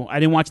pay-per-view. I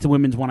didn't watch the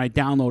women's one. I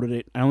downloaded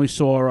it. I only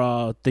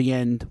saw the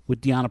end with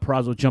Deonna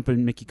Purrazzo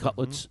jumping Mickey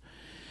Cutlets. Mm-hmm.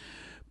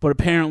 But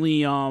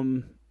apparently,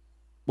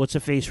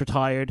 what's-her-face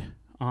retired.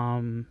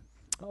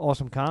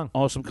 Awesome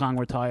Kong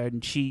retired,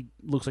 and she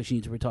looks like she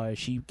needs to retire.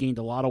 She gained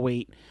a lot of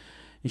weight,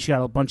 and she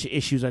got a bunch of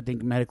issues, I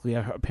think, medically,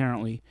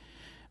 apparently.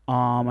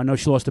 I know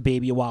she lost a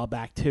baby a while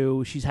back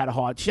too. She had a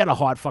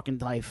hard fucking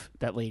life,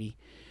 that lady.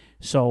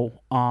 So,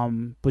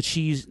 but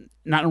she's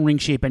not in ring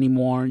shape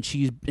anymore, and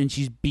she's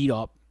beat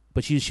up.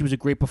 But she was a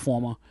great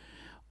performer.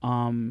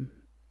 And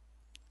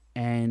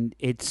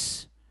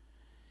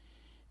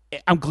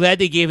I'm glad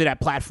they gave her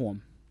that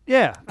platform.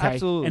 Yeah, okay?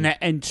 Absolutely.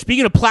 And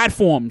speaking of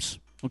platforms,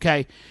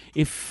 okay,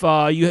 if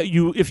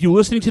you're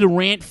listening to the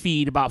rant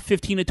feed about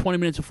 15 to 20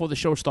 minutes before the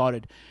show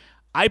started,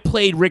 I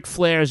played Ric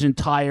Flair's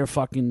entire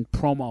fucking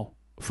promo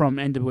from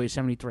NWA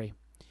 73.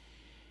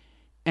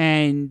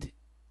 And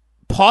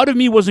part of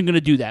me wasn't going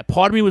to do that.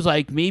 Part of me was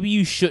like, maybe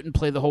you shouldn't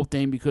play the whole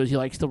thing because he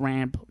likes to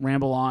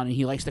ramble on and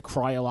he likes to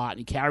cry a lot and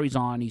he carries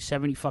on. He's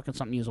 70 fucking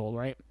something years old,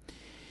 right?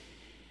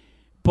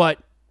 But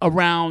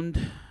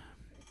around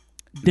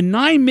the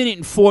 9-minute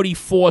and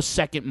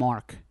 44-second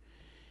mark,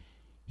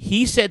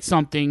 he said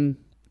something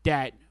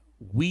that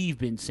we've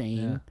been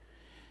saying,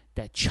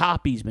 that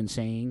Choppy's been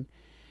saying,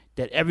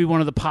 that every one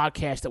of the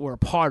podcasts that we're a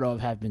part of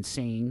have been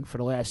saying for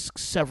the last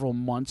several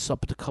months,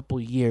 up to a couple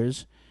of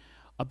years,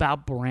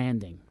 about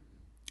branding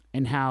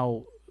and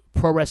how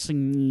pro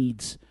wrestling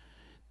needs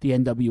the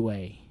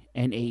NWA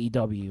and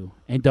AEW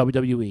and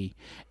WWE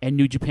and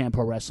New Japan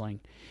Pro Wrestling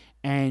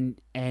and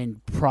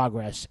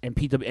Progress and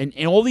PW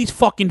and all these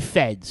fucking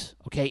feds,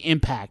 okay,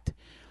 Impact.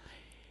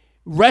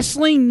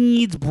 Wrestling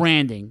needs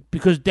branding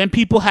because then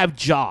people have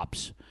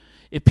jobs.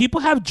 If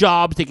people have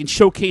jobs, they can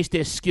showcase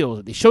their skills.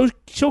 If they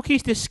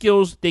showcase their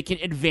skills, they can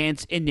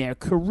advance in their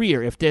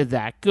career if they're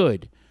that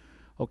good.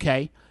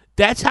 Okay?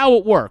 That's how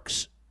it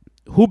works.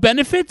 Who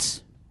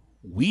benefits?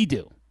 We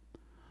do.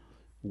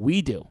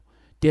 We do.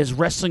 There's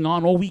wrestling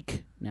on all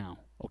week now.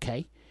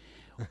 Okay?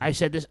 I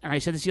said this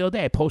the other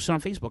day. I posted on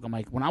Facebook. I'm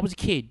like, when I was a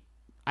kid,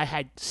 I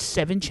had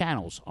 7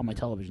 channels on my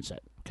television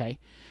set. Okay?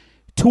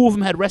 2 of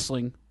them had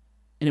wrestling,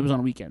 and it was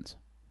on weekends.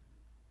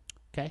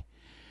 Okay?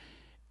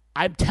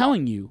 I'm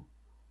telling you,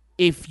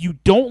 if you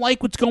don't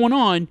like what's going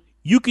on,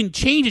 you can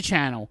change a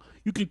channel.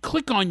 You can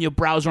click on your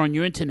browser on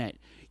your internet.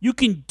 You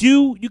can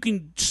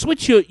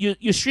switch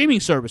your streaming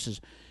services.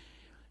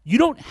 You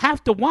don't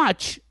have to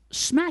watch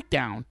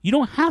SmackDown. You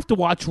don't have to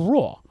watch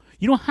Raw.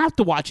 You don't have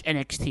to watch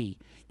NXT.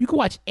 You can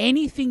watch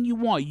anything you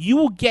want. You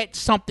will get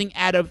something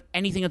out of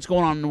anything that's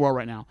going on in the world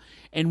right now.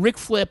 And Ric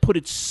Flair put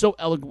it so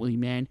eloquently,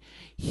 man.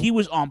 He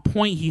was on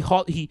point.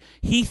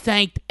 He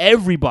thanked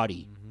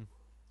everybody. Mm-hmm.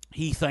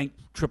 He thanked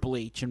Triple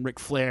H and Ric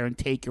Flair and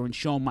Taker and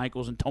Shawn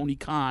Michaels and Tony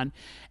Khan.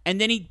 And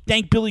then he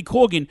thanked Billy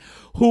Corgan,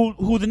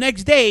 who the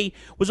next day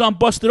was on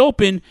Busted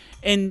Open,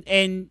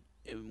 and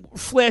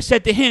Flair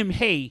said to him,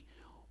 hey,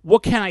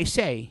 what can I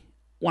say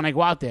when I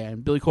go out there?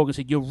 And Billy Corgan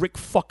said, you're Ric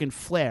fucking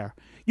Flair.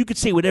 You could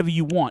say whatever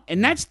you want.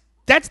 And that's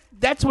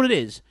what it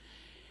is.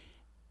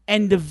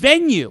 And the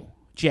venue,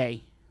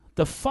 Jay,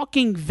 the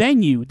fucking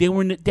venue, they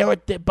were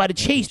by the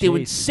Chase. They were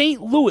in St.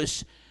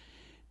 Louis.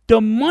 The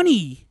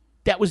money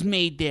that was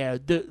made there,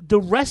 the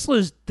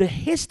wrestlers, the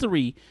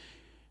history.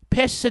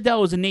 Pastor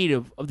Sedell is a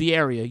native of the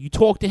area. You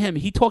talk to him.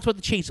 He talks about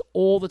the Chase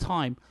all the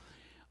time.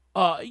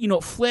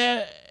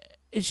 Flair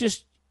is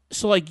just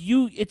so like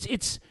you.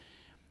 It's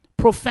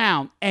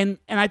profound. And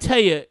I tell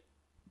you,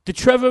 the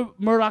Trevor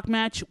Murdoch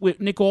match with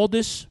Nick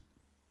Aldis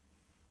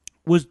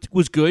was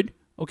good.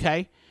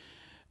 Okay.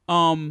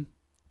 And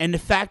the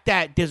fact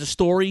that there's a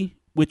story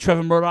with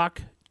Trevor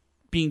Murdoch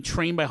being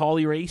trained by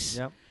Harley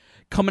Race,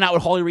 coming out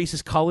with Harley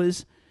Race's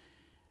colors.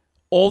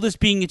 Aldis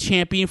being a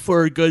champion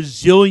for a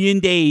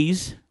gazillion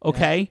days,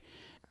 okay?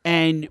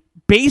 And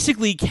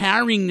basically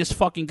carrying this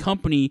fucking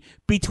company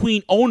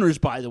between owners,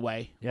 by the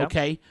way,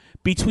 okay?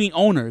 Between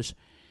owners.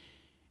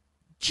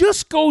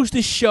 Just goes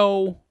to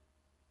show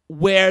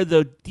where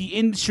the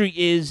industry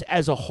is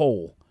as a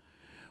whole.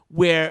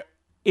 where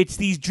it's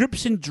these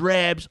drips and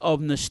drabs of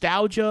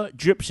nostalgia,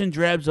 drips and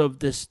drabs of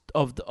this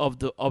of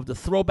the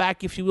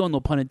throwback, if you will, no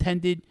pun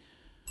intended.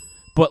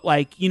 But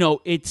like, you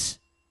know, it's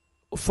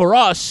for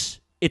us,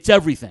 it's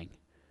everything.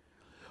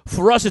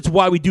 For us, it's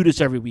why we do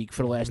this every week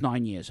for the last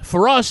 9 years.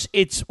 For us,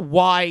 it's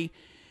why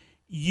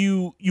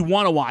you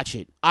want to watch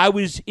it. I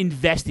was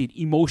invested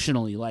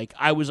emotionally. Like,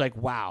 I was like,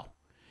 wow.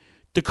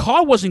 The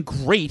car wasn't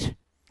great.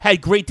 Had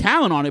great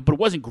talent on it, but it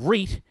wasn't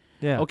great.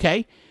 Yeah.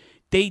 Okay?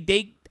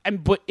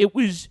 But it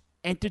was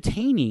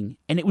entertaining,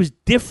 and it was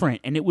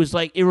different, and it was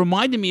like, it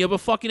reminded me of a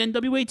fucking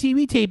NWA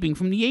TV taping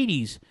from the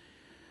 80s.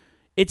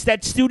 It's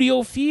that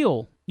studio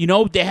feel. You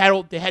know, they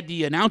had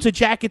the announcer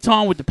jackets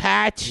on with the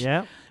patch.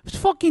 Yeah. It was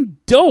fucking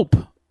dope.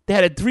 They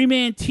had a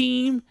 3-man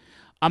team.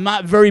 I'm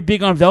not very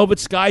big on Velvet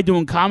Sky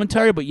doing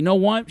commentary, but you know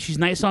what? She's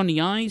nice on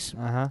the eyes.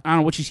 Uh-huh. I don't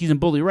know what she sees in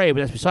Bully Ray, but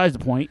that's besides the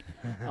point.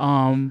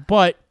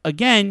 But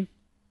again,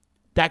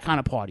 that kind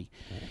of party.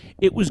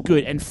 It was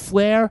good. And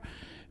Flair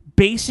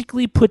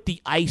basically put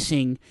the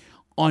icing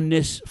on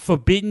this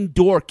Forbidden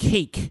Door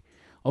cake,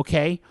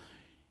 okay?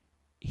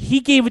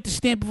 He gave it the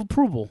stamp of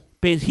approval.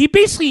 He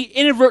basically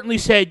inadvertently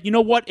said, you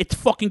know what? It's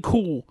fucking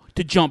cool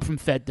to jump from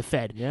Fed to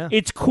Fed. Yeah.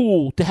 It's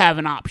cool to have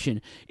an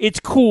option. It's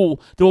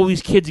cool that all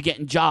these kids are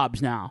getting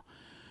jobs now.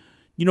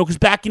 You know, because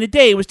back in the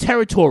day, it was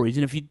territories.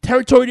 And if your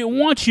territory didn't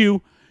want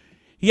you,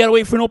 you got to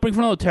wait for an opening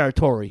for another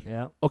territory.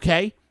 Yeah.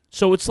 Okay?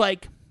 So it's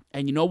like,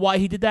 and you know why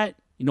he did that?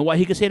 You know why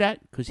he could say that?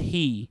 Because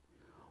he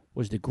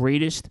was the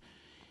greatest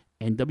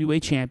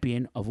NWA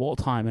champion of all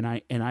time, and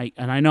I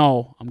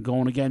know I'm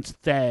going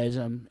against Thesz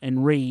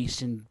and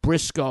Race and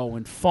Briscoe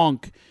and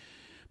Funk,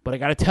 but I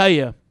got to tell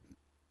you,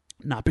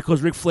 not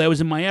because Ric Flair was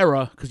in my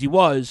era, because he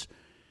was,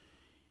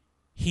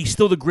 he's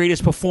still the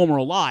greatest performer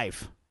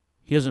alive.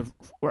 He doesn't,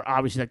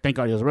 obviously, thank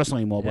God he doesn't wrestle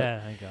anymore. Yeah,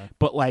 thank God.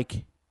 But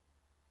like,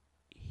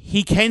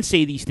 he can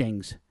say these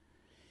things,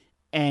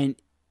 and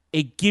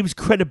it gives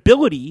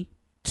credibility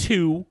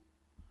to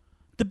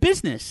the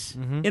business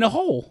in a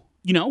whole.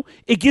 You know,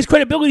 it gives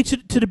credibility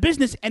to the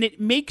business, and it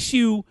makes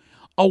you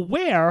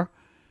aware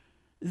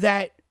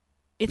that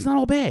it's not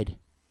all bad.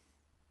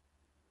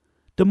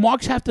 The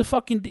marks have to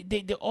fucking,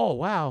 oh,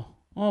 wow,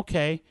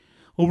 okay.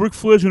 Well, Ric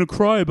Flair's going to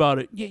cry about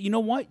it. Yeah, you know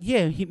what?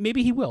 Yeah,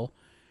 maybe he will.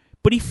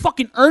 But he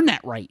fucking earned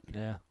that right.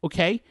 Yeah.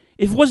 Okay?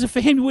 If it wasn't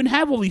for him, you wouldn't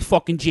have all these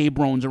fucking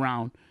J-Brones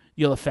around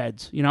the other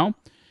feds, you know?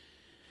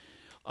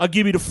 I'll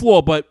give you the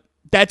floor, but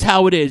that's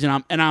how it is,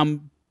 and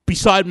I'm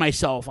beside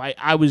myself.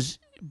 I was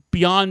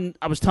telling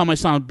my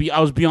son, I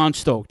was beyond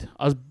stoked.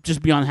 I was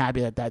just beyond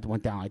happy that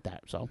went down like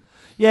that. So,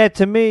 yeah,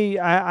 to me,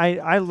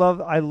 I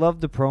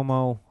love the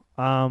promo.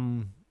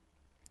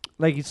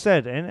 Like you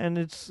said, and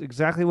it's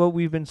exactly what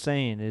we've been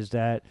saying is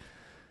that,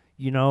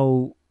 you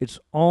know, it's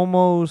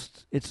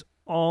almost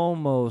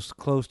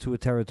close to a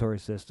territory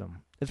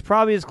system. It's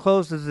probably as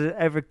close as it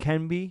ever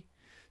can be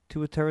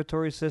to a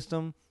territory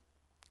system,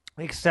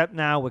 except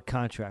now with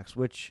contracts,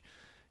 which,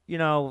 you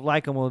know,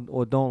 like them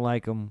or don't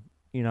like them,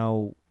 you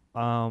know.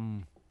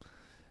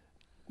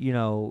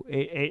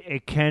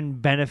 It can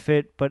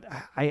benefit, but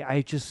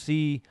I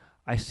see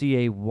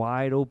a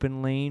wide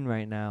open lane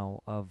right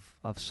now of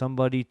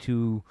somebody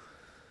to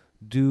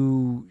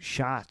do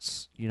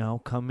shots, you know,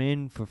 come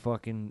in for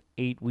fucking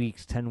 8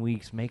 weeks, 10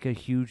 weeks, make a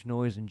huge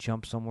noise and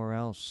jump somewhere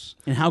else.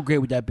 And how great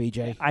would that be,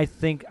 Jay? I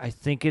think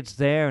it's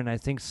there, and I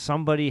think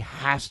somebody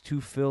has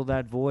to fill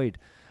that void.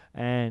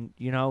 And,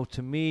 you know,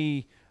 to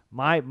me,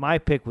 My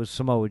pick was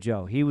Samoa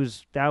Joe.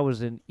 That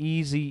was an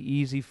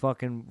easy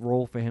fucking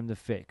role for him to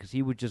fit because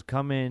he would just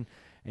come in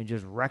and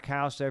just wreck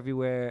house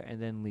everywhere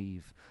and then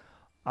leave.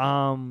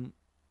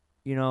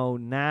 You know,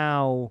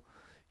 now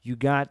you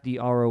got the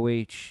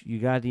ROH, you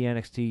got the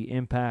NXT,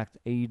 Impact,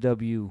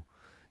 AEW,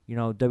 you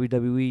know,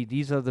 WWE.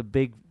 These are the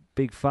big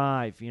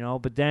five, you know.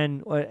 But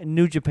then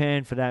New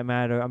Japan, for that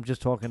matter, I'm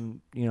just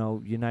talking, you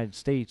know, United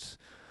States.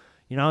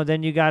 You know,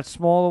 then you got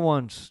smaller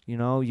ones. You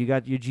know, you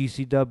got your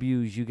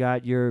GCWs, you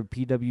got your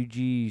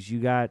PWGs, you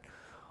got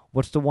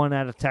what's the one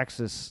out of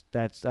Texas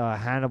that's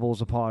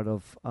Hannibal's a part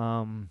of?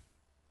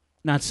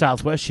 Not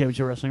Southwest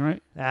Championship Wrestling,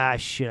 right? I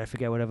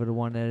forget whatever the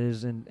one that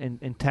is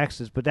in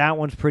Texas, but that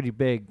one's pretty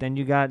big. Then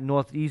you got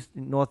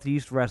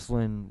Northeast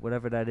Wrestling,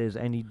 whatever that is,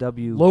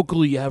 NEW.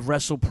 Locally, you have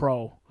Wrestle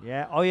Pro.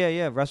 Yeah. Oh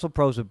yeah. Wrestle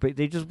Pros are big.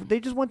 They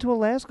just went to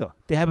Alaska.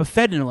 They have a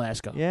Fed in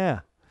Alaska. Yeah.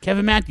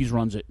 Kevin Matthews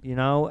runs it. You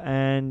know,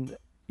 and.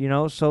 You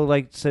know, so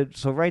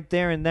right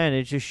there and then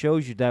it just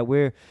shows you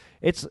that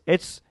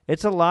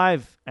it's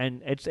alive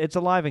and it's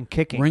alive and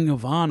kicking. Ring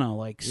of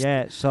Honor,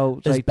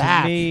 So like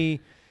back.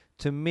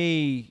 To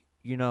me,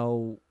 you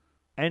know,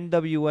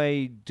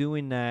 NWA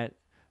doing that.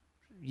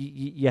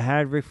 You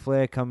had Ric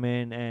Flair come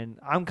in, and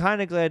I'm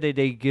kind of glad that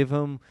they give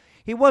him.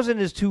 He wasn't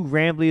as too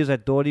rambly as I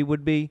thought he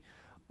would be.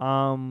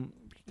 You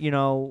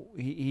know,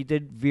 he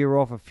did veer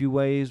off a few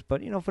ways,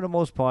 but you know, for the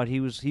most part,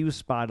 he was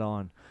spot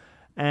on,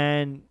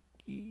 and.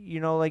 You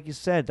know, like you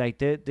said, like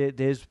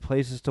there's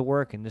places to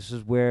work, and this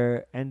is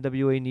where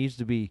NWA needs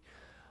to be.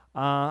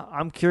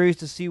 I'm curious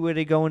to see where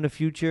they go in the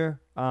future.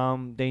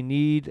 They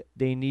need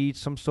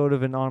some sort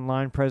of an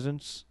online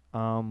presence.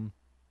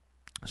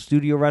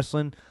 Studio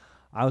wrestling.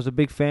 I was a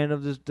big fan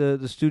of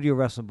the studio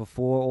wrestling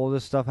before all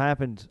this stuff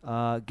happened.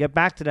 Get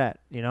back to that.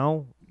 You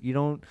know, you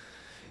don't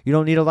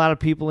need a lot of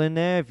people in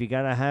there. If you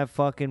gotta have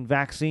fucking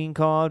vaccine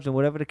cards and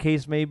whatever the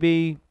case may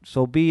be,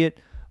 so be it.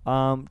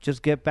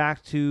 Just get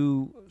back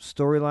to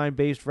storyline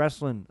based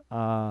wrestling.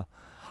 I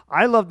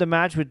loved the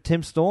match with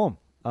Tim Storm.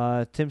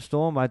 Tim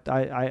Storm, I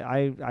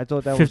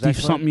thought that was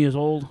 50-something years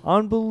old.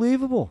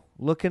 Unbelievable,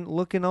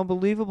 looking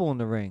unbelievable in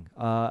the ring.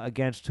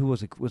 Against who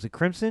was it? Was it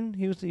Crimson?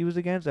 He was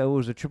against. Oh, it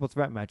was a triple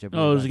threat match. It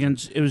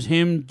was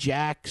him,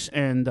 Jax,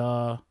 and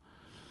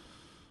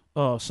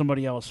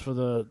somebody else for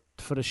the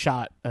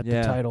shot at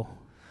the title.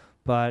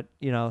 But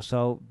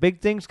so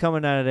big things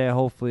coming out of there.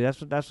 Hopefully,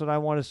 that's what I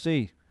want to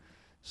see.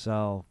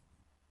 So,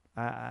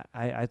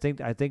 I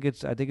think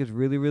it's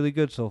really, really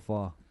good so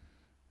far.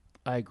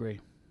 I agree.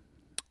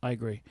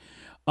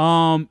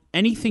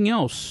 Anything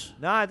else?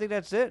 No, I think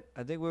that's it.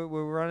 I think we're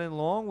running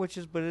long,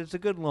 but it's a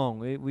good long.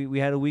 We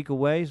had a week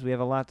away, so we have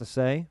a lot to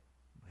say.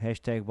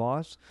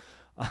 #boss.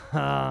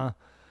 And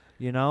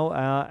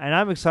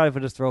I'm excited for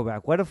this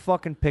throwback. What a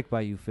fucking pick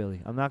by you,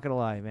 Philly. I'm not gonna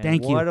lie, man.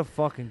 Thank you. What a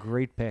fucking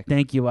great pick.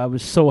 Thank you. I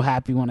was so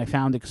happy when I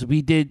found it because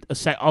we did a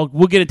sec.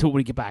 We'll get into it when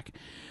we get back.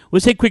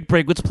 Let's take a quick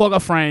break. Let's plug our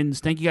friends.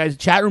 Thank you guys.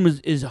 Chat room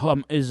is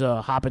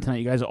hopping tonight.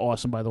 You guys are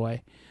awesome, by the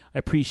way. I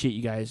appreciate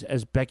you guys,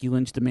 as Becky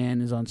Lynch, the man,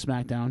 is on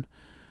SmackDown.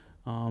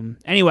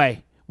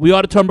 Anyway, we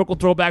are the Turnbuckle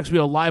Throwbacks. We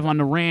are live on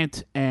the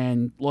rant,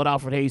 and Lord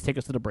Alfred Hayes, take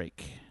us to the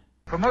break.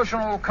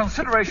 Promotional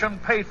consideration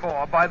paid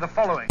for by the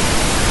following.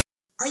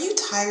 Are you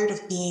tired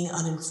of being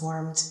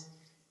uninformed?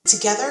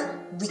 Together,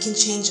 we can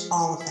change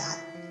all of that.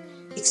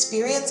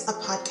 Experience a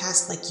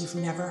podcast like you've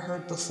never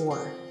heard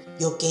before.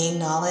 You'll gain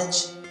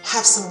knowledge,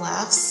 have some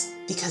laughs,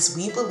 because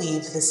we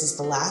believe this is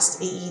the last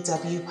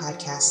AEW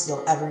podcast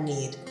you'll ever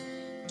need.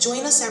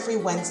 Join us every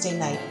Wednesday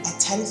night at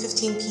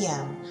 10:15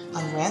 p.m.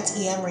 on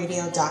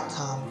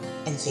rantemradio.com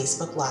and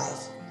Facebook Live.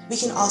 We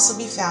can also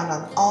be found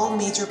on all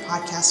major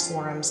podcast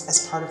forums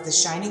as part of the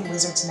Shining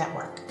Wizards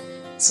Network.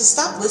 So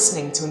stop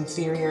listening to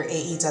inferior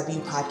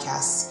AEW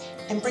podcasts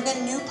and bring a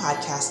new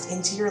podcast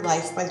into your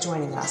life by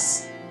joining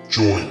us.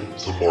 Join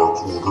the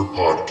Mark Order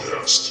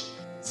Podcast.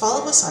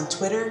 Follow us on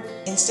Twitter,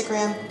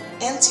 Instagram,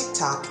 and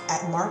TikTok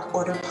at Mark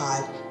Order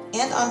Pod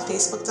and on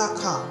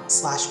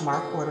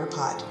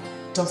Facebook.com/MarkOrderPod.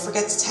 Don't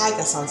forget to tag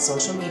us on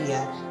social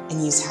media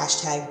and use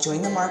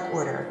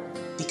 #JoinTheMarkOrder,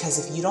 because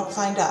if you don't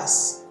find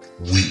us,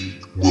 we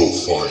will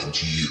find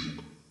you.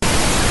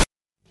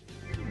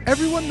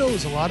 Everyone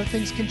knows a lot of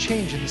things can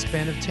change in the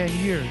span of 10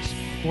 years.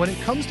 But when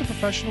it comes to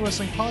professional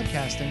wrestling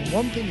podcasting,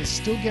 one thing is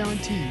still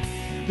guaranteed.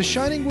 The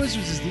Shining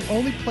Wizards is the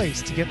only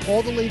place to get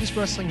all the latest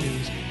wrestling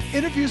news,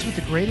 interviews with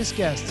the greatest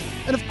guests,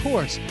 and of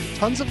course,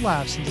 tons of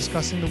laughs in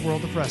discussing the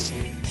world of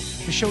wrestling.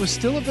 The show is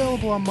still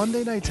available on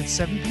Monday nights at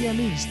 7 p.m.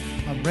 East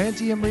on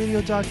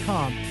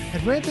rantemradio.com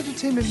and Rant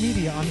Entertainment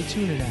Media on the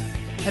TuneIn app.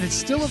 And it's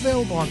still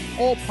available on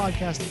all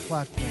podcasting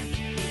platforms.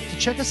 To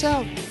check us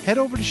out, head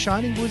over to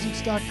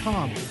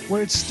shiningwizards.com,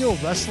 where it's still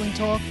wrestling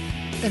talk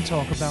and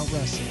talk about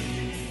wrestling.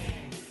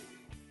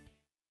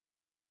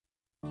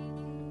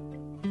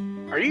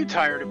 Are you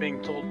tired of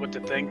being told what to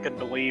think and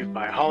believe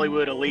by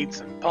Hollywood elites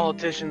and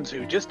politicians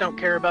who just don't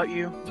care about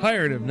you?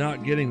 Tired of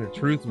not getting the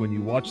truth when you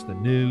watch the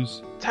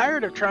news?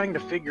 Tired of trying to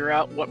figure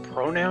out what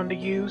pronoun to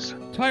use?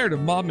 Tired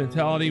of mob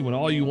mentality when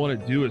all you want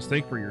to do is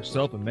think for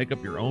yourself and make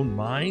up your own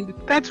mind?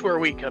 That's where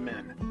we come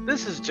in.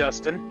 This is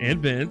Justin.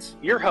 And Vince.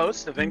 Your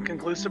hosts of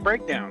Inconclusive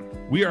Breakdown.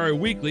 We are a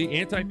weekly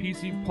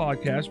anti-PC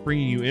podcast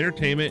bringing you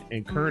entertainment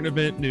and current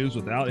event news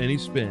without any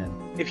spin.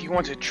 If you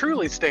want to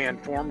truly stay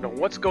informed on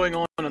what's going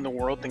on in the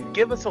world, then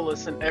give us a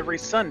listen every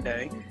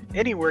Sunday,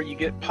 anywhere you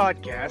get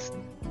podcasts,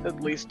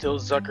 at least till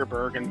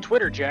Zuckerberg and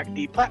Twitter Jack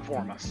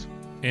deplatform us.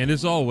 And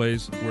as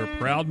always, we're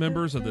proud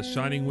members of the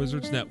Shining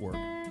Wizards Network.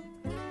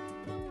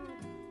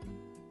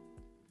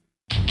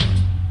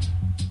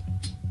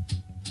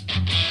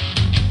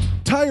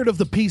 Tired of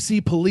the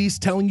PC police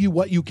telling you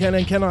what you can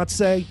and cannot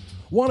say?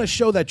 Want a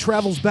show that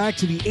travels back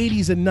to the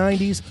 80s and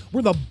 90s,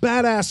 where the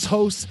badass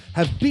hosts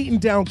have beaten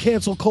down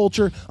cancel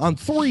culture on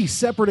 3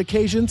 separate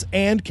occasions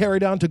and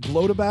carried on to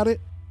gloat about it?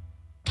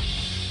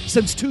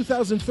 Since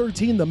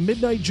 2013, The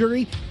Midnight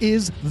Jury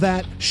is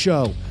that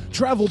show.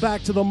 Travel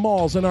back to the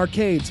malls and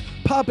arcades,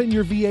 pop in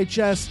your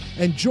VHS,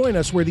 and join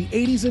us where the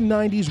 80s and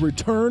 90s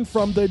return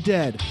from the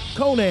dead.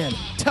 Conan,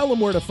 tell them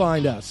where to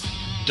find us.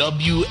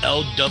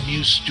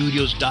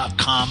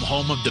 WLWstudios.com,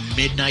 home of the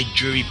Midnight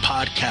Jury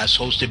podcast,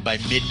 hosted by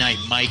Midnight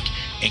Mike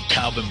and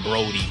Calvin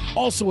Brody.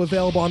 Also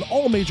available on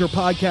all major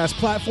podcast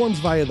platforms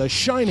via the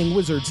Shining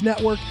Wizards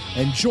Network,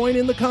 and join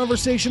in the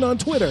conversation on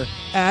Twitter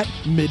at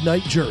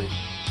Midnight Jury.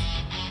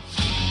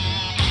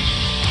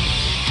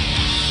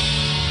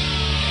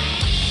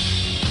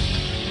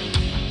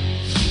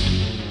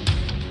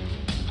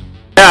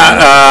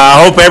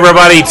 I hope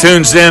everybody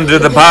tunes in to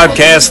the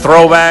podcast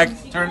Throwback.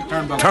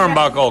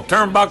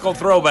 Turnbuckle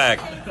Throwback.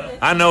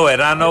 I know it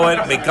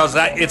because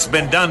it's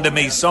been done to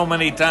me so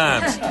many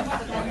times.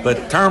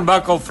 But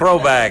Turnbuckle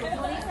Throwback.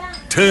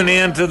 Tune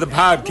in to the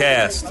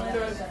podcast.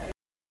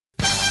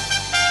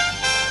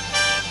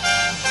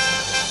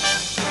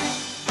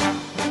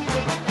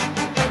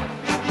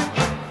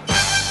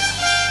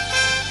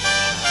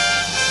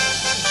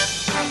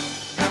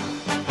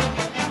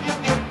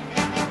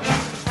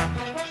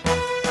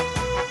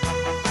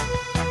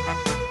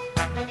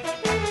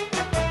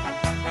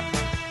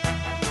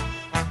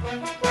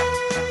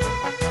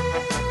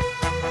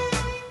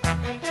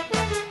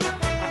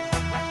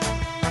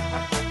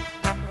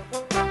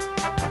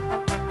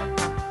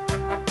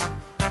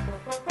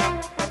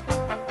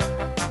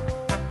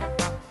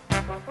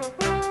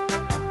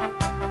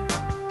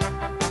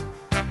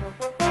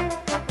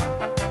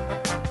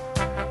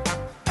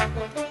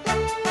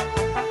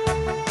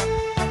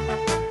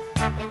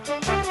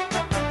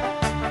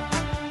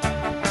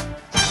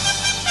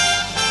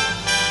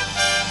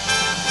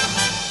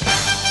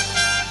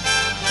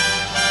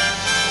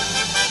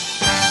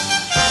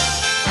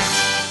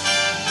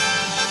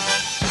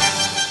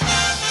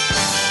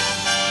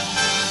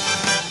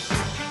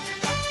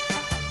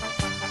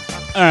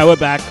 we're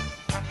back.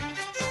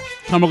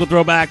 Turnbuckle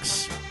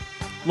Throwbacks,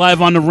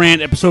 live on the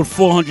Rant, episode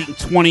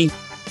 420.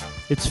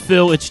 It's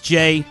Phil, it's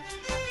Jay,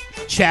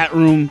 chat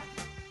room,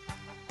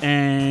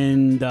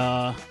 and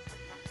can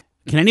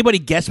anybody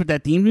guess what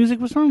that theme music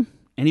was from?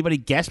 Anybody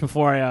guess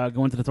before I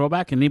go into the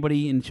throwback? Can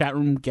anybody in the chat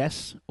room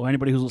guess? Or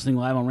anybody who's listening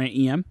live on Rant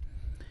EM?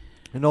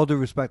 In all due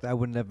respect, I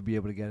would never be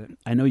able to get it.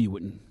 I know you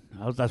wouldn't.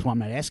 That's why I'm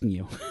not asking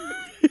you.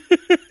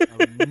 I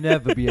would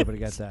never be able to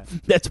get that.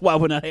 That's why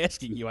we're not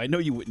asking you. I know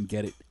you wouldn't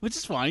get it, which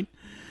is fine.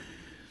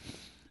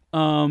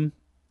 I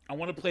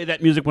want to play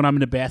that music when I'm in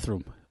the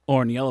bathroom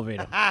or in the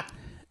elevator.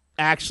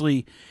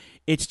 Actually,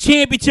 it's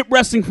Championship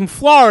Wrestling from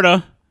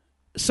Florida,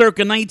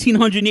 circa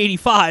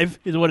 1985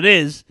 is what it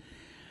is.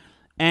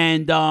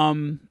 And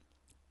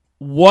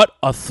what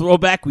a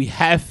throwback we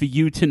have for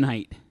you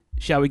tonight.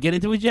 Shall we get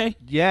into it, Jay?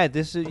 Yeah, you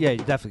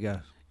definitely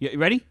got it. You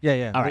ready?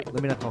 Yeah. All right.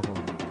 Let me not talk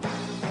over it.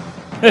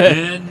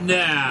 And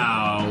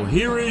now,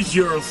 here is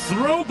your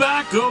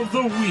Throwback of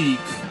the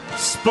Week,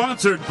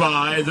 sponsored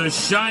by the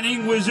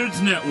Shining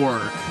Wizards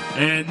Network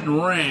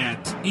and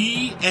Rant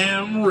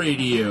EM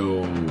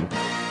Radio.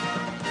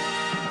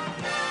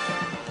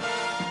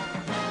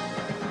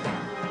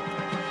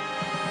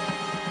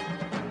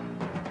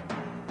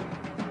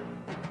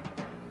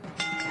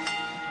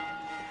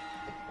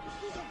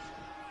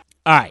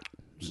 All right.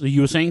 So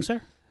you were saying,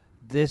 sir?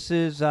 This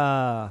is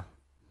I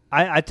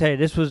tell you,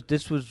 this was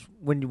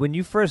when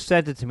you first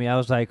sent it to me, I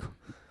was like,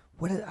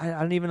 I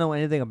don't even know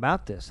anything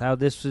about this. How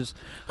this is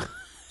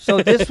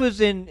so this was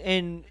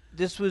in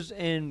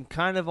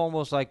kind of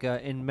almost like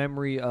in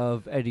memory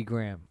of Eddie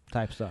Graham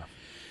type stuff.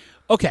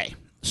 Okay.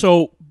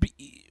 So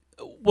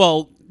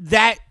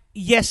that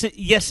yes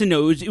and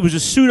no. It was a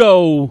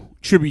pseudo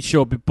tribute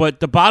show,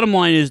 but the bottom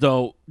line is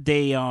though,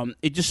 they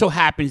it just so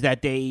happens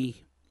that they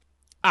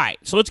all right,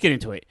 so let's get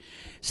into it.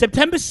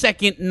 September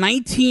 2nd,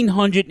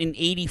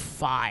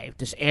 1985.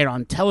 This aired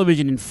on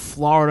television in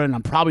Florida, and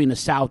I'm probably in the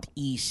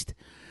Southeast.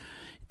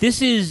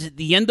 This is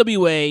the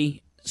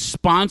NWA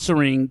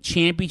sponsoring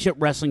Championship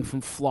Wrestling from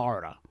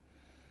Florida.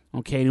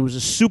 Okay, and it was a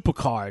super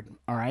card,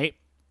 all right?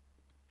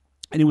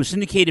 And it was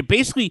syndicated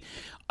basically...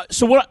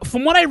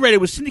 from what I read,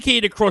 it was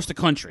syndicated across the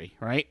country,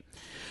 right?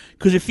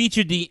 Because it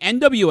featured the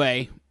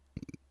NWA,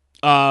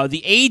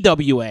 the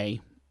AWA,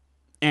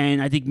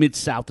 and I think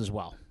Mid-South as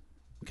well.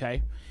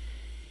 Okay,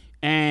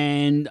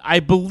 and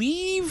I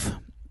believe,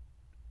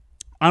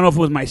 I don't know if it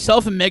was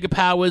myself and Mega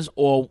Powers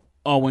or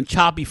when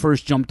Choppy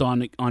first jumped on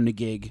the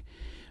gig.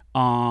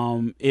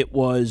 It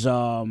was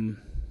what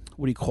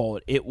do you call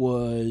it? It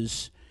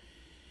was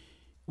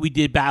we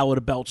did Battle of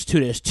the Belts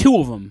too. There's two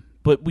of them,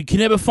 but we could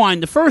never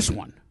find the first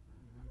one,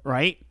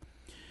 right?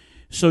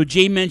 So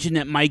Jay mentioned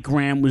that Mike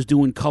Graham was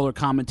doing color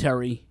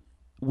commentary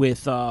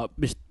with the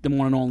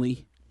one and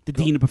only, the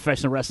Dean of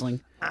Professional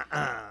Wrestling.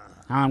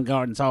 I'm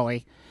Gordon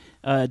Soley.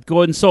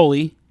 Gordon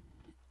Soley.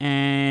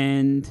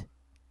 And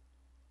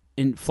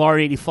in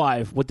Florida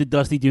 85, what did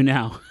Dusty do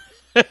now?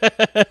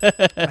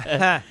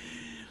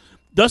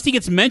 Dusty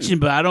gets mentioned,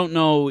 but I don't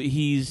know.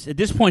 He's at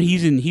this point.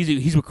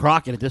 He's with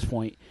Crockett at this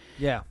point.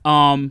 Yeah.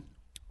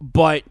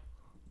 But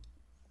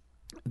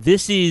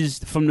this is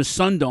from the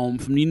Sun Dome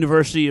from the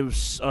University of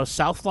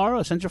South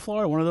Florida, Central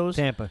Florida, one of those.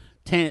 Tampa.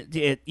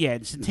 Yeah,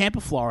 it's in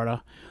Tampa,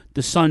 Florida.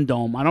 The Sun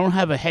Dome. I don't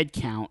have a head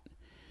count.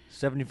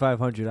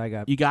 7,500 I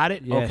got. You got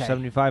it? Yeah, okay.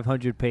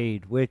 7,500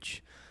 paid,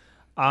 which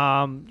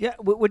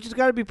has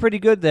got to be pretty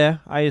good there,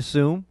 I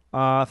assume.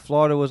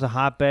 Florida was a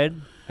hotbed.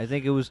 I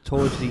think it was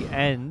towards the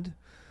end.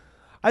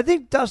 I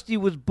think Dusty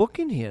was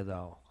booking here,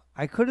 though.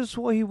 I could have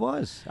swore he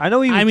was. I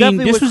know he was. I mean,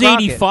 definitely this was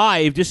Crockett.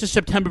 85. This is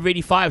September of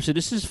 85, so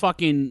this is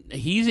fucking...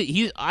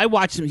 I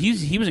watched him.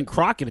 He was in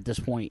Crockett at this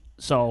point,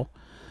 so...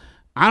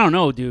 I don't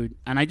know, dude.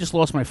 And I just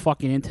lost my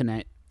fucking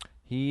internet.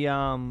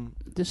 I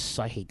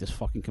hate this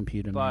fucking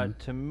computer, man.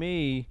 But to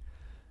me,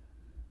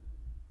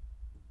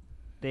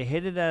 they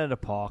hit it out of the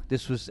park.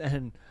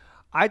 And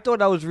I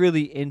thought I was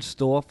really in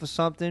store for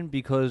something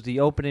because the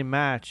opening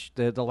match,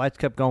 the lights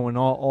kept going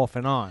off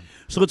and on.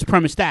 So let's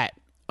premise that.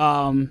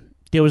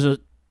 There was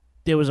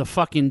a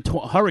fucking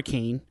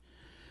hurricane.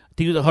 I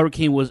think the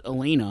hurricane was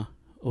Elena.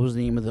 What was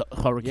the name of the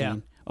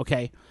hurricane? Yeah.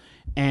 Okay.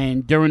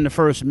 And during the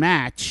first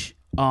match,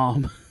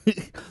 the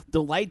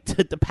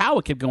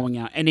power kept going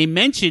out, and they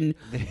mentioned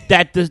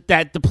that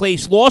the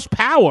place lost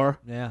power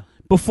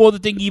before the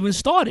thing even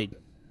started.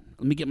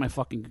 Let me get my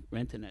fucking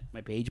internet,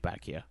 my page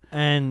back here.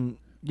 And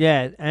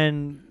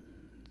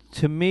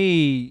to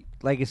me,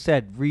 like I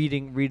said,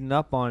 reading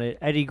up on it,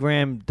 Eddie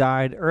Graham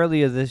died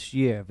earlier this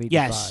year of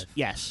 85.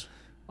 Yes.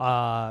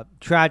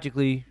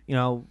 Tragically,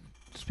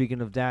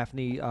 speaking of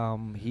Daphne,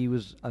 he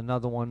was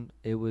another one.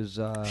 It was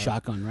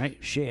shotgun, right?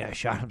 Yeah,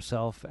 shot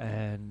himself,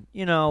 and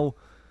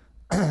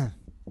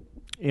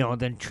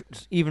then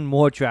even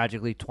more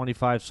tragically,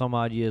 25 some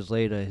odd years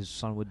later, his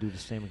son would do the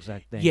same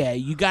exact thing. Yeah,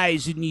 you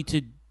guys need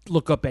to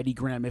look up Eddie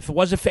Graham. If it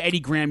wasn't for Eddie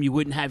Graham, you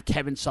wouldn't have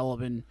Kevin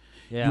Sullivan.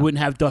 Yeah. You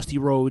wouldn't have Dusty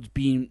Rhodes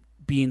being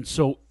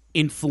so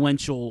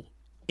influential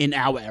in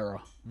our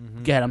era.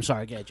 Mm-hmm. Go ahead. I'm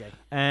sorry. Go ahead, Jay.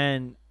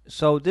 And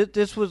So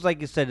this was,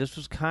 like you said, this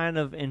was kind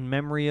of in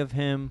memory of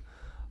him.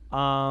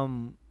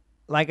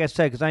 Like I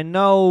said, because I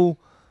know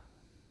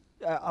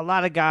a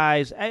lot of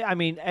guys. I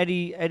mean,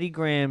 Eddie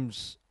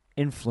Graham's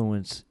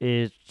influence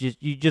is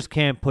just, you just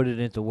can't put it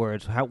into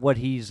words. What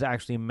he's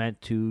actually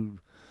meant to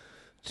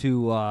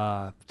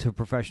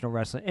professional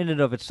wrestling in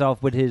and of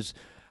itself, with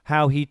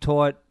how he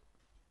taught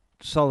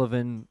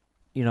Sullivan,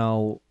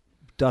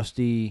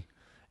 Dusty,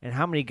 and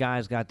how many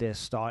guys got their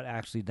start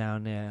actually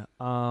down there.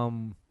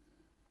 And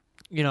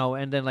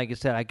then, like I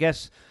said, I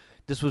guess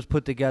this was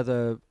put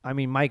together. I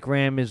mean, Mike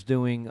Graham is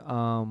doing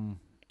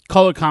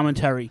color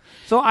commentary.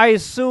 So I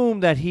assume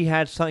that he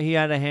had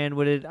a hand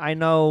with it. I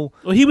know.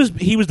 Well, he was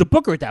the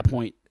booker at that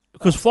point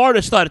because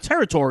Florida started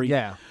territory.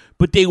 Yeah,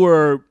 but they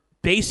were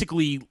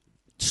basically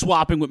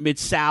swapping with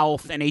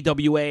Mid-South and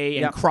AWA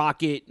and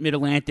Crockett,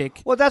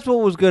 Mid-Atlantic. Well, that's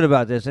what was good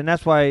about this, and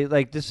that's why,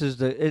 like, this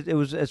is it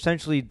was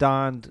essentially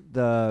donned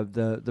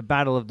the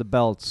Battle of the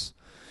Belts,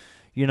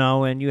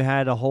 and you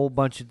had a whole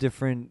bunch of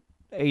different.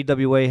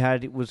 AWA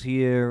was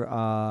here.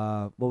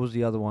 What was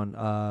the other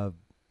one?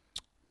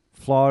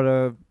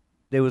 Florida.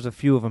 There was a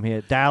few of them here.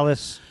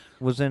 Dallas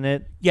was in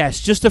it. Yes,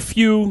 just a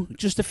few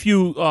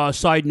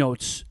side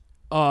notes.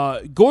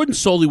 Gordon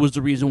Soley was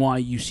the reason why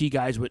you see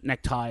guys with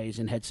neckties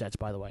and headsets,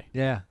 by the way.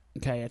 Yeah.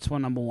 Okay, that's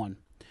number one.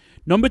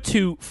 Number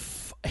two,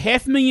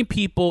 500,000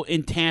 people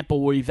in Tampa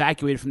were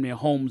evacuated from their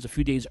homes a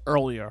few days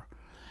earlier,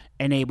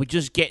 and they were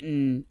just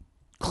getting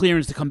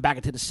clearance to come back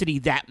into the city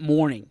that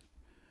morning.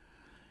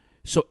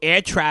 So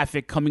air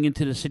traffic coming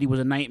into the city was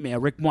a nightmare.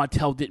 Rick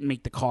Martel didn't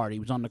make the card. He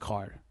was on the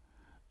card.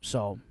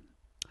 So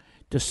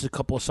just a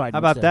couple of side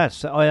notes. How about that?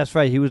 So, that's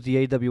right. He was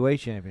the AWA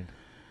champion.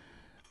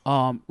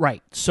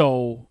 Right.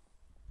 So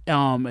he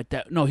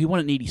won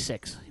in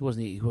 '86. He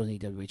wasn't the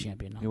AWA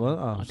champion. He was?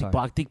 Oh,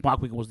 I think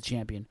Bachwiegel was the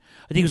champion.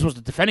 I think he was supposed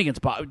to defend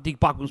against Bach. I think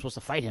Bachwiegel was supposed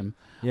to fight him,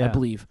 I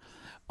believe.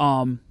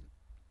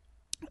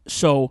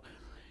 So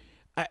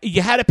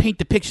you had to paint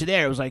the picture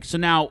there. It was like, so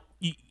now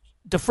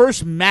the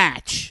first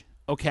match,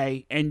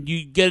 okay, and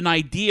you get an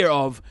idea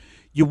of,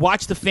 you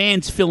watch the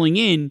fans filling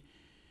in,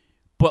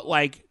 but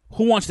like,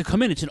 who wants to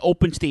come in? It's an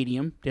open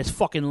stadium. There's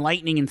fucking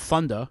lightning and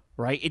thunder,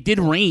 right? It did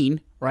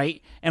rain,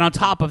 right? And on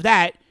top of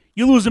that,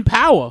 you're losing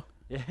power.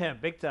 Yeah,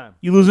 big time.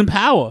 You're losing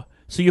power.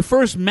 So your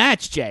first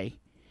match, Jay,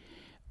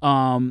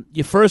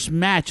 your first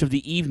match of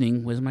the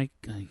evening, I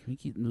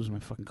keep losing my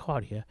fucking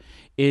card here,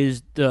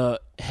 is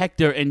the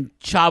Hector and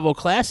Chavo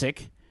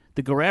Classic,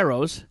 the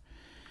Guerreros,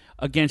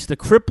 against the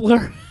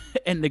Crippler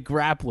and the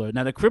Grappler.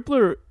 Now, the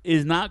Crippler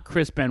is not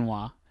Chris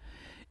Benoit.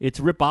 It's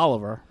Rip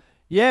Oliver.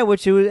 Yeah,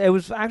 which it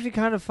was actually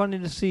kind of funny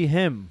to see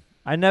him.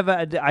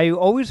 I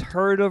always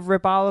heard of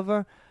Rip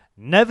Oliver,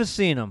 never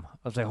seen him.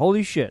 I was like,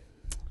 holy shit.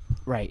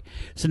 Right.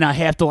 So now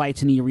half the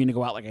lights in the arena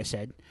go out, like I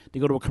said. They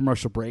go to a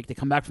commercial break. They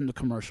come back from the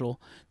commercial.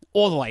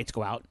 All the lights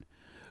go out.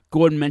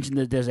 Gordon mentioned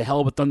that there's a hell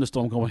of a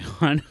thunderstorm going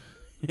on.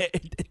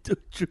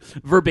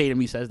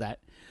 Verbatim, he says that.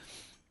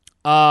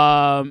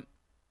 And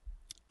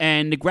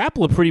the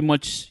Grappler pretty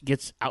much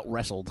gets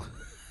out-wrestled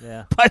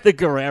by the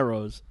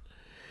Guerreros.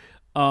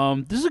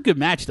 This is a good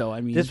match, though.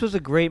 I mean, this was a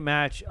great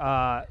match.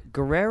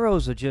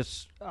 Guerreros are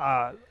just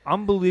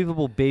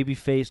unbelievable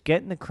babyface,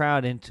 getting the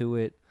crowd into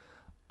it,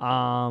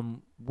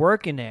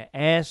 working their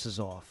asses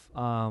off.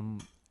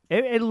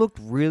 It looked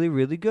really,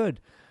 really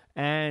good,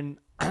 and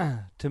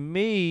to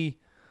me,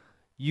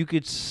 you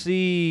could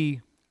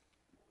see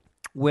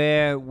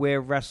where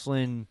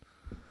wrestling.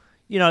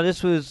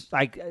 This was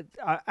like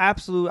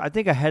absolute. I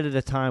think ahead of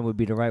the time would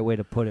be the right way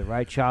to put it.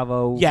 Right,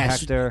 Chavo,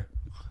 Hector.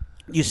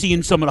 You see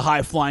in some of the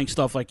high-flying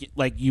stuff like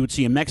you would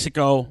see in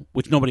Mexico,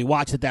 which nobody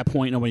watched at that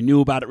point. Nobody knew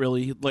about it,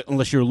 really,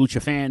 unless you're a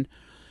Lucha fan.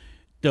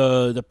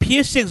 The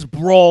Pier 6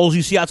 brawls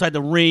you see outside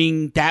the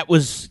ring, that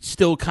was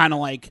still kind of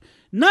like,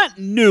 not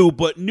new,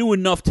 but new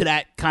enough to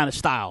that kind of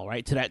style,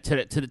 right? To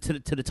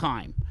the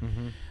time.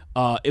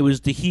 Mm-hmm. It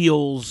was the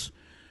heels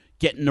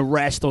getting the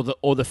rest,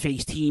 or the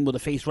face team, or the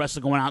face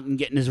wrestler going out and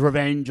getting his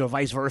revenge, or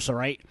vice versa,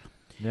 right?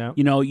 Yeah.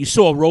 You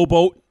saw a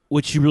rowboat,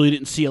 which you really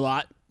didn't see a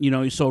lot.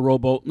 You saw a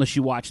rowboat unless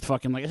you watched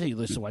fucking, like I said, you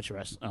listen to watch the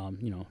rest.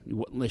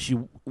 Unless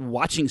you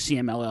watching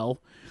CMLL.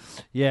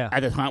 Yeah.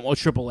 At the time, or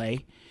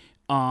AAA.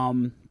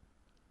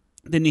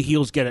 Then the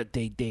heels get it.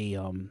 They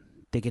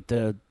get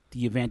the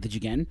advantage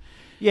again.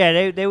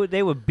 Yeah,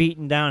 they were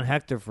beating down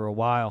Hector for a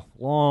while,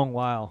 long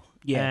while.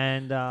 Yeah.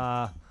 And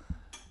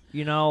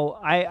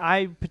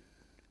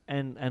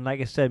And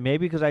like I said,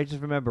 maybe because I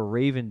just remember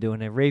Raven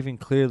doing it. Raven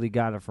clearly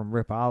got it from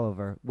Rip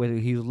Oliver, where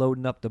he was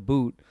loading up the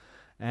boot.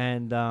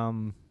 And, I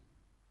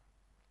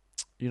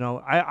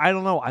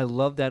don't know. I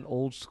love that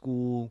old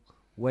school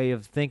way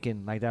of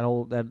thinking, like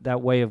that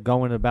way of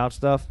going about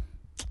stuff.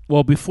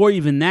 Well, before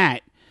even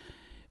that,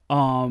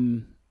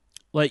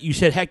 like you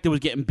said, Hector was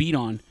getting beat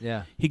on.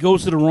 Yeah. He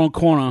goes to the wrong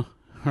corner,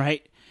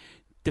 right?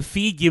 The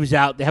feed gives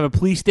out. They have a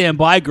please stand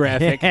by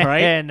graphic,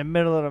 right? In the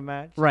middle of the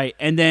match. Right.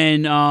 And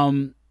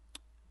then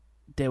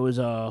there was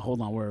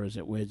hold on, where is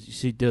it? Where you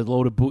see the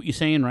loaded boot you're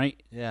saying,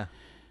 right? Yeah.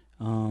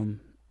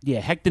 Yeah,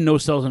 Hector no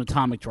sells an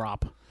atomic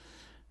drop.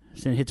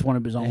 So hits one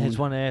of his own. And hits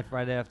one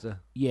right after.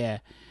 Yeah.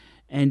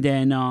 And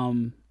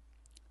then,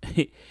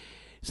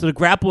 so the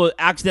grappler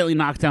accidentally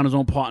knocks down his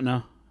own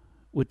partner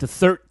with the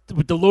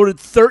loaded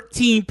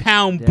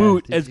 13-pound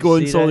boot, as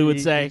Gordon Solie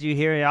would say. Did you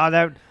hear it?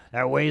 Oh,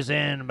 that weighs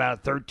in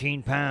about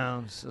 13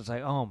 pounds. It's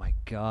like, oh my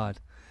God.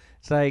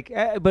 It's like,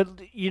 but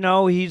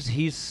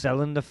he's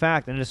selling the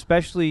fact, and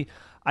especially,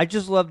 I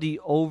just love the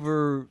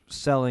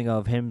overselling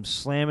of him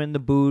slamming the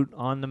boot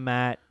on the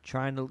mat,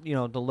 trying to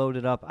to load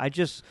it up.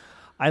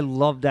 I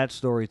love that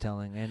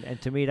storytelling,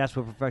 and to me, that's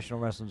what professional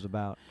wrestling's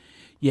about.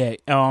 Yeah.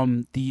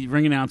 The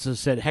ring announcer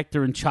said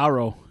Hector and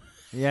Charo.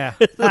 Yeah.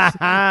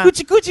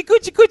 Coochie, coochie,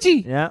 coochie,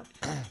 coochie. Yeah.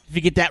 If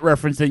you get that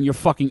reference, then you're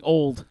fucking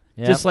old.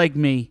 Yep. Just like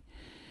me.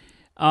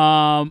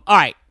 All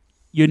right.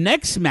 Your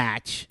next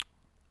match,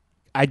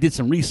 I did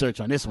some research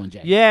on this one,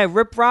 Jay. Yeah,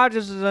 Rip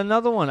Rogers is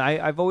another one.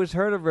 I've always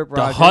heard of Rip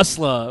Rogers. The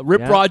Hustler.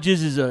 Rip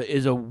Rogers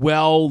is a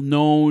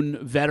well-known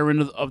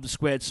veteran of the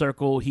Squared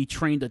Circle. He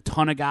trained a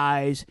ton of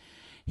guys.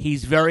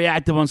 He's very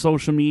active on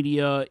social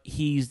media.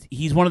 He's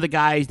one of the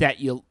guys that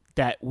you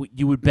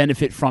would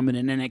benefit from in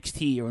an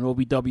NXT or an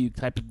OVW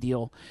type of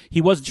deal.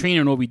 He was a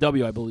trainer in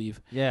OVW, I believe.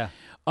 Yeah.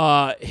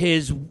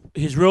 His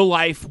real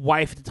life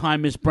wife at the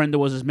time, Miss Brenda,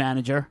 was his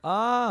manager. Oh,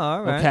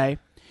 all right. Okay.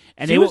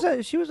 And she was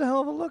a hell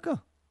of a looker.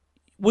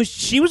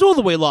 She was all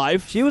the way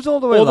live. She was all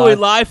the way live. All the way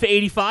live for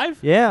 85?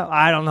 Yeah,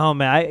 I don't know,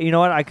 man. You know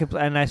what? I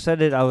said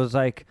it. I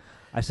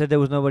said there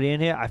was nobody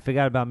in here. I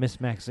forgot about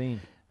Miss Maxine.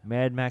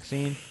 Mad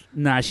Maxine?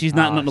 Nah, she's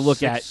not nothing to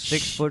look at.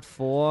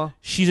 6'4".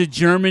 She's a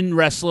German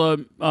wrestler.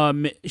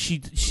 She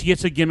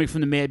gets her gimmick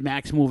from the Mad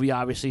Max movie,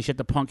 obviously. She had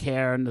the punk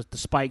hair and the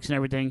spikes and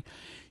everything.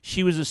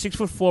 She was a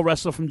 6'4"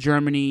 wrestler from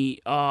Germany.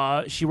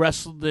 She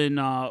wrestled in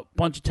a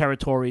bunch of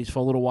territories for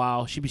a little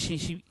while. She was.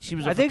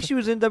 I think she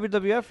was in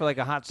WWF for like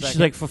a hot second. She's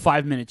like for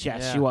 5 minutes.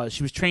 Yes, Yeah. she was.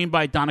 She was trained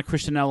by Donna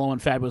Cristianello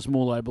and Fabulous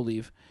Moolah, I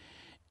believe.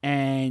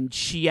 And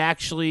she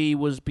actually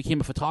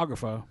became a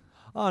photographer.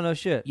 Oh, no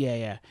shit.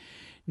 Yeah.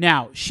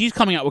 Now, she's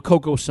coming out with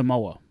Coco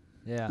Samoa.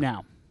 Yeah.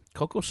 Now,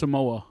 Coco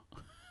Samoa,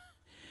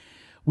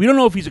 we don't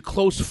know if he's a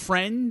close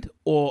friend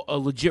or a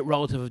legit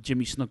relative of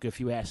Jimmy Snuka, if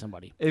you ask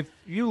somebody. If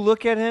you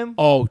look at him...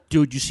 Oh,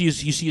 dude, you see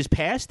his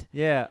past?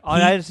 Yeah.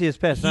 I didn't see his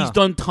past, He's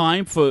done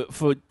time for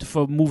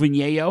moving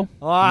Yayo.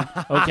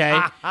 Okay?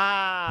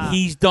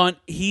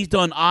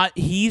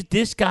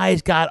 This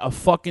guy's got a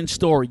fucking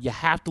story. You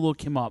have to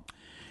look him up.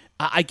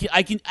 We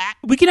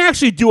can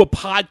actually do a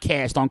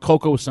podcast on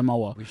Coco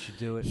Samoa. We should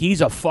do it. He's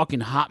a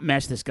fucking hot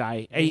mess, this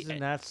guy. Isn't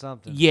that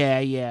something?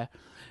 Yeah. She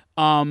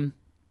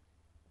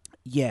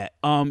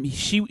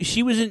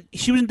was in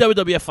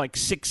WWF for like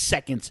 6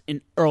 seconds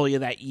earlier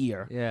that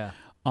year. Yeah.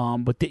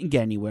 But didn't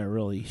get anywhere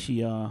really.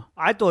 She I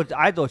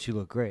thought she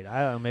looked great.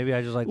 I don't know, maybe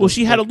I just like. Well,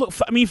 she had a look.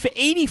 For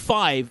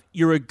 85,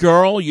 you're a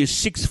girl. You're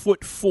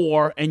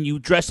 6'4", and you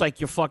dress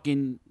like you're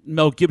fucking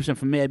Mel Gibson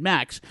from Mad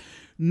Max.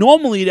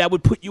 Normally, that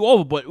would put you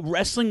over, but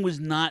wrestling was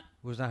not.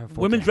 Was not her forte.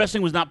 Women's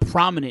wrestling was not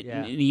prominent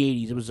in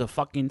the 80s. It was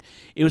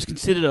it was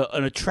considered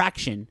an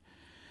attraction.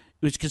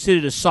 It was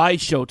considered a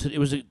sideshow. It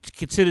was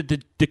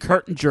considered the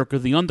curtain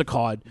jerker, the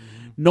undercard.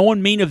 Mm-hmm. No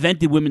one main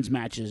evented women's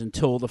matches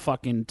until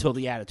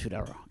the Attitude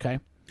Era. Okay,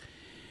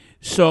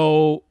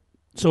 so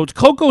it's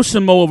Coco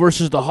Samoa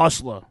versus the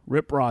Hustler,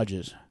 Rip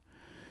Rogers,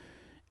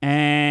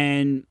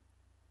 and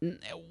it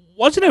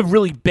wasn't a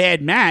really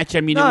bad match. I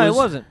mean, no, it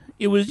wasn't.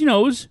 It was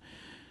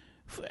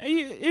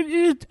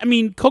I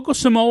mean, Coco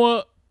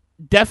Samoa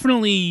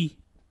definitely.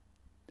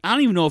 I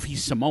don't even know if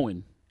he's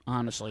Samoan,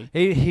 honestly.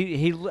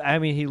 He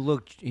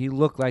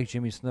looked like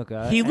Jimmy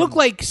Snuka. He looked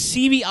like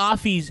C.V.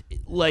 Offee's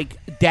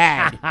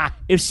dad.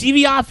 If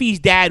C.V. Offee's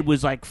dad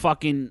was like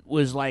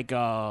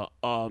a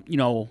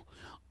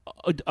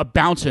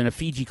bouncer in a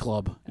Fiji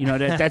club,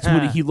 that's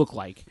what he looked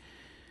like.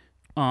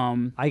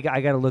 I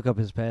got to look up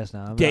his past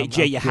now. Jay,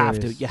 you have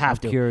to. I'm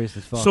curious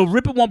as fuck. So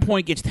Rip at one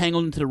point gets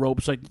tangled into the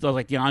ropes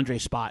like the Andre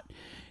spot,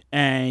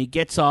 and he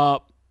gets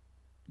up,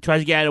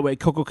 tries to get out of the way.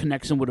 Coco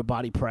connects him with a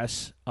body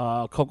press.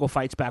 Coco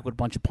fights back with a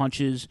bunch of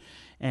punches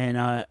and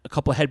a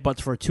couple of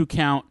headbutts for a 2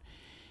 count.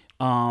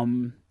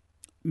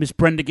 Miss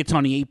Brenda gets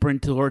on the apron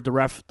to alert the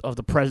ref of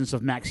the presence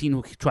of Maxine,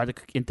 who tried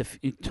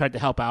to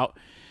help out.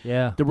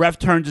 Yeah. The ref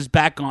turns his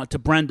back on to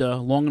Brenda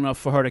long enough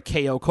for her to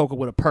KO Coco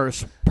with a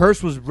purse.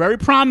 Purse was very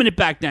prominent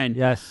back then.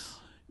 Yes.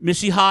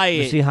 Missy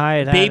Hyatt,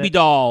 had Baby it.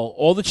 Doll,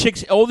 all the heel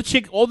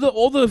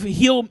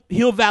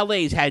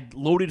valets had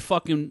loaded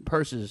fucking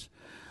purses.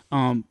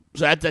 So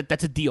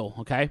that's a deal,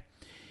 okay?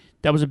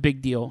 That was a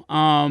big deal.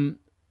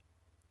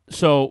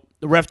 So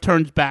the ref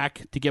turns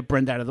back to get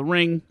Brenda out of the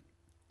ring,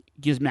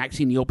 gives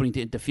Maxine the opening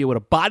to interfere with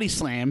a body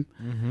slam,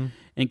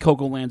 and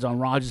Coco lands on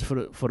Rogers for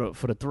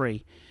the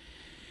 3.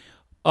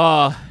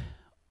 A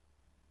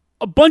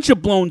bunch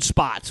of blown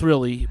spots,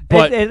 really.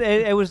 But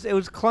it was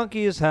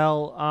clunky as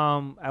hell.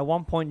 At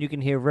one point, you can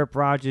hear Rip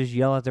Rogers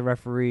yell at the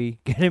referee,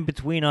 "Get in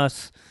between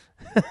us!"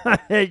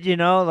 It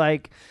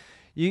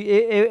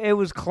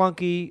was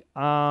clunky.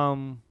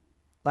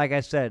 Like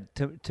I said,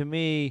 to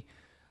me,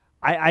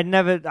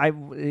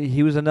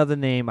 he was another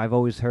name I've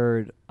always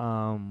heard,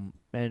 and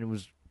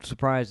was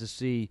surprised to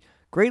see.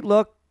 Great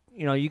look.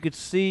 You know, you could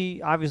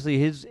see, obviously,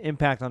 his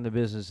impact on the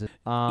business.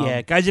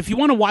 Yeah, guys, if you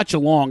want to watch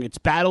along, it's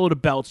Battle of the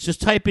Belts.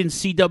 Just type in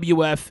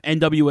CWF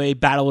NWA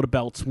Battle of the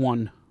Belts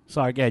 1.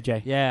 Sorry, go ahead,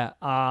 Jay. Yeah,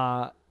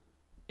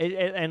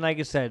 and like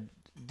I said,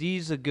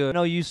 these are good.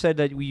 No, you said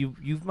that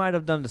you might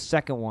have done the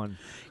second one.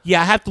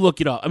 Yeah, I have to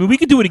look it up. I mean, we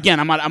could do it again.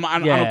 I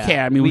don't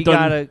care. I mean, we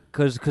gotta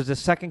because the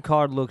second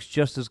card looks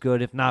just as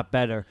good, if not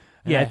better.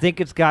 And I think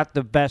it's got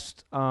the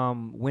best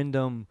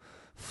Wyndham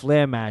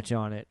Flair match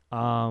on it.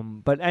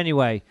 But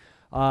anyway,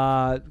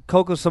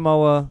 Coco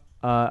Samoa.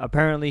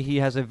 Apparently, he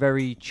has a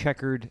very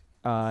checkered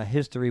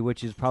history,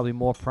 which is probably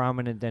more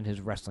prominent than his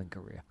wrestling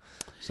career.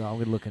 So I'm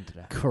gonna look into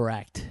that.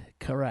 Correct.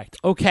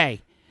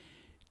 Okay.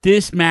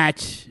 This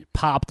match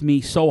popped me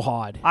so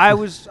hard. I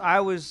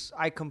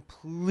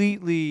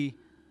completely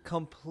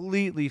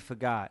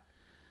forgot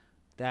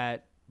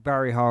that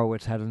Barry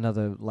Horowitz had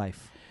another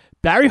life.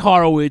 Barry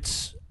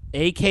Horowitz,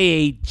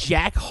 a.k.a.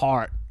 Jack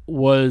Hart,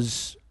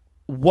 was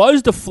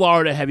the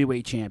Florida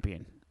heavyweight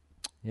champion.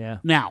 Yeah.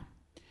 Now,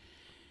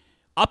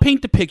 I'll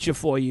paint the picture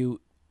for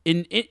you.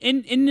 In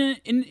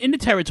the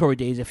territory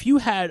days, if you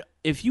had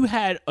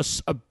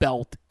a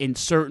belt in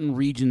certain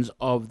regions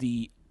of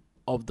the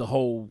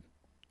whole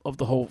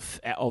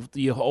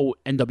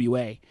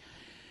NWA,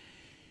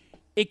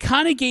 it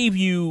kind of gave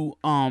you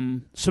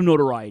some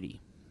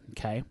notoriety.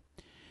 Okay,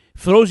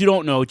 for those who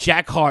don't know,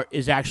 Jack Hart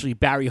is actually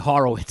Barry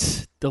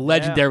Horowitz, the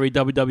legendary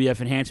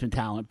WWF enhancement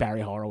talent, Barry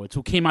Horowitz,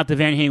 who came out to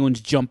Van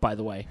Halen's Jump, by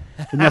the way.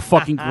 Isn't that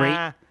fucking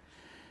great?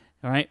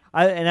 All right,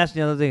 and that's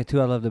the other thing too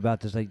I loved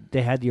about this. Like,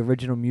 they had the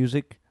original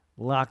music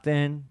locked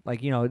in.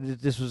 Like, you know,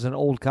 this was an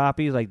old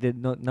copy. Like,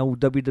 no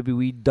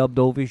WWE dubbed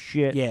over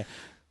shit. Yeah.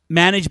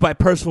 Managed by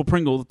Percival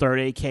Pringle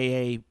III,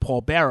 a.k.a.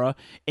 Paul Bearer,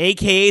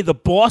 a.k.a. the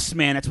Boss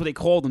Man. That's what they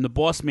called him, the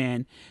Boss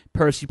Man,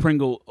 Percy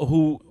Pringle,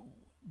 who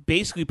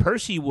basically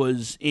Percy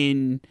was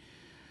in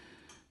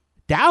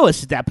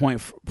Dallas at that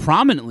point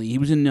prominently. He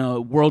was in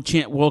world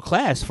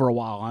class for a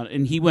while,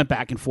 and he went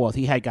back and forth.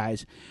 He had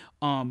guys.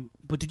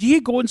 But did you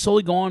hear Gordon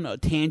Soley go on a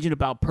tangent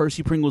about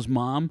Percy Pringle's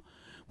mom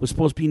was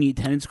supposed to be in the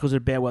attendance because of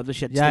the bad weather?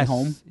 She had to stay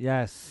home.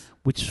 Yes.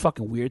 Which is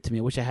fucking weird to me.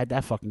 I wish I had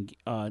that fucking...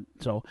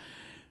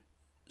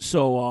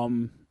 So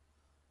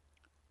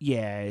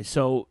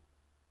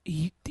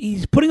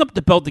he's putting up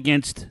the belt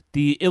against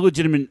the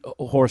illegitimate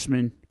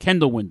horseman,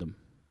 Kendall Windham,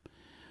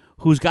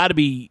 who's got to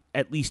be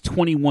at least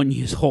 21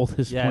 years old at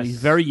this point. He's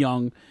very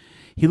young.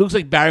 He looks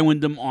like Barry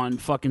Windham on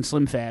fucking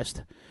Slim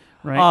Fast,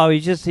 right? Oh,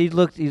 he's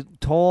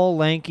tall,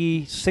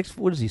 lanky,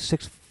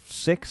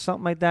 6'6",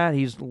 something like that.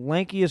 He's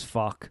lanky as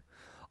fuck.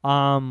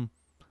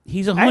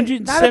 He's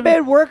 107. Not a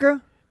bad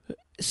worker.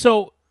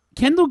 So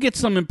Kendall gets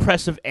some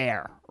impressive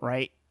air,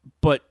 right?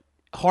 But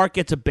Hart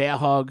gets a bear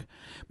hug.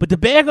 But the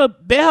bear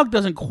hug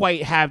doesn't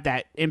quite have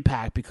that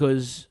impact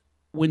because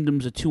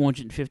Wyndham's a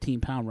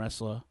 215-pound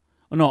wrestler.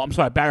 Oh, no, I'm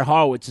sorry. Barry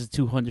Horowitz is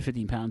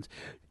 215 pounds.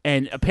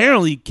 And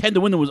apparently,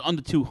 Kendall Windham was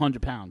under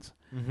 200 pounds.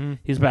 Mm-hmm.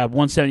 He's about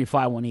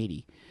 175,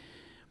 180.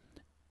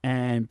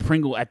 And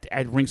Pringle at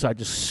ringside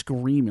just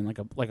screaming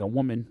like a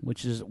woman,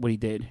 which is what he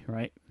did,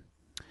 right?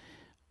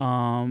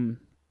 But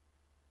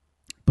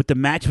the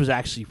match was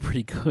actually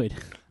pretty good.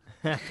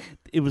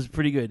 It was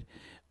pretty good.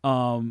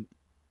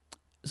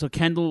 So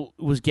Kendall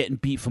was getting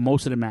beat for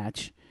most of the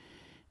match,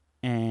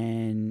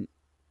 and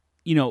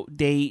you know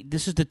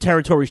this is the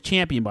territory's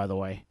champion, by the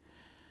way.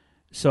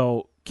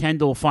 So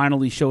Kendall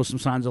finally shows some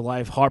signs of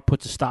life. Hart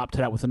puts a stop to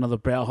that with another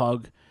bear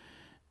hug,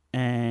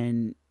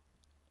 and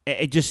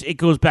it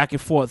goes back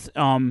and forth.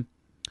 Let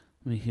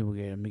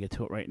me get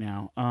to it right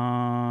now.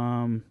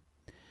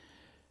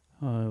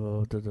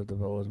 What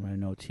was my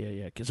notes here?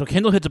 Yeah. So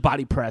Kendall hits a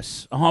body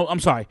press. I'm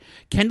sorry.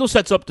 Kendall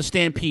sets up the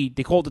Stampede.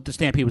 They called it the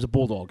Stampede. It was a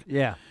bulldog.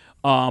 Yeah.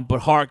 But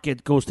Hart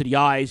goes to the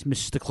eyes,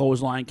 misses the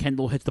clothesline.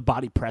 Kendall hits the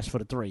body press for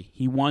the 3.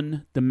 He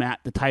won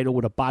the title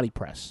with a body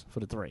press for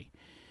the 3.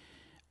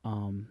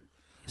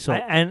 So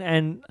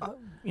you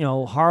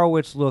know,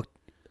 Horowitz looked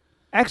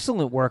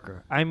excellent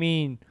worker. I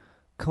mean,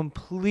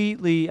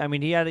 completely. I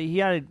mean,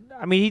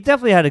 he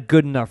definitely had a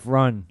good enough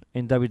run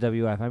in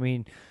WWF. I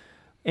mean,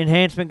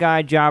 enhancement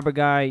guy, jobber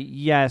guy,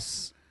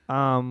 yes,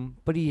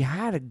 but he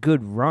had a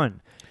good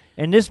run.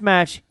 In this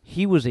match,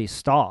 he was a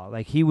star.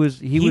 Like he was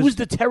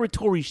the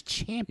territory's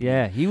champion.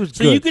 Yeah, he was.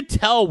 So good. you could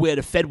tell where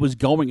the Fed was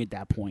going at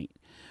that point.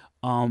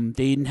 They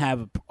didn't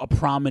have a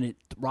prominent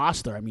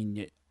roster. I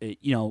mean,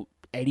 you know,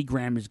 Eddie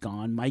Graham is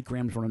gone. Mike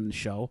Graham's running the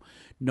show.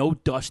 No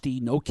Dusty.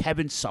 No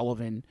Kevin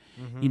Sullivan.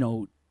 Mm-hmm. You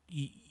know,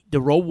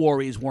 the Road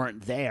Warriors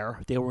weren't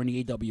there. They were in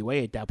the AWA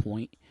at that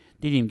point.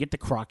 They didn't even get to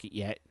Crockett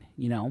yet.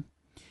 You know,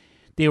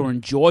 they were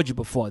in Georgia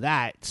before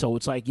that. So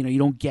it's like, you know, you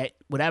don't get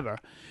whatever.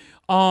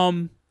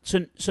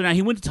 So now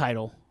he wins the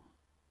title.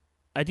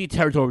 I think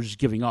Territory was just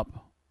giving up.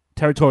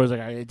 Territory was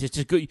like,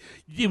 just good.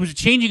 It was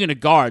changing in the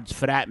guards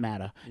for that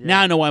matter. Yeah.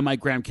 Now I know why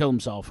Mike Graham killed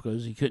himself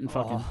because he couldn't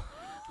fucking.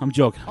 I'm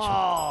joking.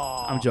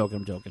 I'm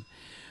joking.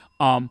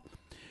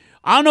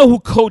 I don't know who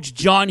Coach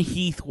John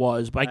Heath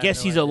was, but I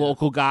guess he's a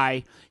local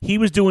guy. He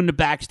was doing the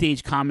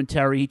backstage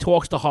commentary. He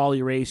talks to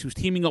Harley Race, who's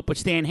teaming up with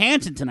Stan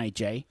Hansen tonight,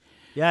 Jay.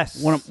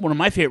 Yes. One of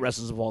my favorite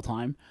wrestlers of all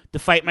time, to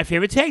fight my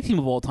favorite tag team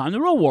of all time,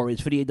 the Road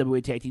Warriors, for the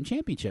AWA Tag Team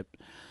Championship.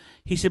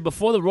 He said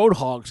before the Road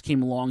Hogs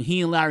came along,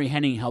 he and Larry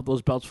Hennig held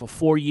those belts for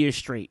 4 years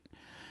straight.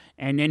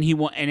 And then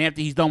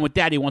after he's done with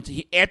that,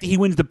 after he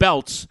wins the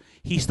belts,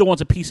 he still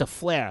wants a piece of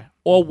Flair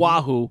or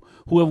Wahoo,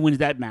 whoever wins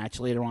that match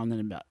later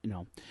on.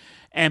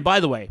 And by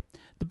the way,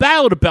 the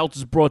Battle of the Belts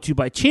is brought to you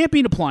by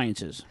Champion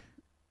Appliances.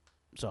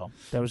 So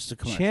that was the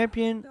commercial.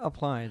 Champion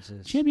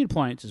Appliances. Champion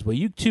Appliances, where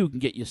you too can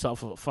get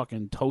yourself a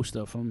fucking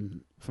toaster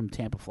from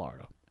Tampa,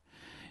 Florida,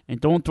 and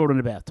don't throw it in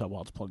the bathtub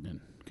while it's plugged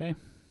in. Okay.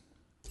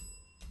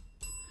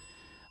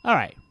 All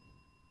right.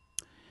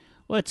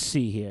 Let's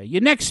see here.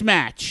 Your next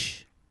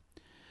match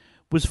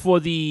was for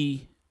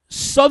the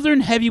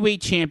Southern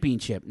Heavyweight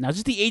Championship. Now,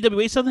 is this the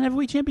AWA Southern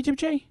Heavyweight Championship,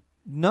 Jay?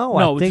 No,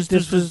 I think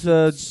this was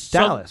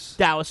Dallas.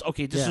 Dallas.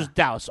 Okay, this was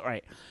Dallas. All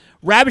right.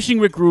 Ravishing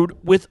Rick Rude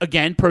with,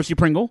 again, Percy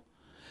Pringle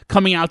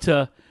coming out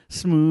to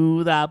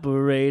Smooth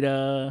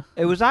Operator.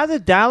 It was either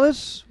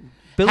Dallas,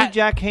 Billy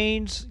Jack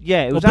Haynes.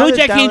 Yeah, it was Billy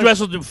Jack Dallas. Haynes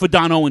wrestled for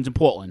Don Owens in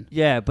Portland.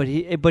 Yeah, but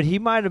he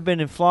might have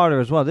been in Florida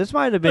as well. This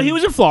might have been. But he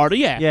was in Florida,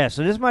 yeah. Yeah,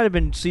 so this might have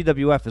been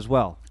CWF as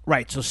well.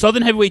 Right. So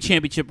Southern Heavyweight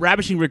Championship,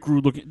 Ravishing Rick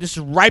Rude. This is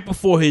right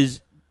before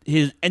his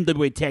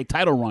NWA tag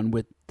title run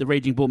with the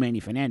Raging Bull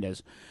Manny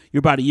Fernandez. You're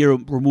about a year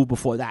removed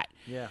before that.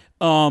 Yeah.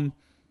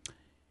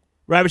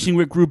 Ravishing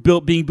Rick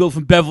Rude being built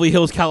from Beverly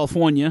Hills,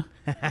 California.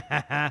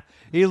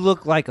 He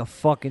looked like a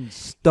fucking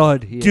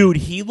stud here. Dude,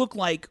 he looked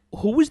like...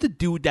 Who was the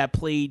dude that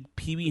played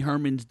Pee Wee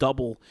Herman's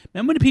double?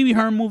 Remember the Pee Wee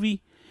Herman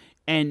movie?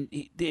 And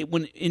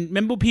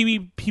remember Pee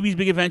Wee's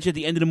Big Adventure at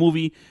the end of the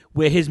movie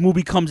where his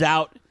movie comes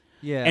out?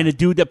 Yeah. And the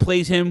dude that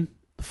plays him...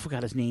 I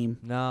forgot his name.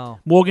 No.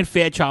 Morgan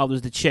Fairchild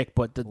was the chick,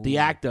 but the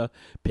actor,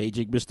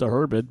 paging Mr.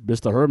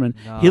 Herman,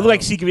 he looked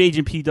like Secret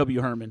Agent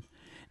P.W. Herman.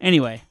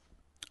 Anyway,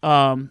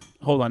 hold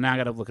on. Now I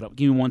got to look it up.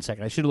 Give me 1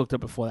 second. I should have looked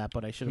up before that,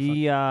 but I should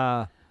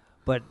have.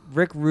 But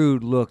Rick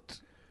Rude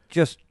looked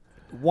just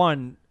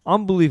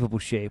unbelievable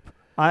shape.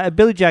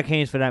 Billy Jack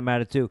Haynes, for that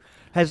matter, too.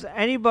 Has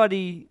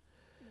anybody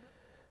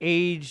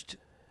aged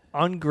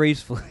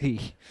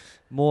ungracefully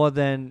more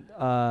than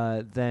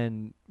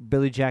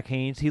Billy Jack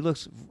Haynes? He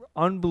looks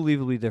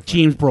unbelievably different.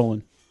 James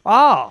Brolin.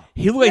 Oh,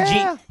 he looked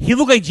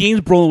like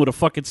James Brolin with a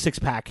fucking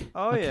 6-pack.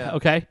 Oh, okay, yeah.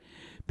 Okay.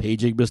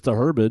 Paging Mr.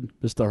 Herman.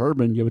 Mr.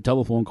 Herman, you have a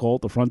telephone call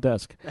at the front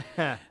desk.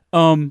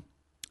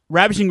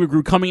 Ravishing Rick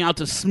Rude coming out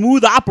to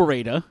Smooth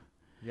Operator.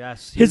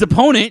 Yes. His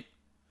opponent,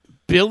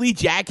 Billy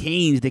Jack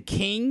Haynes,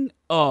 the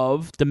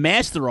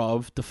master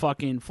of the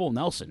fucking Full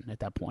Nelson at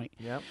that point.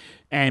 Yep.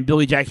 And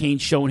Billy Jack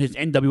Haynes showing his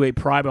NWA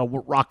pride by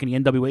rocking the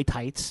NWA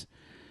tights.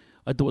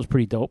 I thought it was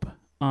pretty dope.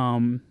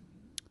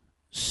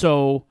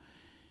 So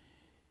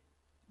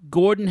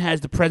Gordon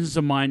has the presence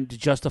of mind to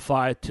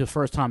justify to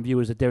first-time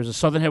viewers that there's a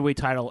Southern Heavyweight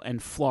title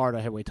and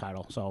Florida Heavyweight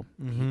title. So,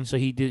 so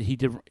he did.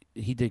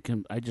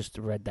 I just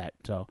read that.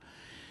 So,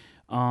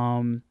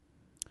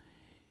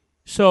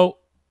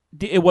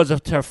 it was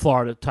a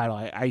Florida title.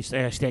 I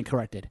stand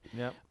corrected.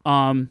 Yep.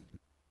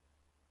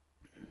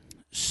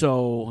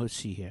 So let's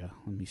see here.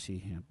 Let me see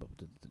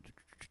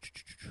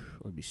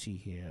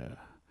here.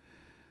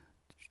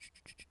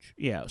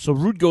 Yeah, so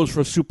Rude goes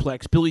for a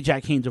suplex. Billy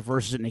Jack Haynes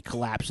reverses it, and they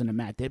collapse in the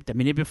mat. They've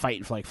been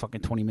fighting for like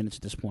fucking 20 minutes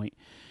at this point.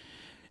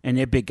 And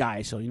they're big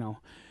guys, so,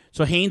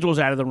 So Haynes rolls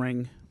out of the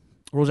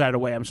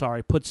way,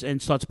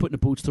 starts putting the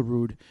boots to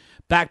Rude.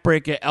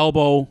 Backbreaker,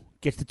 elbow,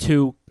 gets the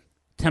 2,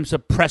 attempts a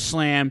press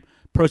slam.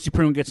 Percy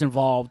Pringle gets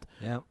involved.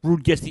 Yep.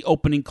 Rude gets the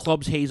opening,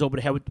 clubs Hayes over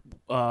the head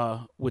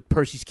with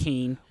Percy's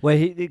cane. Well,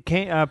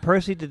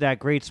 Percy did that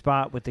great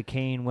spot with the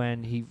cane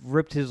when he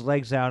ripped his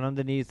legs out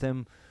underneath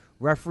him.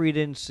 Referee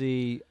didn't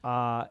see.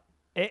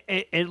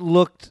 It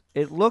looked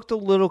a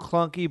little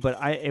clunky, but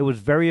it was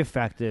very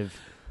effective.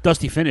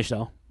 Dusty finish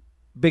though,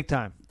 big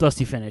time.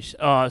 Dusty finish.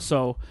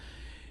 So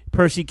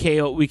Percy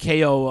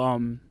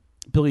KO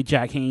Billy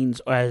Jack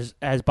Haynes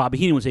as Bobby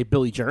Heenan would say,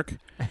 Billy Jerk.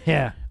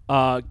 Yeah.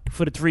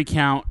 For the 3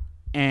 count,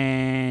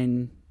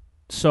 and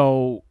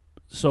so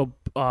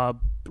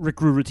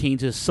Rick Rude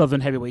retains his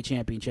Southern Heavyweight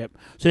Championship.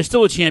 So there's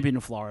still a champion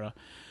in Florida.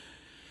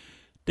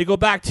 They go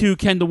back to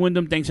Kendall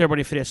Windham. Thanks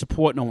everybody for their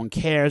support. No one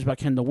cares about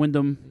Kendall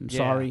Windham. I'm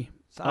sorry.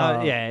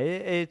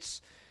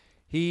 It's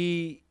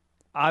he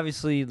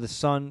obviously the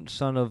son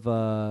of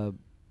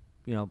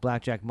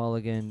Blackjack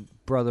Mulligan,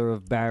 brother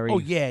of Barry. Oh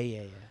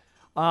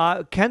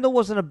yeah. Kendall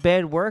wasn't a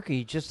bad worker.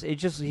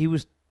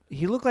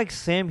 He looked like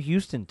Sam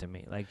Houston to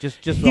me, like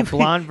just a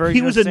blonde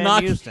version of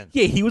Sam Houston.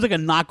 Yeah, he was like a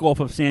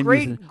knockoff of Sam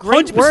Houston.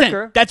 Great 100%.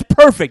 worker. That's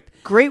perfect.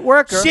 Great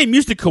worker. Sam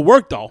Houston could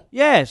work though.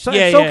 Yeah, so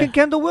can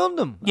Kendall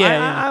Windham.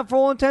 Yeah, for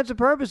all intents and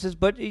purposes.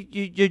 But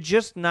you're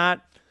just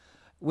not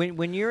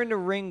when you're in the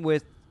ring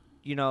with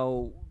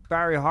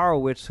Barry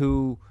Horowitz,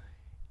 who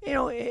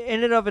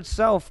in and of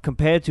itself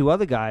compared to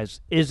other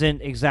guys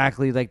isn't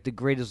exactly like the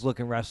greatest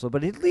looking wrestler,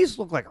 but he at least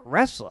looked like a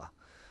wrestler.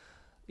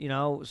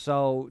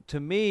 So to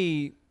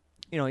me,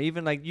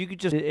 even like you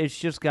could it's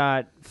just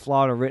got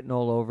Florida written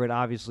all over it.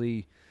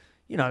 Obviously,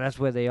 that's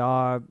where they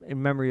are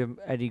in memory of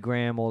Eddie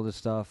Graham, all this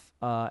stuff.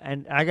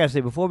 And I gotta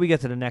say, before we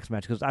get to the next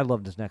match, because I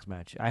love this next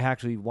match. I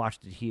actually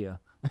watched it here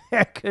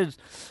because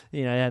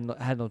I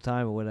had no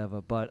time or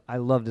whatever. But I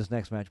love this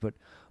next match. But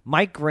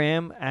Mike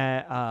Graham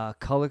at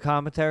color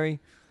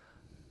commentary,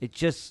 it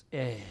just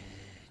I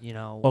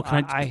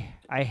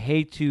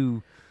hate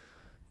to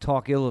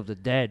talk ill of the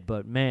dead,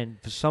 but man,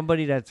 for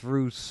somebody that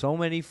threw so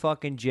many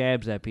fucking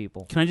jabs at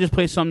people. Can I just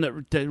play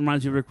something that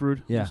reminds you of Rick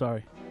Rude? Yeah. I'm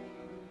sorry.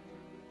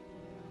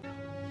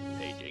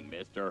 Paging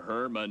Mr.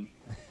 Herman.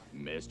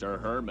 Mr.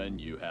 Herman,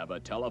 you have a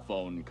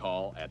telephone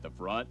call at the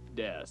front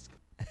desk.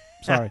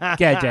 Sorry. Go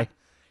ahead, Jay.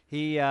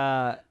 He,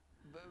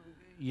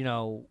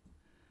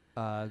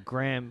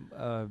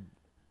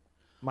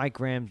 Mike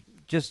Graham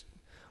just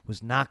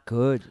was not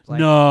good. Like,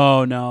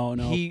 no.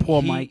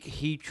 Poor Mike.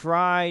 He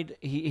tried.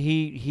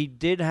 He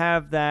did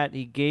have that.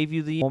 He gave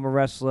you the former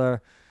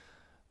wrestler,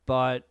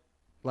 but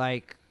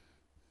like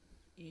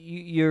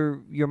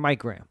you're Mike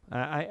Graham.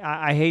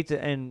 I hate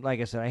to, and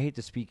like I said, I hate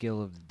to speak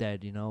ill of the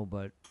dead,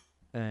 but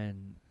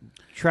and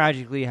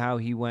tragically how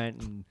he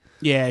went and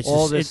it's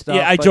all just, this stuff.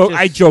 Yeah,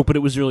 I joke, but it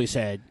was really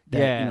sad. That,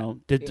 Yeah.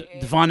 the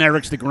Von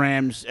Erichs, the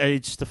Grahams,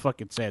 it's just a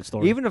fucking sad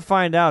story. Even to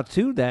find out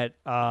too that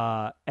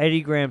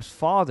Eddie Graham's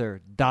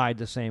father died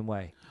the same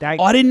way.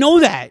 I didn't know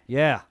that.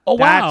 Yeah. Oh,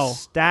 wow.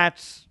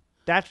 That's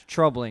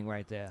troubling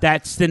right there.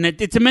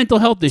 It's a mental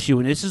health issue,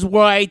 and this is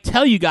where I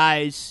tell you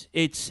guys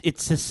it's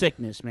a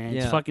sickness, man.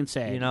 It's fucking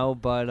sad.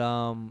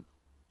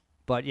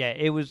 But yeah,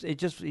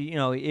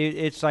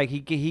 it's like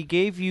he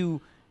gave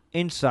you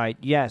insight,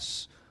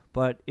 yes,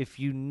 but if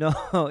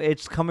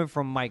it's coming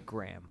from Mike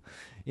Graham.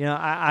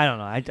 I don't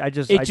know.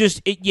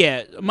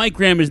 Mike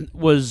Graham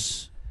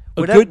was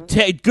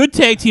a good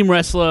tag team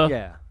wrestler.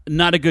 Yeah.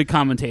 Not a good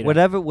commentator.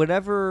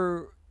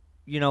 Whatever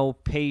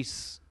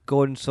pace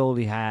Gordon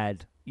Soley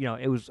had,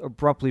 it was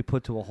abruptly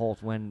put to a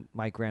halt when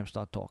Mike Graham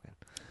started talking,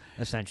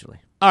 essentially.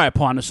 All right,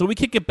 partner. So we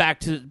kick it back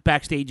to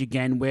backstage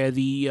again, where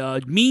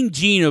the Mean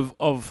Gene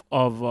of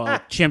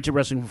Championship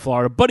Wrestling from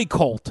Florida, Buddy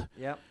Colt,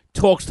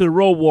 talks to the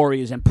Road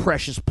Warriors and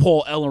Precious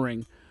Paul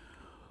Ellering,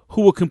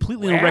 who were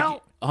completely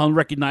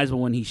unrecognizable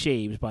when he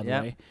shaves, by the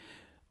way,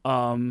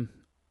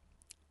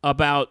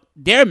 about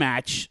their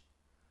match.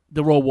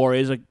 The Road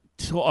Warriors are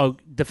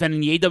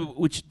defending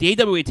the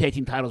AWA tag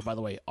team titles, by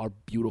the way, are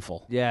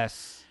beautiful.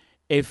 Yes.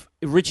 If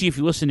Richie, if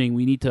you're listening,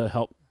 we need to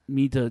help. We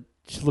need to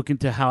look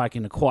into how I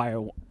can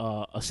acquire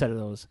a set of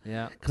those.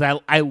 Yeah. Because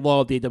I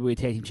love the AWA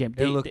tag team champ.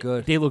 They look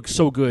good. They look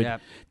so good.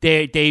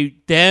 Yeah.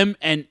 Them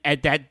and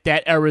at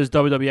that era's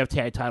WWF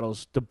tag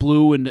titles, the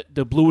blue and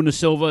the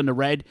silver and the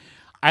red.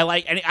 I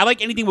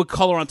like anything with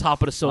color on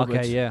top of the silver.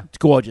 Okay, It's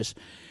gorgeous.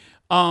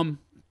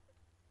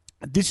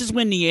 This is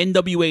when the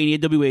NWA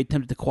and the AWA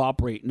attempted to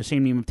cooperate in the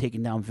same name of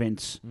taking down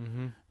Vince.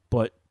 Mm-hmm.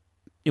 But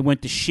it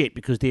went to shit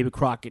because David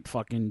Crockett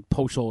fucking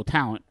poached all the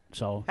talent,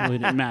 so it really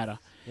didn't matter.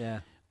 Yeah.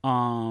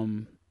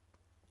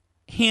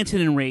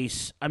 Hanson and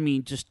Race, I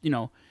mean, just,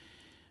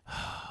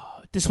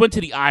 this went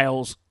to the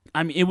aisles.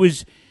 I mean, it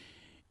was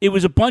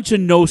a bunch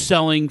of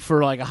no-selling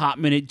for like a hot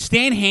minute.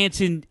 Stan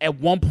Hansen, at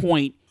one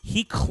point,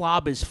 he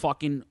clobbers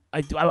fucking,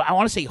 I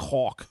want to say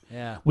Hawk.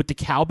 Yeah. With the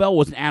cowbell,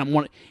 was an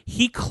animal.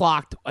 He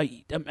clocked,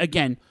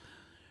 again,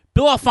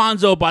 Bill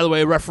Alfonso, by the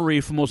way, a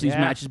referee for most of these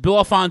matches. Bill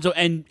Alfonso,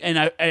 and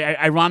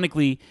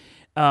ironically,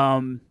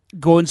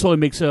 Gordon Soley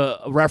makes a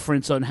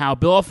reference on how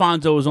Bill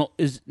Alfonso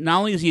is not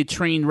only is he a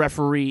trained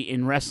referee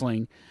in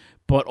wrestling,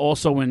 but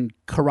also in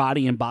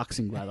karate and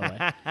boxing. By the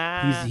way,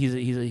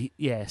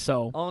 he's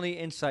so only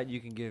insight you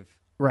can give.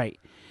 Right,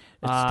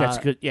 that's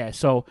good. Yeah,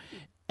 so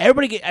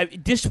everybody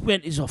this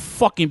event is a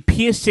fucking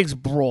PS6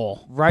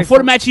 brawl before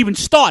the match even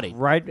started.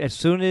 Right, as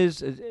soon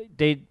as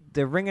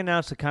the ring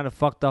announcer kind of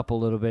fucked up a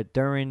little bit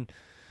during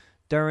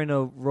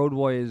a Road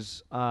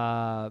Warriors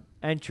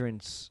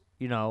entrance.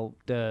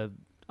 The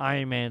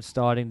Iron Man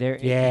starting there.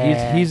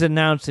 Yeah. He's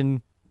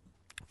announcing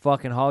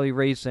fucking Harley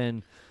Race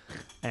and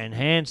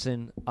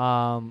Hanson.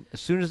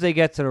 As soon as they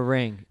get to the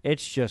ring,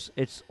 it's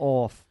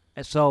off.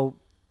 So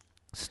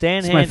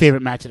Stan Hansen, my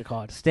favorite match of the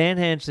card. Stan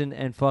Hansen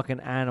and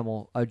fucking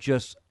Animal are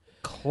just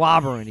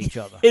clobbering each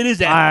other. It is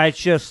that. It's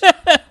just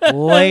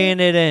laying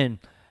it in.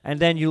 And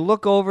then you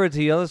look over to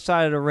the other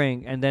side of the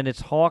ring, and then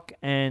it's Hawk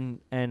and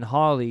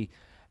Harley,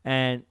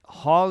 and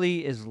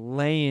Harley is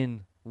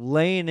laying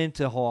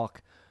into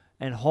Hawk.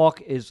 And Hawk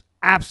is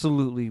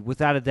absolutely,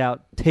 without a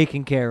doubt,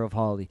 taking care of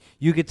Harley.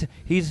 You get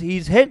he's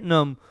hitting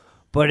them,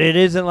 but it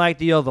isn't like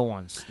the other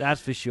ones.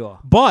 That's for sure.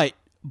 But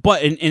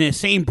in the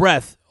same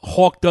breath,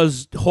 Hawk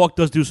does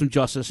do some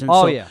justice. And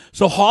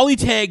So Harley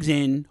tags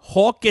in.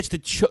 Hawk gets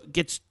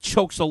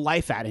chokes the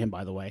life out of him.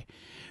 By the way,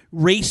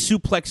 Race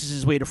suplexes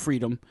his way to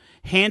freedom.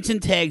 Hanson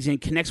tags in,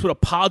 connects with a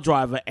pile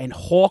driver, and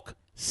Hawk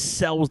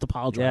sells the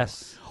pile driver.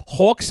 Yes,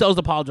 Hawk sells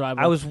the pile driver.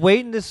 I was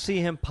waiting to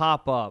see him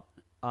pop up.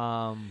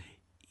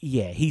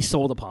 Yeah, he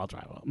sold the pile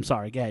driver. I'm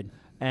sorry, go ahead.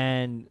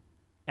 And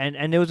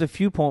there was a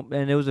few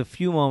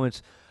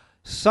moments.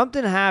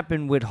 Something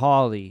happened with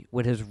Harley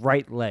with his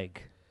right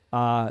leg,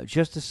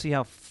 just to see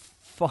how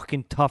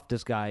fucking tough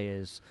this guy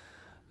is.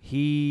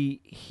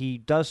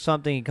 He does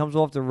something. He comes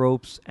off the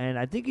ropes, and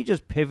I think he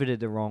just pivoted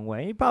the wrong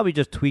way. He probably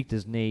just tweaked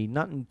his knee.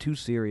 Nothing too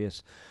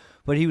serious,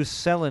 but he was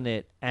selling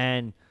it,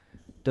 and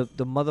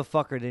the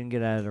motherfucker didn't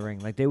get out of the ring.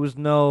 Like there's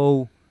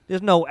no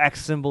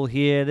X symbol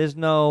here. There's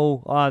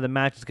no the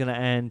match is gonna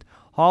end.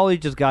 Hawley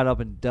just got up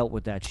and dealt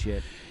with that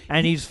shit,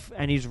 and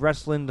he's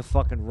wrestling the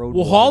fucking Road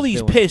Well, Warriors Hawley's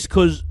doing. pissed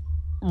because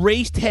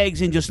Race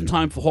tags in just in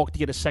time for Hawk to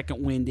get a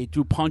second win. They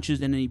threw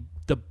punches, and then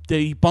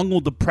he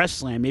bungled the press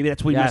slam. Maybe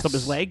that's where he messed up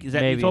his leg. Is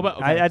that maybe. what you're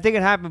talking about? Okay. I think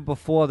it happened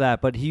before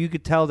that, but you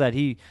could tell that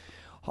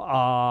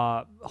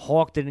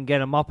Hawk didn't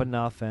get him up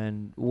enough,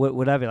 and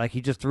whatever. Like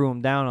he just threw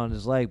him down on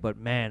his leg. But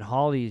man,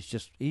 Hawley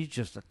is he's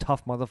just a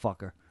tough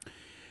motherfucker.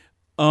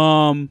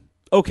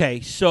 Okay,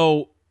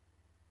 so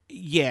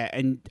yeah,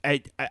 and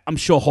I'm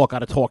sure Hawk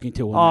got a talking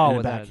to him. Oh, in the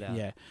without back. a doubt.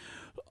 Yeah.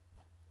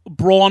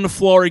 Brawl on the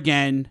floor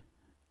again.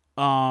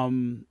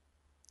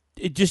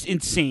 It just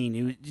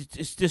insane.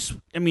 It's just.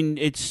 I mean,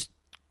 it's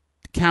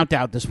count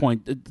out at this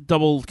point.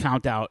 Double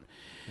count out.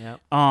 Yeah.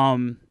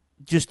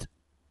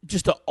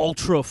 Just an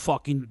ultra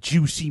fucking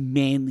juicy,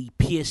 manly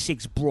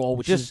PS6 brawl,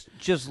 which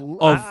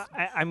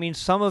I mean,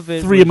 some of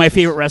it. Four of my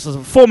favorite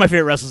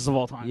wrestlers of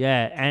all time.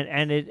 Yeah,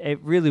 and it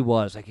really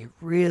was like it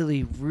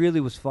really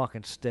was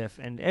fucking stiff,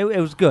 and it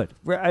was good.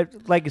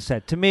 Like I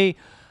said, to me,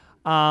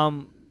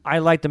 I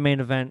like the main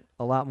event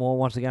a lot more.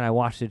 Once again, I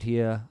watched it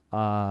here.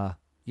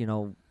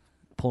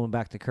 Pulling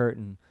back the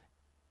curtain.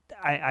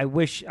 I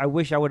wish I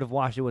would have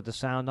watched it with the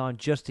sound on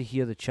just to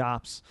hear the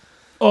chops.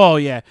 Oh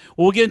yeah,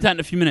 well we'll get into that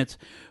in a few minutes.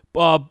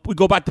 We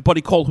go back to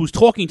Buddy Cole, who's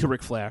talking to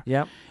Ric Flair.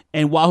 Yep.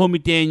 And Wahoo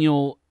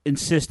McDaniel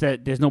insists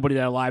that there's nobody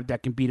that alive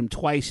that can beat him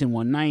twice in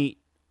one night,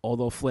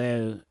 although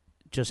Flair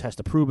just has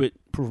to prove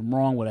him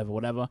wrong,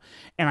 whatever.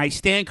 And I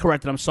stand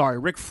corrected. I'm sorry.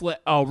 Rick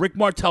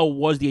Martel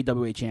was the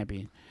AWA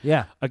champion.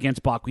 Yeah.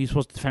 Against Bach. He's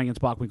supposed to defend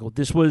against Bockwinkel.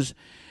 This was...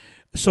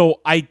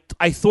 So I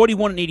thought he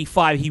won in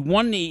 85. He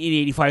won in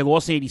 85. He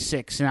lost in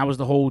 86, and that was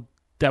the whole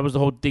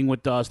thing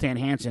with Stan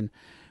Hansen.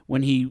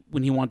 When he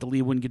wanted to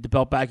leave, wouldn't get the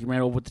belt back, he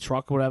ran over with the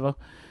truck or whatever.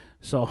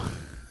 So,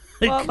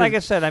 well, like I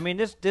said, I mean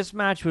this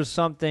match was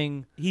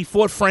something. He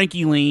fought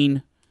Frankie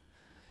Lane,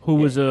 who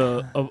was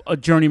a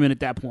journeyman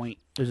at that point.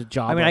 There's a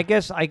job. I mean, I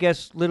guess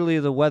literally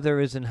the weather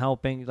isn't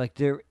helping. Like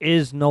there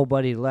is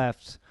nobody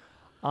left.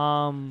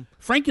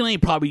 Frankie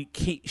Lane probably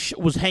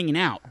was hanging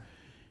out.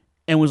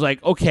 And was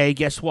like, okay,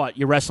 guess what?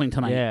 You're wrestling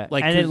tonight. Yeah,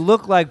 like, and it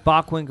looked like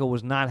Bockwinkel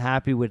was not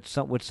happy with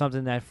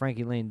something that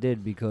Frankie Lane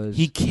did because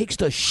he kicks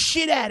the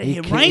shit out of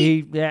him,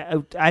 right?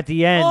 At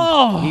the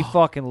end, he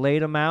fucking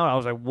laid him out. I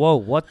was like, whoa,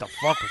 what the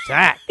fuck was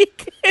that?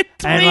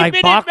 And like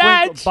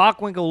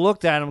Bockwinkel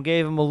looked at him,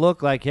 gave him a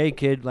look like, hey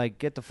kid, like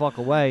get the fuck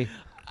away.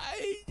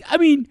 I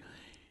mean,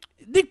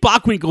 Nick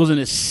Bockwinkel is an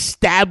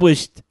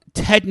established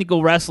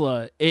technical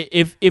wrestler.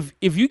 If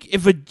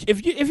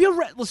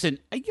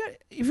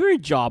you're a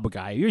jobber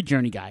guy, you're a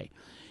journey guy,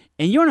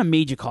 and you're on a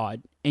major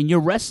card, and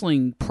you're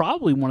wrestling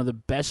probably one of the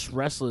best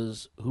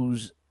wrestlers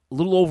who's a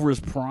little over his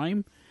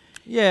prime.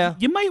 Yeah,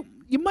 you might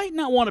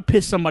not want to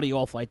piss somebody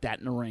off like that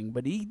in the ring,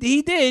 but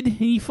he did.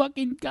 He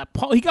fucking got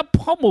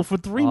pummeled for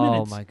 3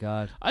 minutes. Oh my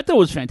god! I thought it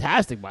was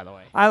fantastic. By the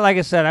way, like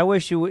I said, I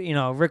wish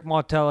Rick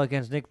Martel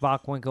against Nick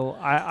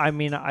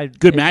Bockwinkel.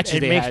 Good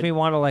matches. It makes me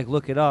want to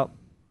look it up.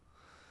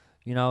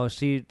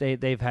 See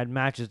they've had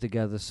matches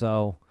together.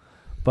 So,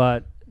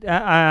 but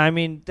I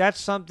mean that's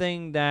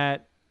something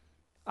that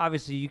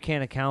obviously you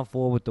can't account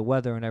for with the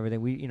weather and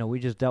everything. We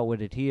just dealt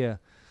with it here.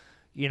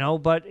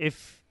 But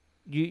if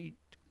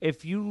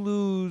you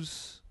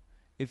lose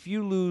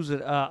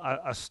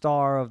a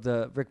star of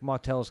the Rick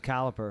Martel's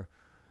caliber,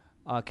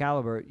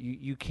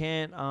 you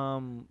can't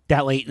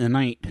that late in the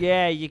night.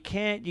 Yeah, you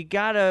can't. You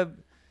gotta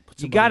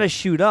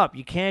shoot up.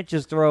 You can't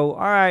just throw. All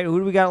right, who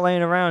do we got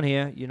laying around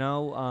here?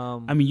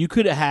 I mean, you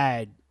could have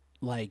had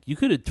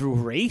threw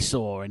Race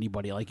or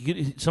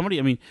anybody somebody.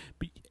 I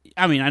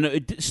mean, I know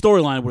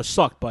storyline would have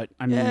sucked, but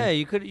I mean, yeah,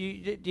 you could.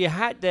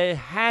 There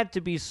had to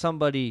be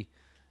somebody,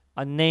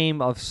 a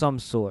name of some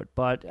sort.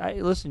 But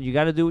listen, you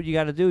got to do what you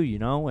got to do,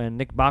 And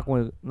Nick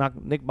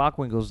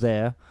Bockwinkel's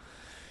there.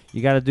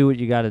 You got to do what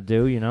you got to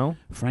do,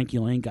 Frankie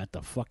Lane got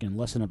the fucking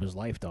lesson of his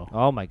life, though.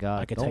 Oh my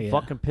God! Don't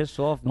fucking piss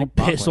off. Don't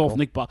piss off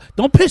Nick Bockwinkel.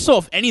 Don't piss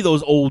off any of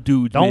those old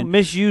dudes. Don't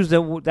misuse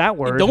that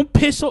word. Don't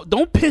piss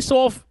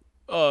off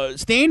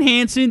Stan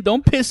Hansen.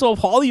 Don't piss off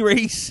Harley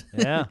Race.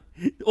 Yeah.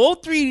 All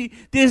three.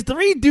 There's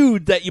 3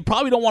 dudes that you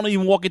probably don't want to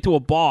even walk into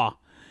a bar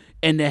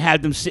and they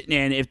have them sitting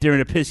there, and if they're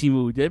in a pissy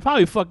mood, they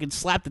probably fucking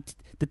slap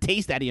the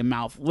taste out of your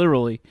mouth,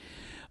 literally.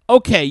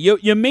 Okay,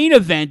 your main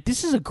event.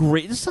 This is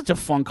such a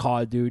fun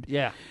card, dude.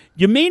 Yeah.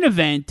 Your main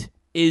event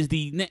is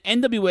the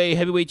NWA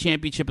Heavyweight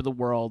Championship of the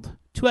World.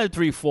 2 out of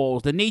 3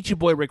 falls. The Nature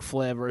Boy Ric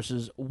Flair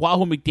versus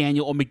Wahoo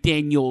McDaniel or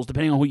McDaniels,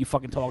 depending on who you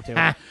fucking talk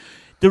to.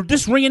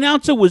 This ring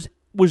announcer was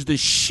the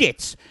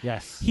shits.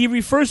 Yes. He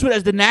refers to it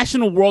as the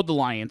National World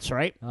Alliance,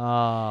 right?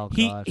 Oh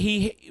God.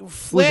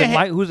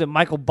 Flair who's it?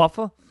 Michael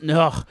Buffer?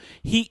 No.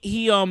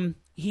 He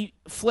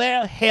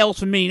Flair hails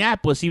from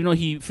Minneapolis, even though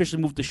he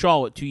officially moved to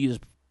Charlotte 2 years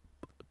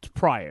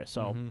prior.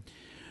 So,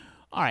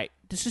 all right,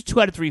 this is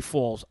 2 out of 3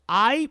 falls.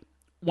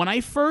 When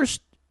I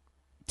first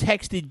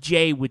texted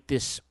Jay with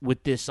this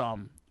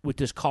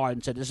card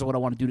and said, "This is what I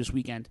want to do this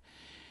weekend,"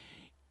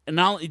 and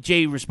now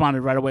Jay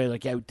responded right away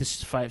like, "Yeah, this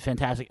is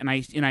fantastic." And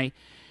I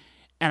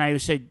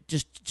said,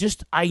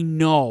 "Just I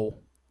know,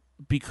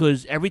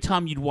 because every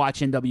time you'd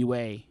watch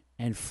NWA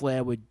and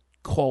Flair would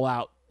call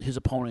out his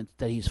opponent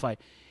that he's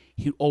fighting,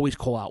 he'd always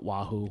call out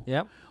Wahoo.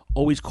 Yep.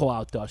 Always call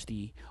out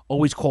Dusty.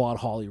 Always call out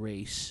Harley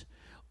Race.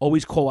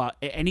 Always call out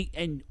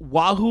and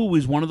Wahoo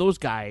was one of those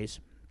guys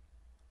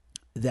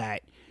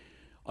that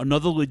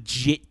another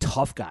legit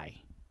tough guy,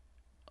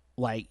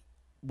 like,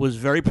 was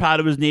very proud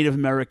of his Native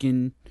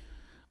American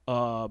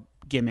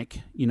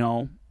gimmick. You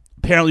know,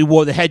 apparently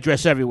wore the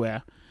headdress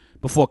everywhere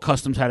before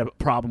Customs had a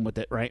problem with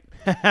it, right?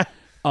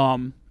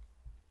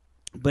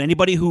 But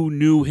anybody who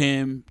knew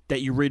him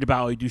that you read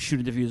about, or you do shoot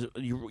interviews,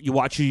 you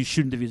watch his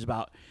shoot interviews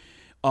about,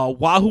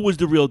 Wahoo was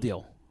the real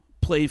deal.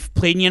 Played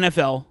in the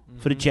NFL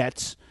for the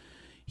Jets.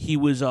 He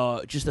was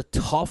just a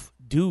tough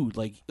dude,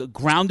 like a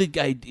grounded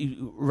guy,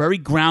 very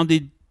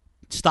grounded,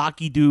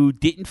 stocky dude.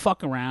 Didn't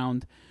fuck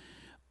around,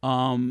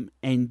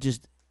 and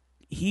just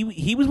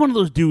he was one of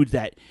those dudes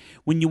that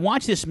when you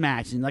watch this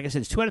match, and like I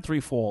said, it's 2 out of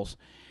 3 falls.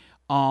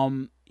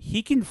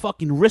 He can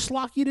fucking wrist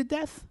lock you to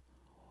death,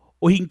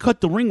 or he can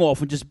cut the ring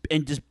off and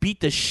just beat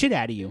the shit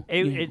out of you.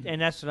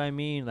 And that's what I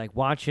mean. Like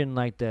watching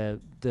like the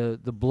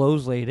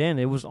blows laid in,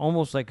 it was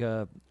almost like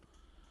a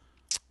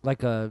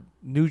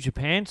New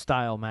Japan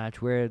style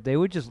match where they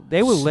were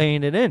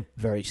laying it in.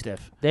 Very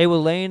stiff. They were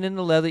laying in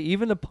the leather.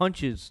 Even the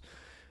punches,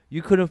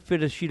 you couldn't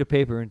fit a sheet of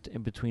paper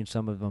in between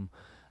some of them.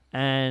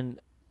 And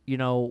you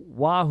know,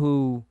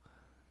 Wahoo,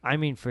 I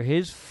mean, for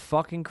his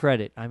fucking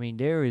credit, I mean,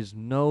 there's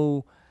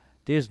no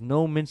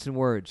mincing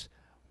words.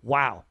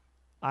 Wow.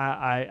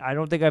 I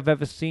don't think I've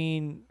ever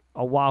seen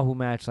a Wahoo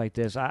match like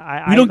this.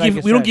 We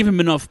don't give him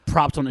enough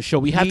props on the show.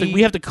 We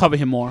have to cover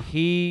him more.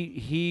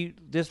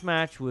 This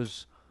match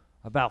was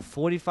about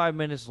 45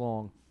 minutes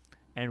long,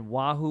 and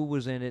Wahoo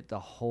was in it the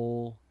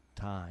whole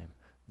time,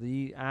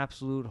 the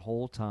absolute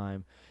whole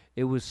time.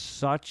 It was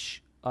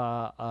such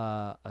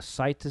a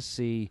sight to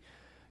see.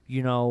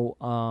 You know,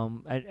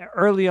 and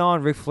early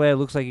on, Ric Flair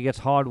looks like he gets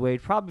hard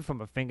weighed, probably from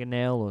a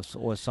fingernail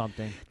or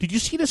something. Did you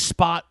see the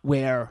spot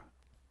where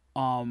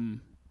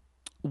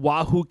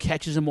Wahoo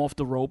catches him off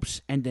the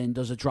ropes and then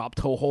does a drop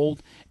toe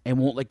hold and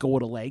won't let go of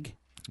the leg?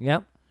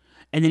 Yep.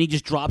 And then he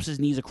just drops his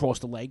knees across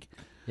the leg.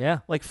 Yeah.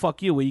 Like,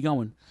 fuck you, where you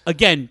going?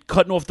 Again,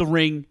 cutting off the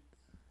ring,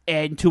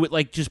 adding to it,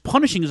 like just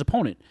punishing his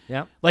opponent.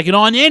 Yep. Like an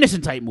Arn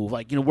Anderson type move,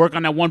 like, you know, work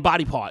on that one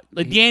body part.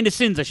 Like the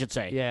Andersons, I should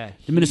say. Yeah.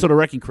 The Minnesota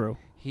Wrecking Crew.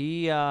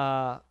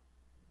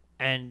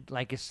 And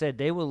like I said,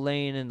 they were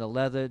laying in the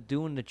leather,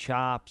 doing the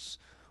chops.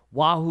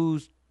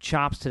 Wahoo's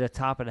chops to the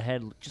top of the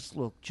head just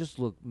look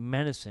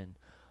menacing.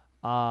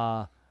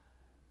 And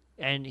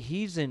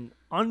he's an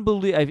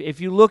unbelievable.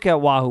 If you look at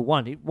Wahoo,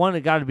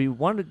 got to be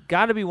one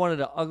of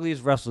the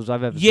ugliest wrestlers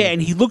I've ever seen. Yeah,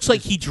 and he looks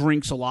like he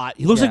drinks a lot.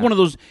 He looks like one of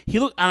those.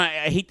 I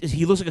hate this.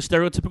 He looks like a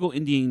stereotypical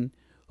Indian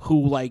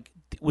who like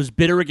was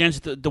bitter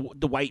against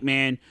the white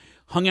man.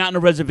 Hung out on a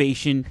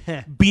reservation,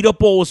 beat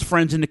up all his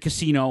friends in the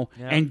casino,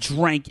 and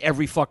drank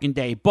every fucking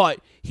day. But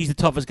he's the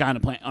toughest guy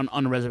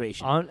on the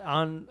reservation.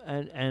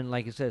 And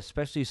like I said,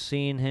 especially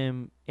seeing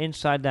him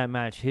inside that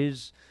match,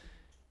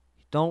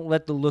 don't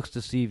let the looks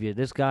deceive you.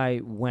 This guy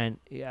went.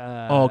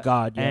 Oh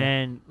God! Yeah.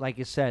 And like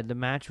I said, the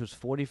match was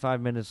 45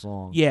 minutes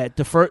long. Yeah,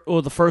 the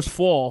first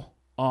fall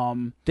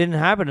didn't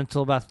happen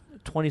until about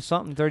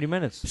 20-something, 30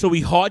 minutes. So he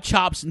hard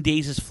chops and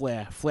dazes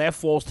Flair. Flair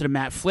falls to the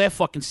mat. Flair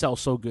fucking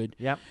sells so good.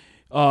 Yep.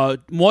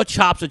 More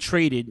chops are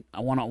traded.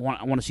 I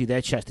want to see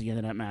their chest at the end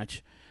of that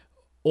match.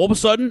 All of a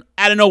sudden,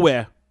 out of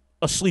nowhere,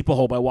 a sleeper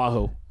hold by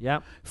Wahoo.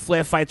 Yep.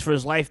 Flair fights for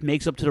his life,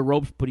 makes up to the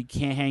ropes, but he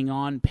can't hang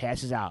on,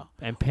 passes out.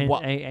 And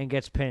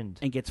gets pinned.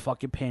 And gets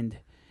fucking pinned.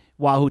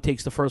 Wahoo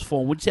takes the first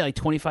fall. Would you say like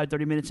 25,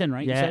 30 minutes in,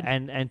 right? Yeah,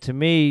 and to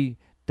me,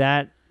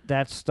 that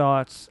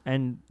starts,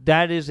 and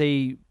that is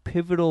a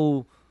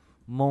pivotal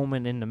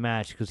moment in the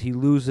match because he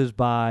loses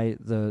by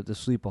the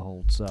sleeper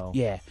hold. So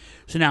yeah.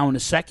 So now in the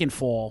second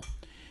fall,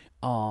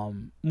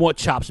 more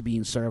chops are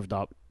being served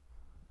up,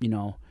 you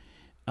know.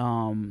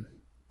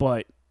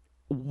 But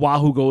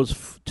Wahoo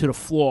goes to the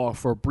floor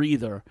for a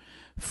breather.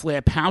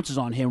 Flair pounces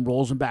on him,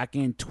 rolls him back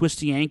in,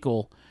 twists the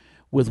ankle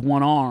with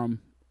one arm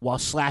while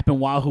slapping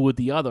Wahoo with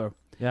the other.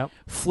 Yep.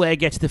 Flair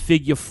gets the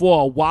figure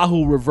 4.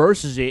 Wahoo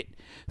reverses it.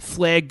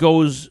 Flair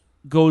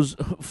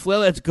Flair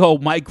lets go.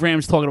 Mike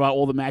Graham's talking about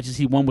all the matches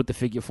he won with the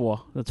figure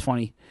 4. That's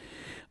funny.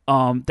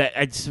 That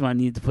I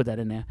needed to put that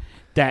in there.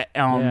 That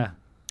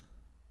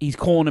he's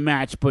calling a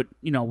match, but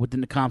you know,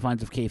 within the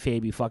confines of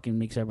kayfabe, he fucking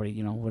makes everybody,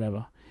 you know,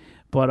 whatever.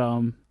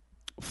 But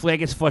Flair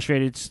gets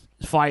frustrated,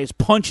 fires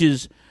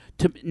punches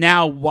to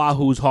now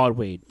Wahoo's hard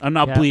weighed. I'm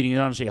not bleeding.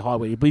 I don't say hard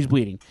weighed, but he's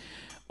bleeding.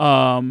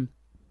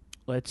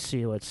 Let's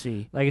see.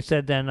 Like I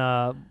said, then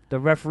the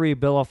referee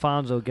Bill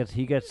Alfonso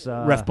gets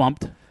ref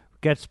bumped.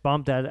 gets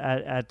bumped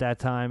at that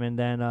time. And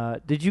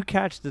then did you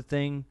catch the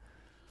thing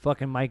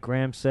fucking Mike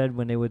Graham said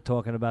when they were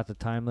talking about the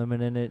time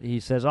limit in it? He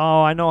says,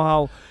 "Oh, I know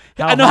how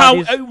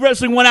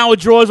wrestling 1 hour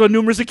draws on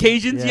numerous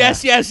occasions." Yeah.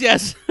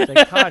 Yes. It's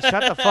like, God,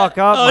 shut the fuck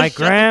up, Mike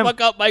Graham. Shut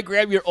the fuck up, Mike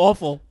Graham. You're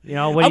awful. You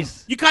know when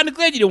you're kind of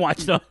glad you didn't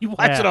watch it. You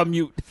watched it on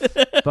mute.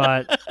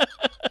 But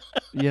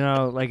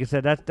like I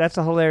said, that's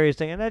a hilarious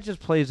thing, and that just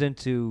plays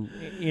into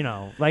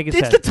like I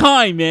said, it's the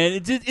time, man.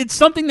 It's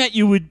something that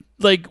you would.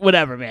 Like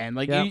whatever, man.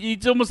 Like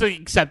it's almost like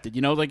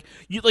accepted, Like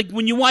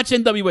when you watch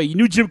NWA, you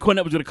knew Jim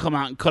Cornette was going to come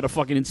out and cut a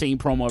fucking insane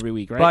promo every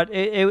week, right? But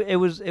it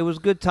was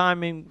good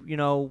timing.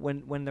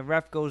 When the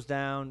ref goes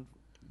down,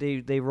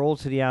 they roll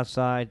to the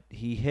outside.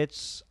 He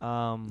hits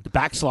the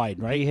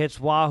backslide, right? He hits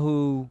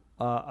Wahoo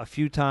a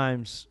few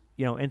times,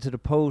 into the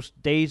post,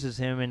 dazes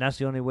him, and that's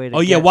the only way to.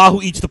 Oh yeah,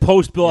 Wahoo eats the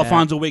post. Bill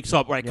Alfonso wakes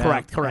up. Right,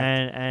 correct.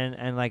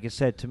 And like I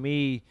said, to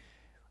me,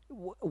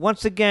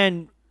 once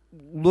again.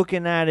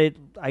 Looking at it,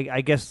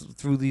 I guess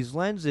through these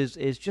lenses,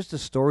 is just the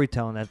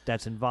storytelling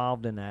that's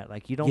involved in that.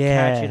 Like you don't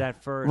catch it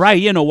at first,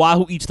 right?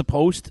 Wahoo eats the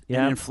post, and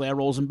then Flair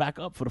rolls him back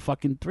up for the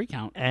fucking 3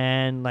 count.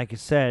 And like I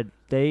said,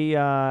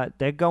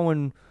 they're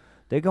going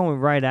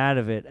right out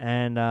of it.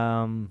 And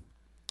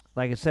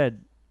like I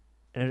said,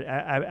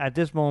 at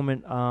this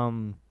moment,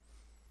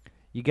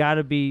 you got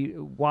to be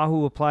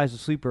Wahoo applies the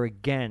sleeper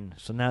again.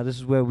 So now this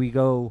is where we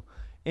go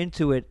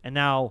into it, and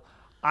now.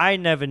 I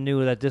never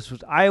knew that this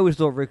was. I always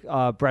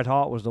thought Bret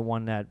Hart was the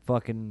one that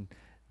fucking.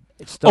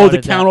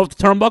 The count off the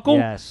turnbuckle.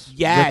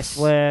 Yes.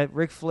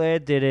 Ric Flair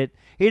did it.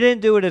 He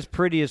didn't do it as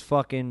pretty as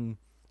fucking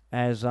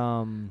as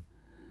Bret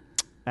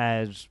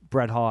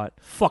Hart.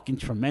 Fucking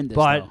tremendous.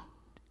 But though.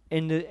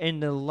 in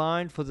the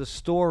line for the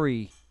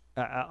story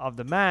of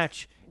the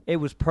match, it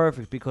was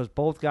perfect because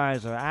both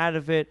guys are out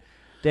of it.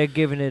 They're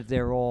giving it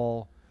their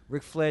all.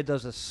 Ric Flair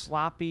does a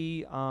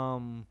sloppy,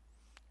 kind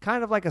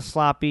of like a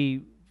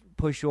sloppy.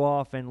 Push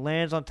off and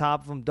lands on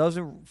top of him,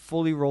 doesn't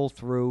fully roll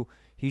through.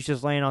 He's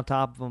just laying on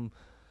top of him.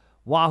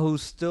 Wahoo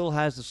still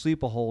has the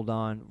sleeper hold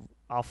on.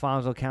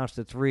 Alfonso counts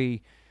to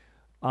 3.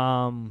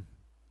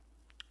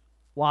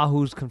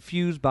 Wahoo's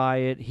confused by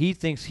it. He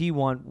thinks he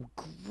won.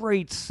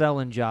 Great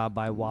selling job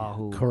by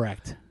Wahoo.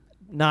 Correct.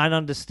 Not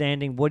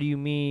understanding. What do you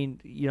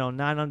mean?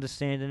 Not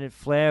understanding it.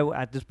 Flair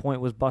at this point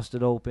was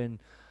busted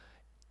open.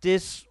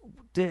 This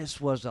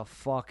was a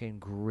fucking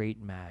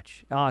great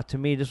match. To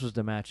me, this was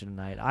the match of the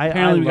night.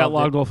 Apparently, we got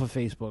logged off of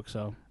Facebook,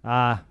 so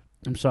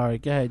I'm sorry.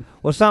 Go ahead.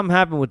 Well, something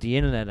happened with the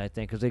internet, I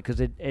think, because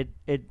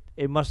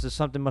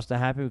something must have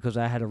happened because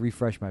I had to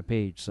refresh my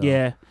page. So.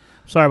 Yeah,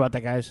 sorry about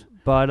that, guys.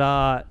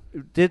 But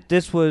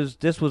this was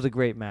a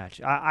great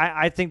match.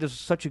 I think this was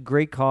such a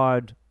great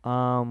card.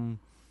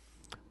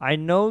 I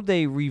know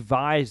they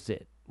revised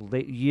it.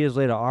 Years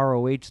later,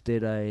 ROH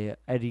did a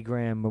Eddie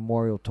Graham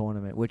Memorial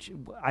Tournament, which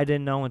I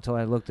didn't know until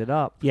I looked it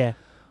up. Yeah.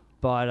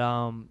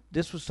 But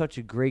this was such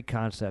a great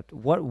concept.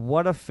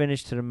 What a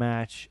finish to the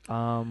match.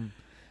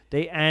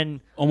 They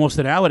end almost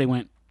an hour. They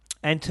went.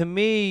 And to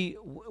me,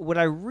 what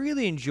I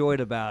really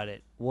enjoyed about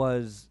it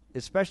was,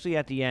 especially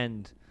at the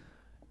end,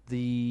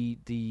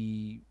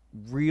 the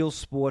real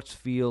sports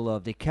feel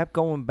of. They kept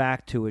going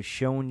back to it,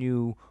 showing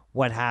you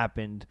what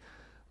happened.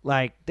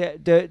 Like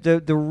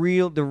the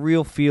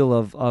real feel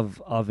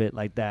of it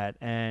like that,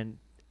 and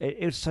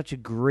it was such a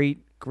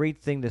great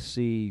thing to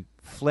see.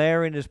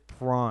 Flair in his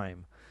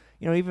prime,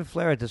 even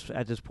Flair at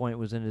this point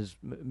was in his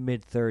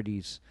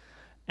mid-30s,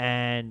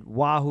 and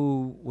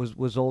Wahoo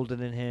was older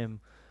than him.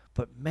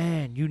 But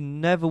man, you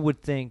never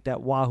would think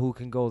that Wahoo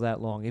can go that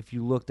long if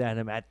you looked at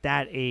him at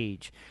that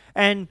age,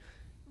 and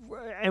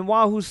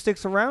Wahoo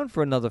sticks around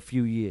for another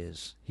few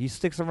years. He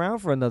sticks around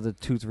for another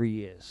 2-3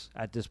 years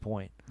at this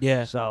point.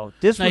 Yeah. So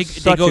this was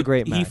such a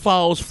great match. He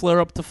follows Flair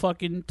up to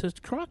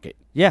Crockett.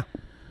 Yeah.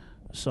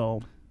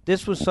 So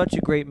this was such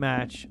a great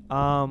match.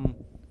 I'm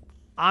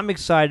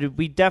excited.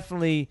 We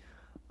definitely.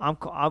 I'm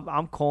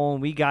calling.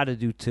 We got to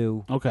do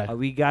 2. Okay.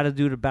 We got to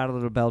do the Battle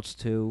of the Belts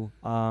 2.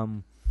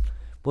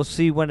 We'll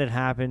see when it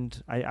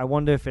happened. I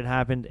wonder if it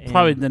happened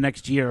probably the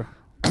next year.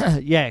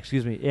 Yeah.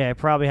 Excuse me. Yeah. It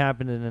probably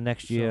happened in the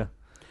next year.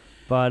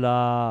 But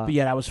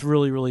yeah, that was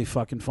really, really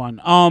fucking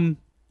fun.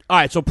 All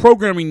right, so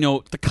programming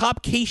note: the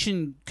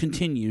Copcation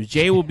continues.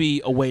 Jay will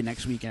be away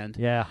next weekend.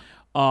 Yeah.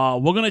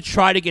 We're gonna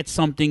try to get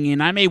something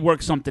in. I may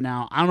work something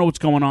out. I don't know what's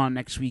going on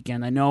next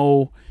weekend. I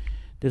know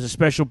there's a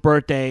special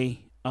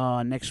birthday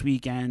next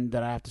weekend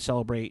that I have to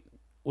celebrate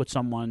with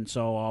someone,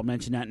 so I'll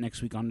mention that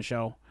next week on the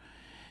show.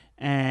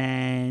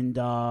 And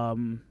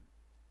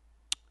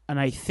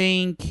I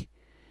think.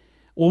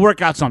 We'll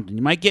work out something.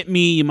 You might get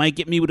me. You might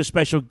get me with a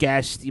special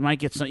guest. You might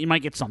get some. You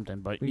might get something.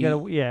 But we'll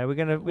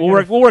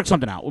work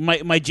something out.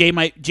 Jay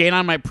and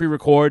I might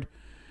pre-record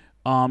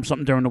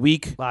something during the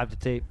week. Live to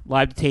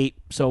tape.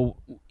 So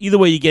either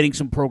way, you're getting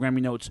some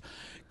programming notes.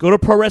 Go to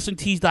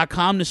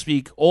ProWrestlingTees.com this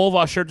week. All of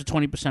our shirts are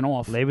 20%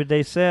 off. Labor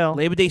Day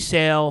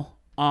sale.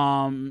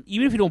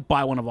 Even if you don't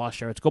buy one of our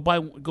shirts, go buy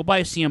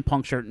a CM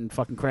Punk shirt and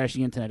fucking crash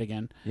the internet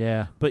again.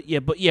 Yeah. But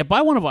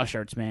buy one of our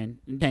shirts, man.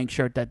 Dang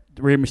shirt that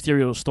Rey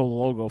Mysterio stole the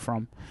logo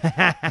from.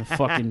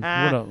 Fucking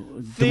what a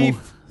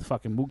thief.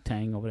 Fucking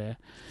Wu-Tang over there.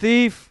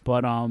 Thief.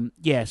 But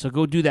so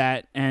go do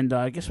that, and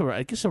I guess we'll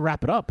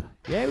wrap it up.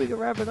 Yeah, we can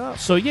wrap it up.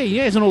 So yeah,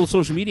 you guys know all the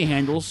social media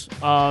handles.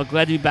 Glad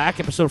to be back.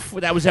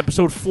 That was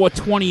episode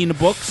 420 in the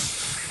books.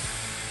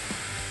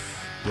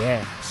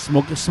 Yeah,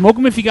 smoke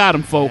them if you got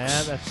them, folks.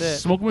 Yeah, that's it.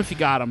 Smoke them if you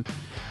got them.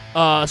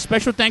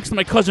 Special thanks to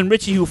my cousin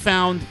Richie, who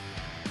found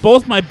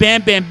both my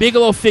Bam Bam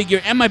Bigelow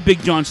figure and my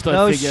Big John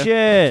Studd figure.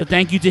 Shit. So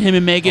thank you to him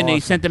and Megan. Awesome. They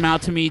sent them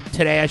out to me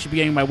today. I should be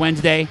getting by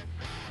Wednesday.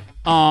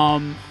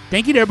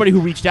 Thank you to everybody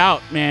who reached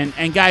out, man.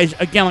 And guys,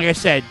 again, like I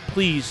said,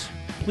 please,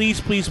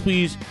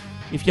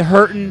 if you're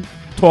hurting,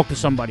 talk to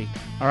somebody.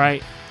 All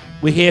right,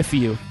 we're here for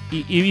you,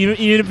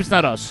 even if it's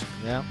not us.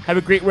 Yeah. Have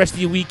a great rest of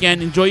your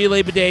weekend. Enjoy your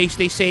Labor Day.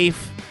 Stay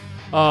safe.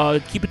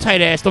 Keep a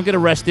tight ass. Don't get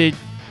arrested.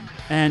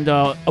 And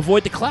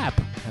avoid the clap.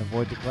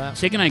 Avoid the clap.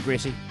 Say goodnight,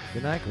 Gracie.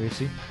 Good night,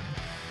 Gracie.